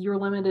because you're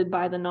limited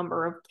by the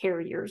number of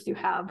carriers you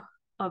have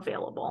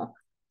available.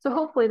 So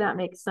hopefully that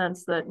makes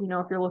sense that,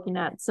 if you're looking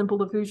at simple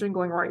diffusion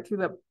going right through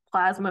the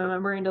plasma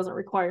membrane, doesn't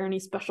require any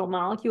special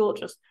molecule, it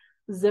just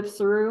zips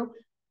through.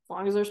 As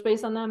long as there's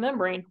space on that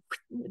membrane,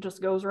 it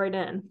just goes right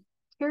in.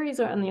 Carriers,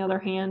 on the other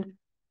hand,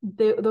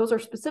 those are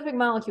specific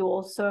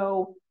molecules.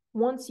 So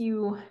once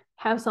you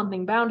have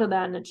something bound to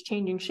that and it's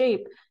changing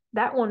shape,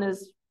 that one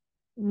is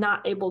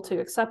not able to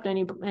accept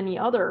any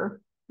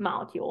other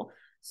molecule.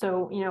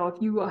 So,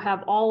 if you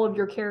have all of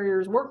your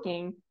carriers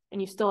working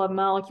and you still have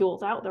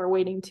molecules out there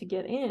waiting to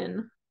get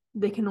in,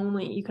 you can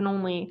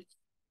only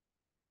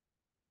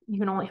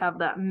have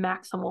that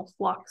maximal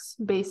flux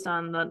based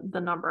on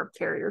the number of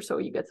carriers. So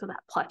you get to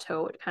that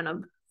plateau at kind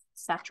of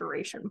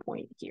saturation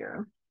point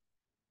here.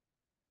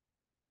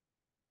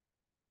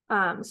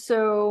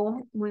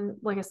 So when,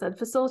 like I said,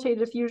 facilitated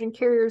diffusion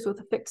carriers with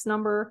a fixed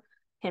number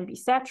can be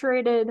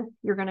saturated.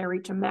 You're going to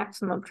reach a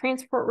maximum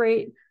transport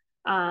rate.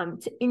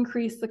 To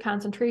increase the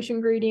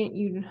concentration gradient,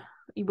 you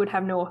would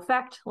have no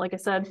effect. Like I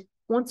said,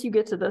 once you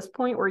get to this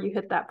point where you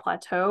hit that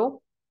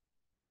plateau,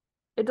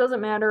 it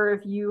doesn't matter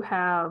if you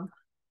have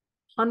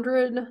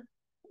 100,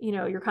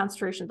 your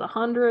concentration is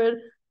 100,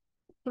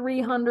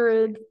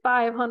 300,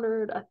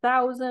 500,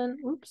 1,000.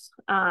 Oops.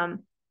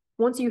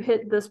 Once you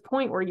hit this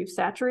point where you've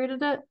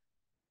saturated it,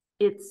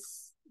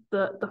 it's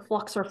the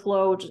flux or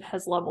flow just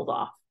has leveled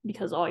off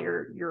because all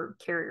your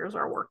carriers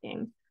are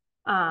working.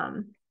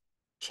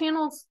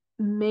 Channels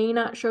may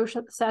not show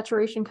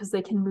saturation because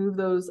they can move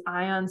those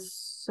ions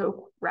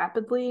so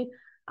rapidly.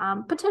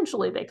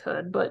 Potentially they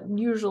could, but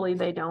usually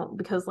they don't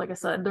because, like I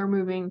said, they're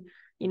moving,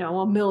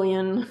 a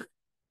million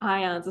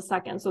ions a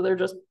second. So they're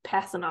just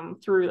passing them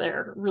through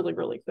there really,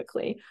 really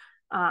quickly.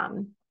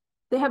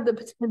 They have the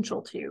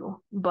potential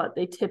to, but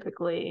they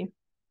typically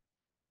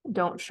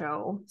don't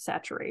show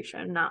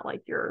saturation, not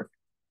like your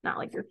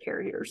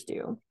carriers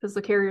do, because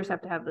the carriers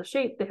have to have the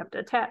shape, they have to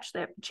attach,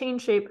 they have to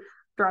change shape,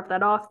 drop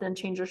that off, then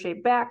change their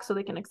shape back so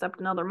they can accept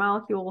another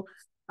molecule.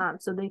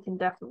 So they can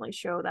definitely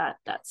show that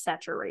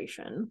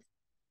saturation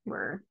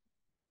where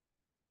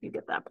you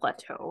get that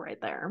plateau right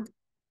there.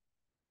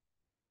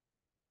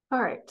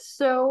 All right,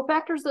 so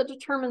factors that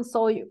determine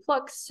solute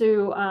flux.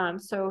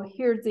 So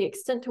here's the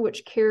extent to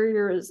which a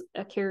carrier is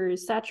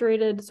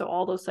saturated. So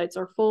all those sites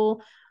are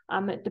full.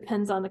 It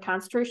depends on the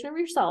concentration of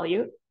your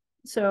solute.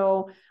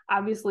 So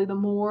obviously the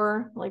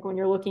more, like when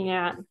you're looking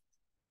at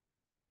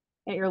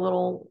your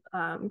little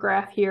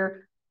graph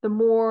here,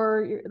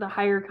 the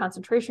higher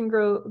concentration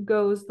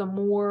goes, the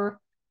more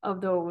of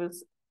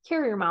those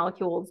carrier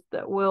molecules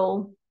that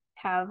will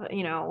have,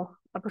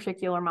 a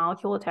particular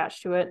molecule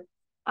attached to it.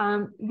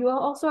 You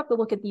also have to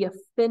look at the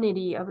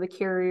affinity of the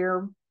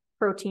carrier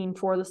protein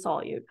for the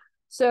solute.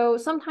 So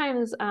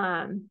sometimes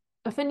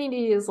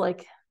affinity is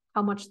like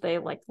how much they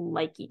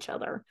like each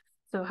other.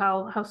 So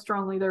how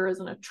strongly there is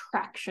an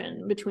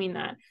attraction between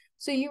that.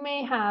 So you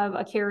may have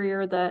a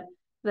carrier that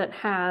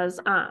has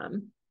a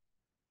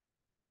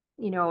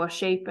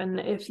shape, and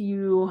if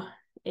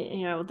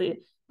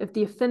if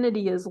the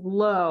affinity is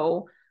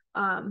low,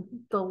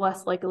 the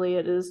less likely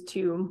it is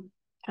to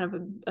kind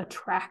of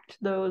attract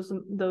those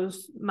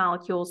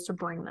molecules to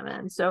bring them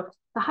in. So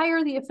the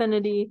higher the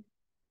affinity,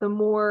 the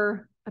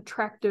more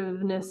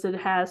attractiveness it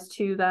has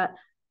to that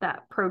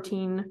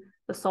protein,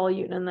 the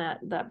solute and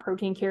that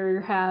protein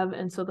carrier have,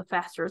 and so the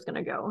faster it's going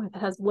to go. If it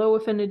has low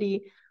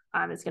affinity,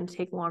 it's going to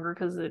take longer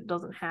because it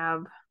doesn't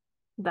have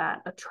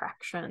that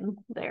attraction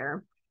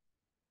there.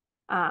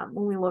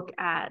 When we look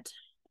at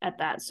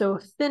that, so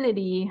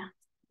affinity,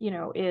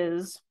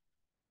 is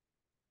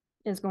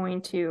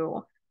going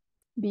to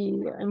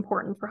be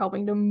important for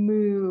helping to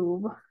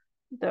move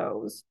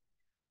those.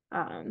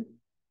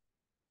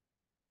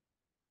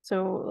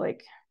 So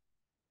like,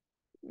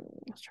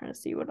 I was trying to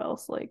see what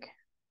else, like,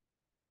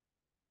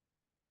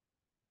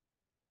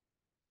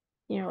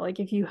 like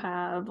if you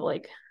have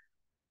like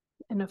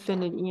an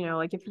affinity,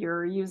 like if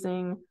you're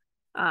using,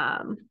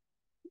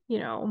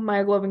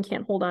 myoglobin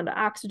can't hold on to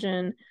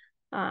oxygen,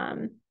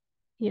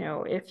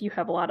 if you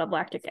have a lot of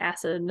lactic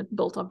acid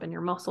built up in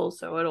your muscles,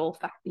 so it'll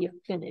affect the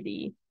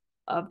affinity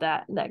of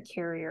that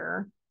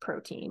carrier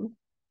protein.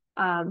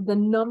 The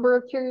number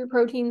of carrier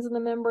proteins in the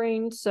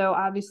membrane. So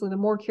obviously the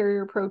more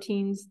carrier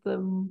proteins,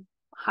 the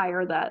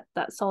higher that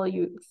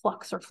solute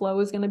flux or flow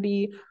is going to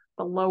be.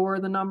 The lower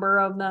the number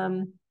of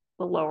them,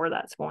 the lower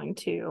that's going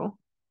to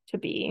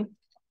be.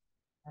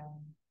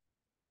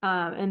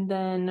 And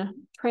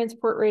then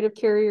transport rate of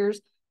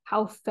carriers.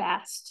 How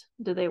fast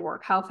do they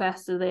work? How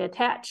fast do they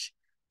attach,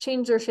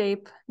 change their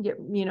shape,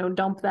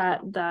 dump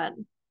that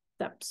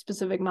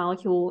specific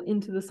molecule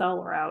into the cell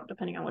or out,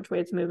 depending on which way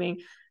it's moving,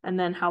 and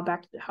then how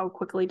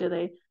quickly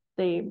do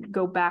they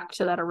go back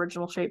to that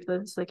original shape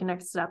so they can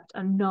accept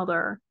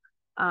another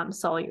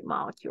solute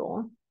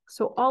molecule.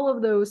 So all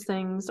of those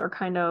things are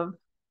kind of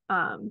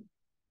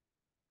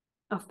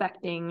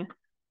affecting,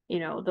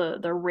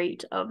 the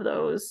rate of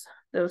those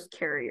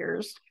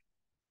carriers.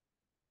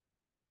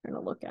 I'm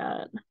gonna look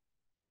at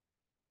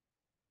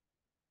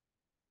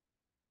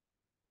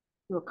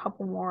do a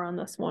couple more on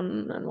this one,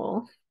 and then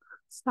we'll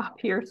stop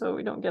here so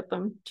we don't get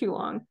them too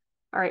long.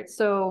 All right,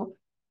 so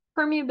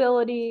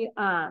permeability,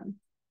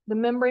 the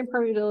membrane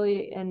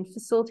permeability and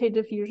facilitated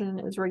diffusion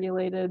is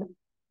regulated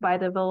by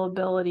the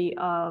availability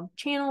of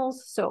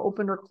channels, so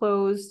opened or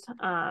closed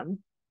by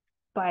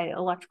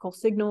electrical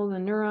signals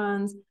and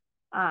neurons.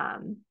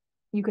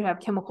 You could have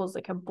chemicals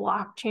that can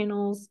block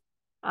channels.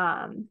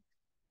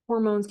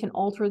 Hormones can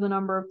alter the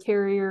number of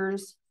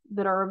carriers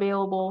that are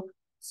available.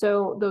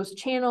 So those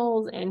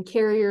channels and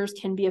carriers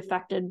can be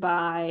affected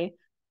by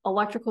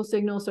electrical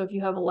signals. So if you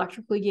have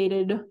electrically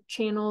gated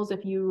channels,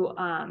 if you,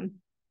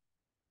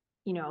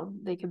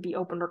 they could be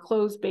opened or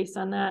closed based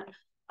on that.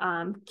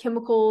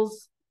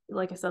 Chemicals,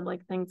 like I said,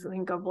 like things to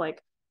think of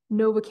like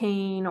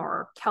Novocaine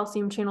or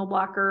calcium channel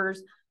blockers,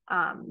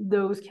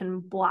 those can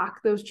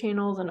block those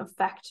channels and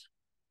affect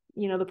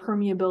you know, the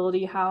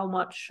permeability, how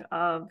much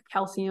of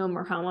calcium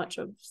or how much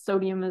of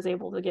sodium is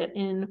able to get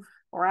in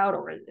or out,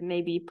 or it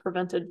may be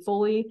prevented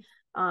fully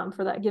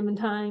for that given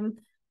time.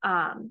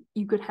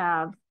 You could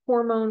have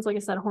hormones. Like I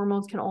said,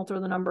 hormones can alter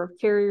the number of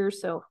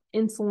carriers. So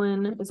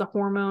insulin is a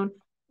hormone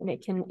and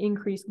it can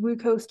increase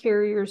glucose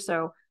carriers.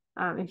 So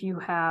if you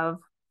have,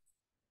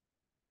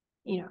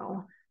 you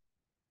know,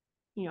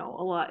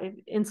 a lot, if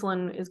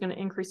insulin is going to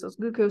increase those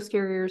glucose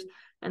carriers,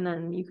 and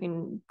then you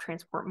can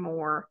transport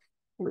more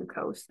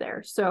glucose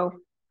there. So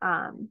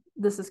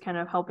this is kind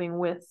of helping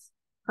with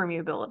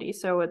permeability.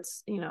 So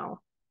it's, you know,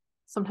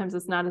 sometimes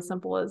it's not as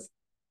simple as,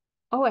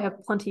 oh, I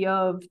have plenty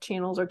of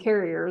channels or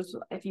carriers.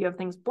 If you have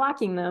things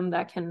blocking them,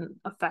 that can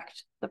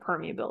affect the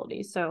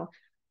permeability. So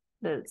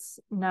that's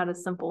not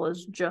as simple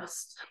as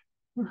just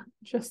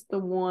the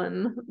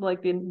one,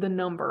 like the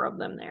number of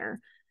them there.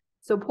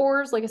 So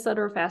pores, like I said,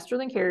 are faster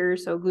than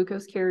carriers. So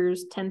glucose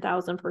carriers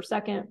 10,000 per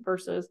second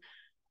versus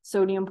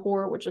sodium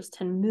pore, which is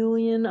 10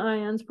 million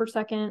ions per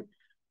second.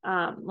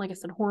 Like I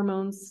said,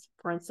 hormones,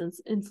 for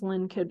instance,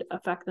 insulin could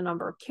affect the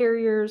number of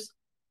carriers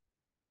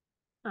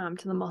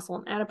to the muscle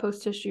and adipose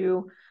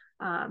tissue.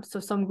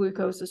 So some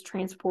glucose is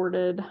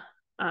transported,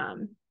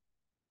 some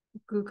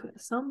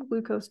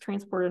glucose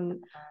transported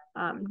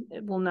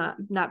it will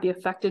not be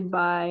affected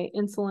by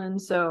insulin.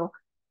 So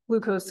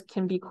glucose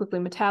can be quickly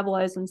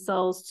metabolized in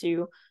cells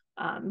to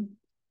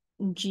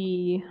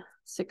G6P,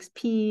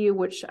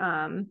 which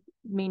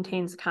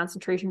maintains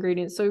concentration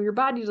gradient. So your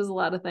body does a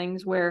lot of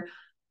things where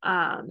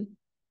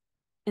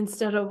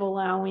instead of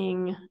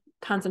allowing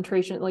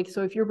concentration, like,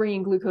 so if you're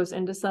bringing glucose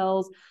into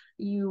cells,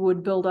 you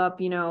would build up,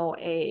 you know,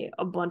 a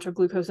bunch of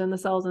glucose in the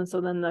cells. And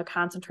so then the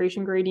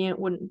concentration gradient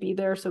wouldn't be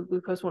there. So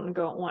glucose wouldn't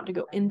want to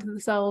go into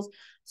the cells.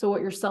 So what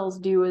your cells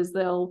do is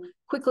they'll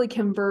quickly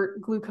convert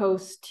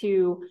glucose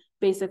to,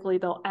 basically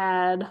they'll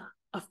add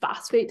a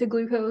phosphate to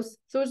glucose.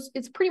 So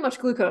it's pretty much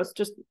glucose,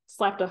 just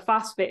slapped a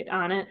phosphate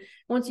on it.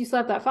 Once you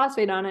slap that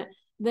phosphate on it,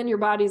 then your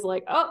body's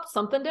like, oh,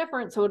 something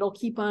different. So it'll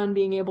keep on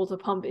being able to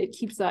pump. It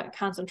keeps that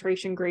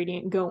concentration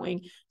gradient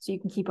going. So you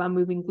can keep on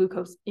moving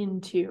glucose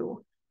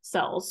into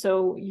cells.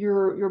 So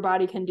your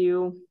body can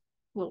do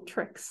little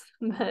tricks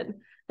that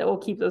will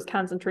keep those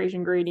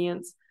concentration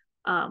gradients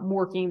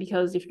working,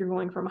 because if you're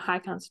going from a high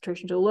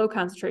concentration to a low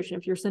concentration,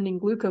 if you're sending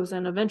glucose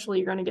in, eventually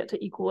you're going to get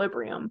to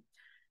equilibrium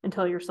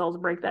until your cells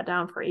break that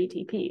down for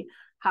ATP.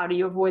 How do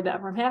you avoid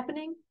that from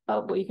happening?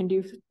 Oh, well, you can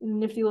do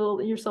nifty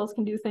little, your cells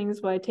can do things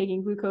by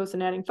taking glucose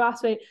and adding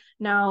phosphate.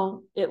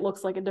 Now it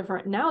looks like it's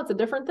a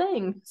different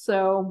thing.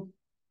 So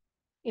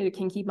it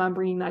can keep on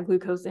bringing that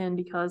glucose in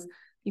because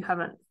you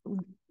haven't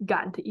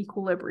gotten to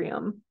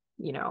equilibrium,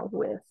 you know,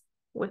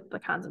 with the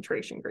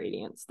concentration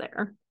gradients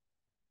there.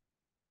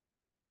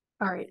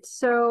 All right,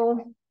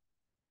 so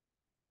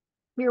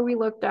here we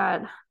looked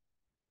at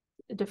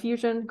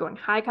diffusion, going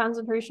high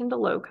concentration to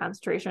low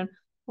concentration,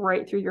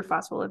 right through your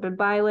phospholipid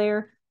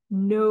bilayer,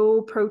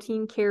 no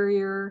protein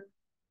carrier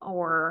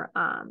or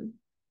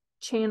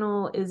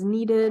channel is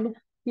needed.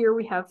 Here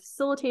we have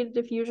facilitated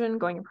diffusion,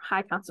 going from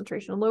high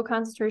concentration to low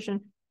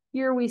concentration.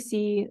 Here we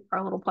see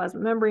our little plasma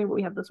membrane, but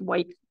we have this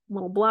white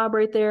little blob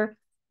right there.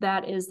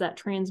 That is that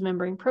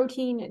transmembrane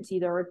protein. It's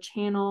either a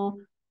channel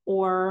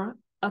or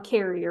a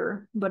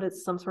carrier, but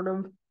it's some sort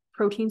of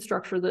protein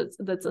structure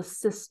that's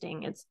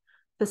assisting. It's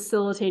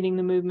facilitating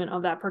the movement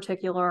of that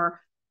particular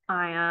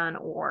ion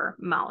or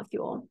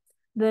molecule.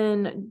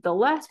 Then the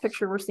last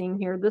picture we're seeing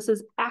here, this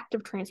is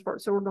active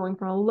transport. So we're going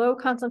from a low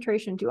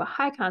concentration to a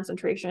high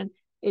concentration.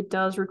 It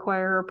does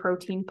require a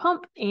protein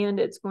pump, and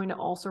it's going to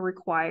also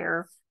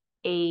require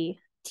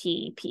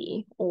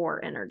ATP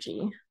or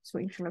energy. So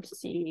we can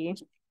see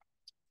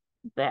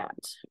that.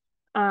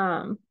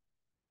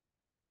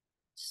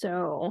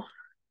 So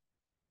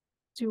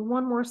do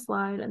one more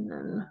slide and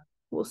then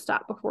we'll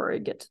stop before I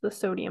get to the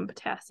sodium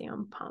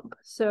potassium pump.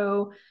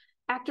 So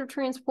active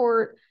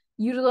transport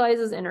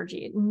utilizes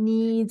energy. It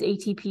needs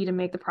ATP to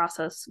make the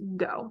process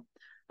go.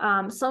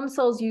 Some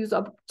cells use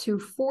up to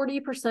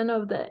 40%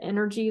 of the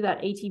energy,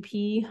 that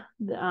ATP,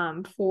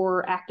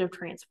 for active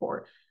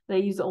transport. They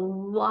use a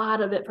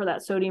lot of it for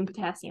that sodium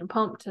potassium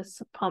pump to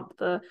pump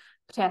the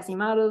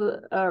potassium out of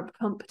the,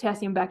 pump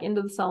potassium back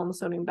into the cell and the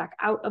sodium back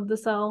out of the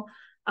cell.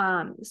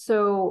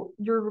 So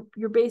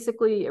you're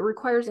basically, it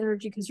requires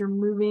energy because you're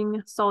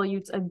moving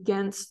solutes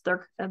against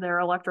their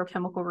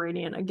electrochemical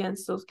gradient,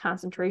 against those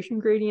concentration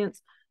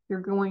gradients.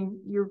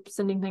 You're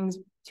sending things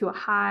to a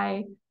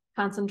high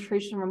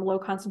concentration from a low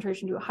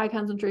concentration to a high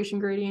concentration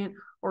gradient,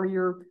 or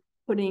you're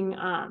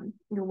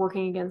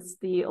working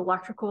against the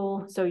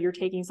electrical. So you're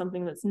taking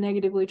something that's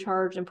negatively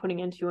charged and putting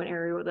into an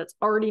area that's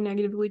already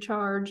negatively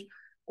charged,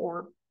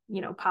 or, you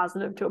know,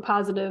 positive to a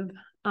positive.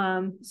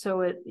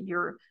 So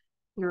you're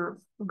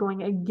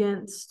going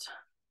against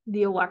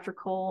the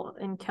electrical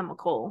and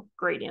chemical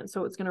gradient.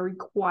 So it's going to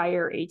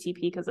require ATP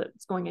because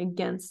it's going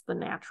against the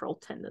natural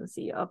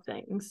tendency of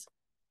things.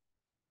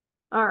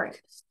 All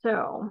right,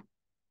 so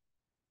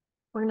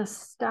we're going to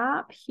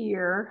stop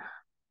here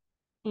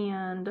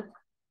and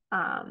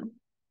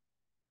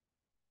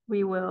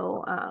we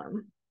will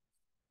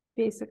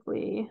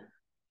basically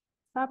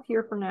stop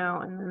here for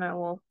now, and then I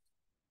will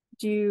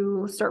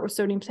start with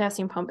sodium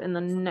potassium pump in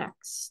the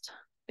next,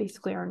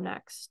 basically our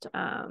next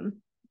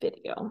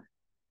video.